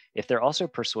 but if they're also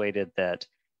persuaded that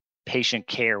patient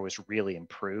care was really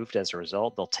improved as a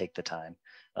result, they'll take the time.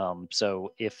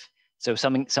 So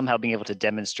somehow being able to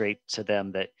demonstrate to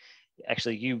them that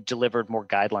actually you delivered more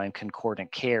guideline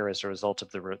concordant care as a result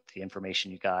of the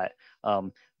information you got,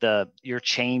 your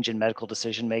change in medical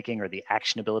decision making or the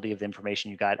actionability of the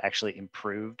information you got actually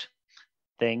improved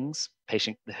things,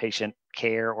 patient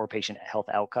care or patient health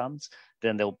outcomes,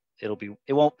 then they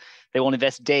won't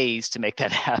invest days to make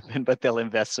that happen, but they'll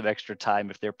invest some extra time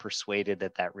if they're persuaded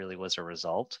that that really was a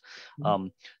result.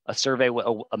 A survey,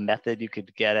 a method you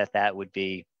could get at that would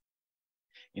be,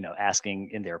 asking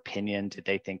in their opinion, did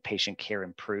they think patient care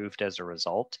improved as a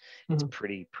result? It's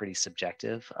pretty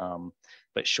subjective.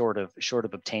 But short of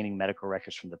obtaining medical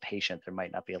records from the patient, there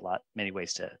might not be many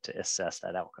ways to assess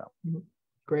that outcome.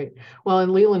 Great. Well,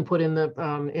 and Leland put in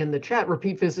the chat,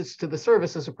 repeat visits to the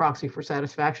service as a proxy for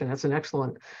satisfaction. That's an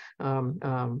excellent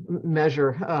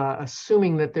measure,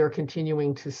 assuming that they're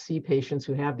continuing to see patients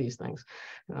who have these things,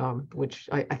 which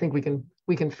I think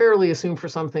we can fairly assume for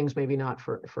some things, maybe not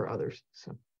for others.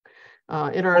 So,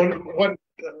 in our one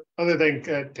other thing,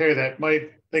 Teri, that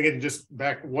might thinking just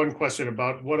back one question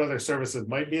about what other services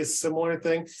might be a similar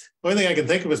thing. The only thing I can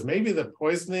think of is maybe the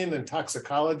poisoning and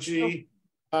toxicology.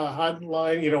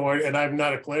 Hotline, and I'm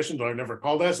not a clinician, so I've never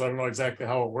called that, so I don't know exactly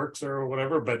how it works or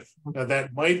whatever, but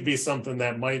that might be something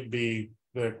that might be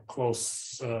the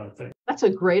close thing. That's a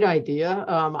great idea.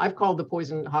 I've called the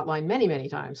poison hotline many, many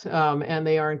times, and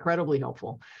they are incredibly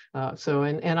helpful.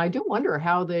 And I do wonder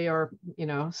how they are,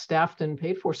 staffed and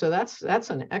paid for. So that's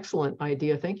an excellent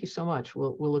idea. Thank you so much.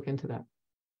 We'll look into that.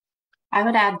 I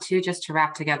would add too, just to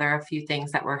wrap together a few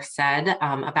things that were said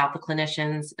about the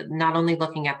clinicians, not only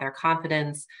looking at their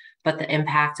confidence, but the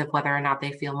impact of whether or not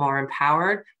they feel more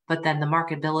empowered, but then the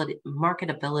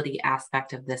marketability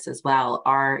aspect of this as well.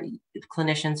 Are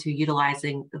clinicians who utilize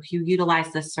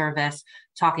this service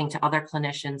talking to other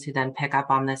clinicians who then pick up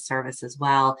on this service as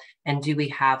well? And do we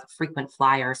have frequent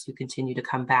flyers who continue to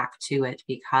come back to it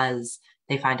because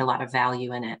they find a lot of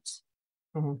value in it?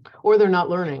 Or they're not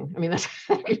learning. I mean, that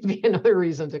could be another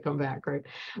reason to come back, right?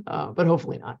 But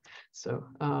hopefully not. So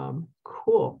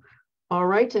cool. All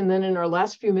right, and then in our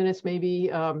last few minutes, maybe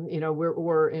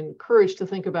we're encouraged to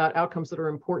think about outcomes that are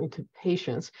important to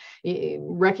patients,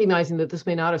 recognizing that this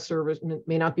may not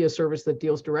be a service that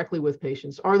deals directly with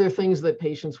patients. Are there things that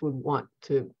patients would want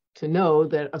to know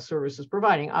that a service is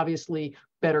providing? Obviously,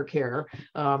 better care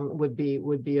would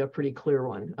be a pretty clear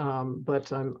one. But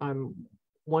I'm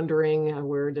wondering,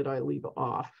 where did I leave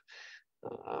off?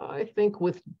 I think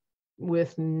with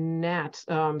Nat.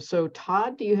 So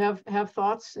Todd, do you have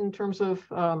thoughts in terms of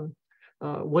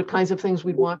what kinds of things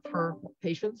we'd want for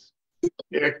patients?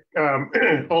 Yeah,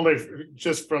 only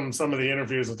just from some of the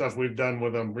interviews and stuff we've done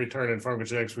with them, returning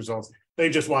pharmacogenetics results, they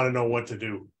just want to know what to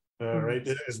do, right?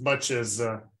 As much as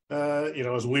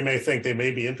as we may think they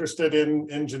may be interested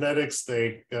in genetics,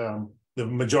 the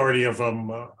majority of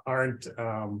them aren't,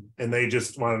 and they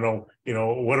just want to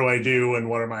know, what do I do and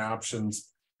what are my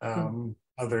options?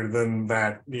 Other than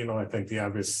that, I think the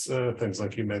obvious things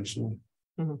like you mentioned.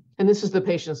 And this is the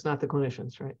patients, not the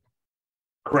clinicians, right?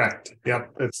 Correct.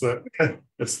 Yep. It's the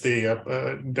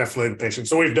definitely the patient.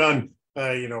 So we've done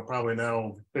probably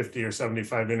now 50 or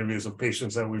 75 interviews of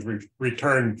patients that we've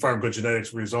returned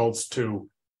pharmacogenetics results to,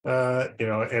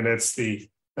 and it's the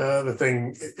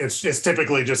thing. It's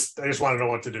typically just I just want to know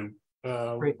what to do.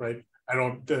 Right. I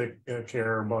don't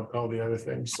care about all the other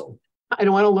things. So. I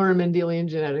don't want to learn Mendelian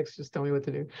genetics. Just tell me what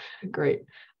to do. Great.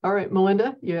 All right,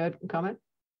 Melinda, you had a comment?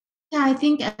 Yeah, I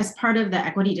think as part of the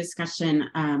equity discussion,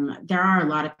 there are a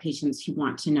lot of patients who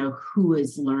want to know who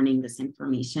is learning this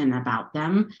information about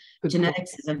them. Good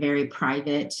Genetics is a very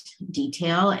private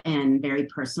detail and very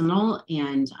personal,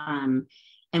 and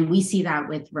we see that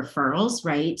with referrals,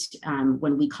 right?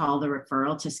 When we call the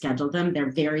referral to schedule them,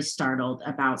 they're very startled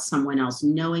about someone else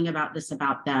knowing about this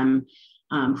about them.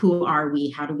 Who are we?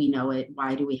 How do we know it?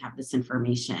 Why do we have this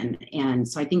information? And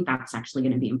so I think that's actually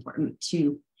going to be important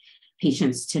to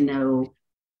patients to know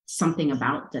something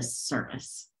about this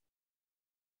service.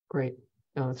 Great.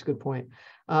 No, that's a good point.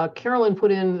 Carolyn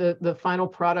put in the final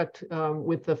product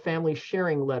with the family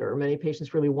sharing letter. Many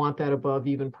patients really want that above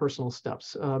even personal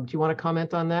steps. Do you want to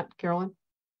comment on that, Carolyn?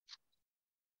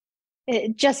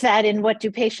 Just that, in what do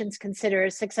patients consider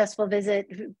a successful visit?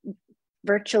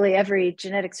 Virtually every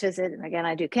genetics visit, and again,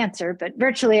 I do cancer, but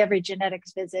virtually every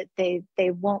genetics visit, they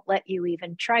won't let you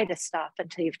even try to stop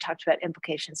until you've talked about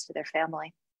implications to their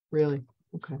family. Really?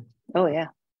 Okay. Oh, yeah.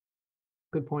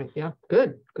 Good point. Yeah,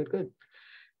 good.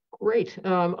 Great.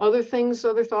 Other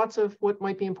thoughts of what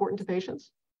might be important to patients?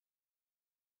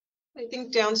 I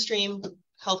think downstream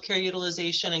healthcare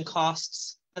utilization and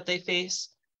costs that they face,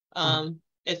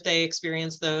 if they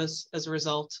experience those as a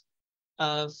result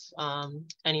of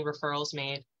any referrals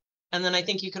made. And then I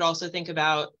think you could also think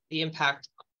about the impact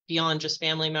beyond just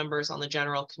family members on the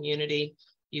general community.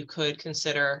 You could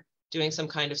consider doing some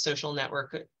kind of social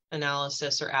network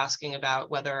analysis or asking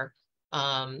about whether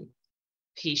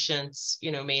patients,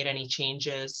 made any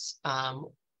changes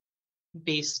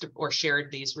based or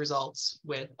shared these results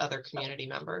with other community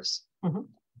members.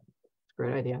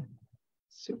 Great idea.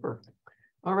 Super.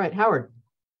 All right, Howard.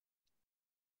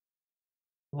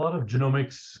 A lot of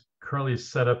genomics currently is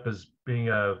set up as being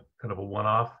a kind of a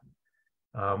one-off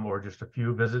or just a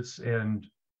few visits, and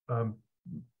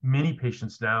many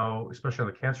patients now, especially on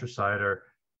the cancer side,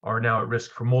 are now at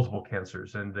risk for multiple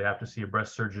cancers, and they have to see a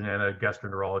breast surgeon and a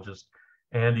gastroenterologist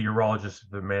and a urologist if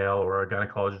they're male or a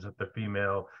gynecologist if they're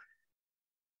female.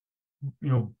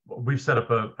 We've set up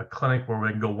a clinic where we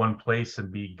can go one place and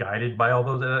be guided by all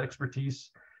those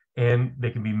expertise, and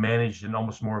they can be managed in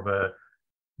almost more of a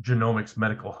genomics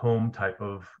medical home type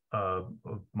of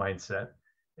mindset.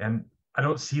 And I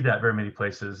don't see that very many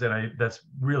places, and that's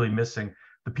really missing.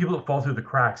 The people that fall through the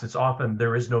cracks, it's often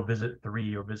there is no visit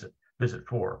 3 or visit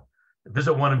 4.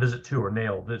 Visit 1 and visit 2 are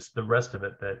nailed. It's the rest of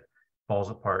it that falls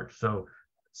apart. So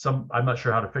I'm not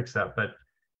sure how to fix that, but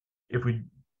if we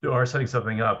are setting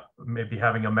something up, maybe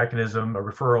having a mechanism, a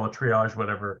referral, a triage,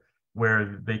 whatever,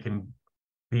 where they can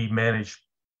be managed,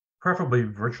 preferably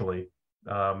virtually,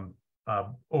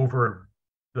 over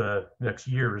the next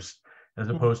years, as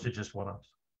opposed to just one-offs.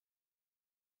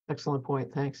 Excellent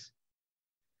point. Thanks.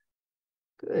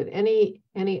 Good.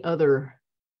 Any other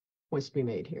points to be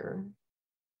made here?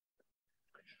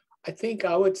 I think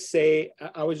I would say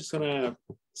I was just going to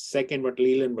second what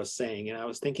Leland was saying, and I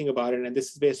was thinking about it, and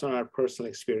this is based on our personal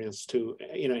experience too.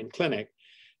 In clinic,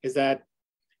 is that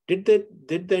did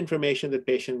the information that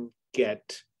patient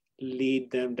get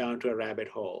lead them down to a rabbit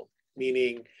hole,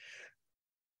 meaning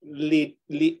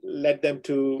led them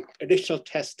to additional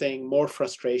testing, more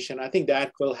frustration? I think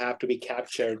that will have to be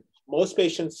captured. Most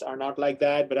patients are not like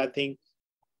that, but I think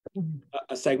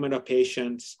a segment of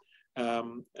patients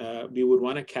we would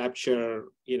want to capture,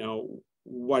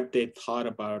 what they thought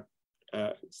about.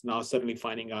 Now suddenly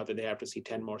finding out that they have to see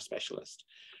 10 more specialists,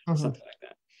 something like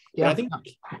that. Yeah, but I think,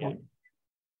 yeah.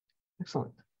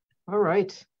 Excellent. All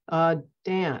right,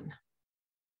 Dan.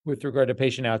 With regard to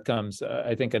patient outcomes,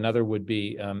 I think another would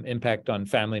be impact on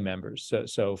family members.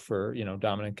 So for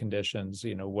dominant conditions,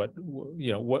 what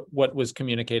was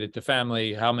communicated to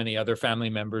family, how many other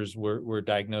family members were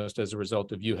diagnosed as a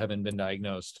result of you having been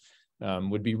diagnosed,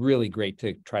 would be really great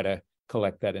to try to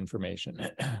collect that information.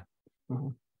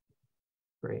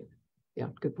 Great. Yeah,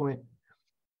 good point.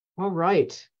 All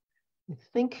right. I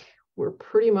think we're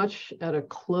pretty much at a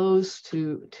close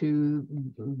to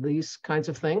these kinds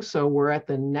of things. So we're at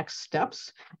the next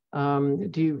steps.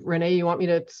 Renee, you want me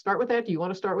to start with that? Do you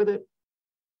want to start with it?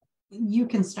 You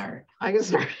can start. I can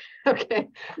start. Okay,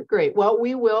 great. Well,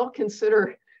 we will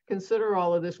consider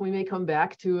all of this. We may come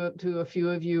back to a few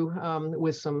of you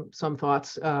with some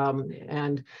thoughts,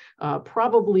 and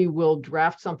probably will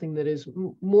draft something that is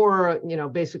more,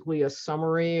 basically a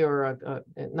summary or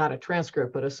not a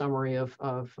transcript, but a summary of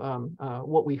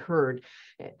what we heard.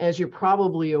 As you're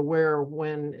probably aware,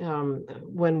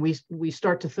 when we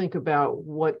start to think about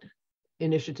what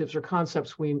initiatives or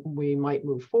concepts we might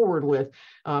move forward with,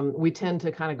 we tend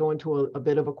to kind of go into a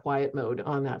bit of a quiet mode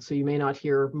on that. So you may not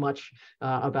hear much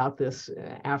about this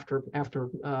after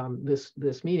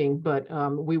this meeting, but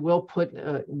we will put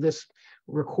this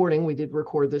recording. We did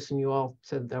record this and you all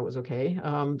said that was okay.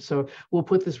 So we'll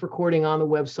put this recording on the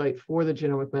website for the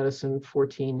Genomic Medicine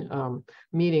 14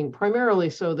 meeting,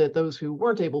 primarily so that those who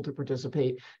weren't able to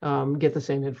participate get the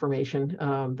same information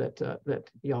that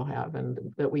y'all have and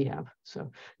that we have. So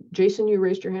Jason, you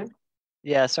raised your hand.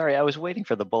 Yeah, sorry, I was waiting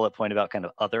for the bullet point about kind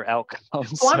of other outcomes. Oh,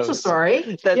 I'm so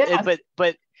sorry.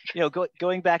 But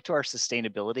going back to our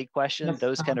sustainability question, yes.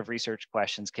 Those kind of research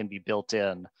questions can be built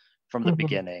in from the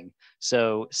beginning.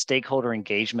 So stakeholder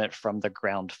engagement from the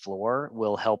ground floor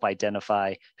will help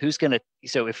identify who's going to,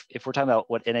 so if we're talking about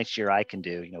what NHGRI can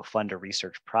do, fund a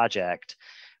research project,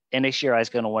 NHGRI is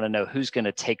going to want to know who's going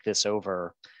to take this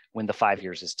over when the 5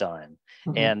 years is done.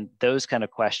 And those kind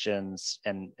of questions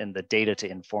and the data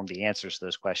to inform the answers to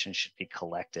those questions should be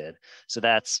collected. So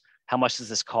that's how much does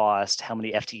this cost? How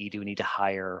many FTE do we need to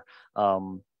hire?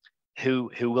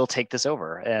 Who will take this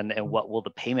over, and what will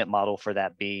the payment model for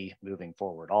that be moving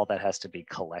forward? All that has to be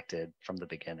collected from the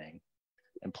beginning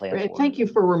and planned for. Thank you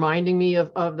for reminding me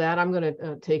of that. I'm going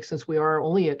to take, since we are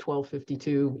only at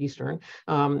 12:52 Eastern,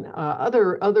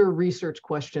 other research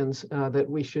questions that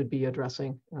we should be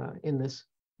addressing in this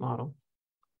model.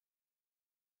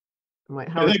 I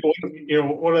think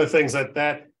one of the things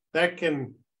that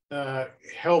can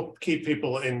help keep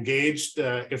people engaged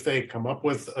if they come up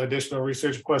with additional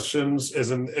research questions.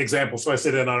 As an example, so I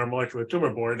sit in on our molecular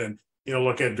tumor board and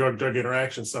look at drug-drug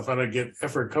interaction stuff. I don't get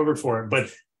effort covered for it, but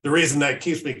the reason that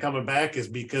keeps me coming back is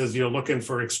because you're looking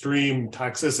for extreme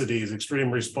toxicities,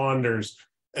 extreme responders,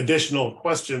 additional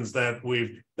questions that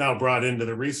we've now brought into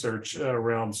the research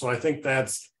realm. So I think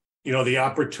that's the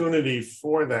opportunity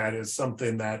for that is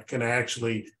something that can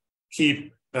actually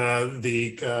keep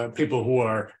the people who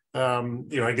are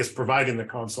I guess providing the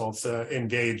consults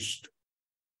engaged.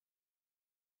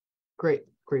 Great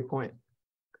point.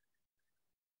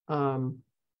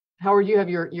 Howard, you have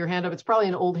your hand up. It's probably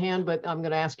an old hand, but I'm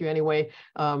going to ask you anyway.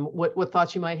 What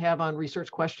thoughts you might have on research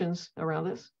questions around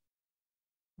this?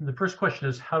 The first question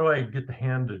is, how do I get the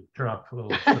hand to turn off a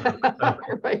little?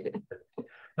 Right.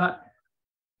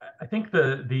 I think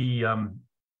the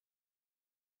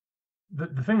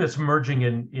thing that's emerging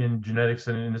in genetics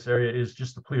and in this area is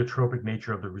just the pleiotropic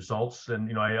nature of the results.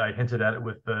 And I hinted at it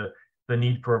with the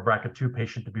need for a BRCA2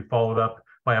 patient to be followed up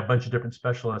by a bunch of different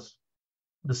specialists.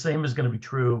 The same is going to be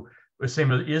true. The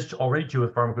same is already true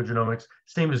with pharmacogenomics.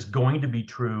 Same is going to be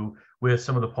true with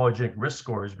some of the polygenic risk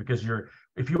scores, because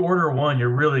if you order one, you're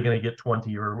really going to get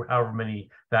 20 or however many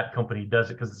that company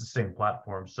does it, because it's the same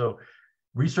platform. So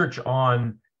research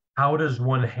on how does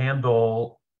one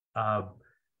handle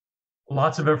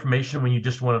lots of information when you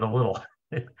just wanted a little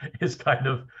is kind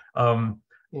of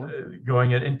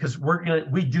going in. And because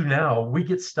we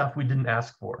get stuff we didn't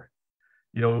ask for.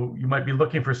 You might be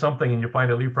looking for something and you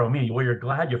find a leave-for-me. Well, you're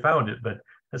glad you found it, but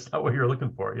that's not what you're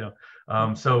looking for.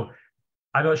 So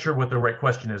I'm not sure what the right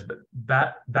question is, but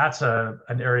that's an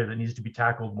area that needs to be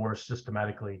tackled more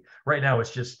systematically. Right now,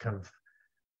 it's just kind of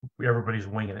everybody's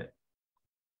winging it.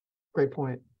 Great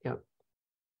point. Yep.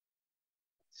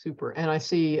 Super. And I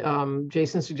see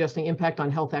Jason suggesting impact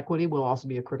on health equity will also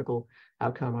be a critical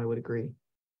outcome. I would agree.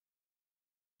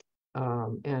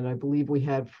 And I believe we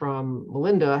had from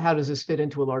Melinda, how does this fit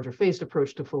into a larger phased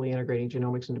approach to fully integrating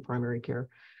genomics into primary care?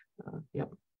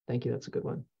 Yep, thank you. That's a good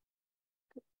one.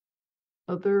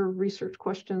 Other research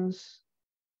questions?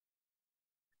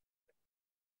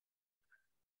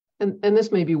 And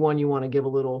this may be one you want to give a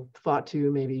little thought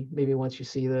to, maybe once you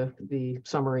see the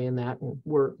summary in that, and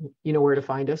you know where to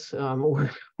find us.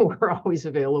 We're always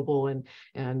available and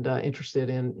interested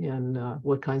in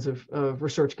what kinds of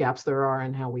research gaps there are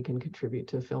and how we can contribute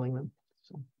to filling them.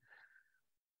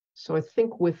 So I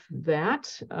think with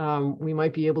that, we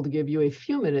might be able to give you a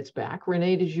few minutes back.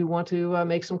 Renee, did you want to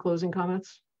make some closing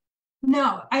comments?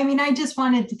 No, I mean, I just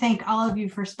wanted to thank all of you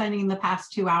for spending the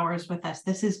past 2 hours with us.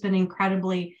 This has been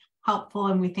incredibly helpful,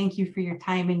 and we thank you for your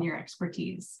time and your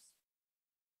expertise.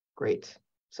 Great.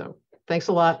 So thanks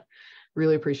a lot.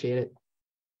 Really appreciate it.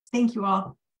 Thank you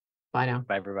all. Bye now.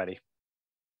 Bye, everybody.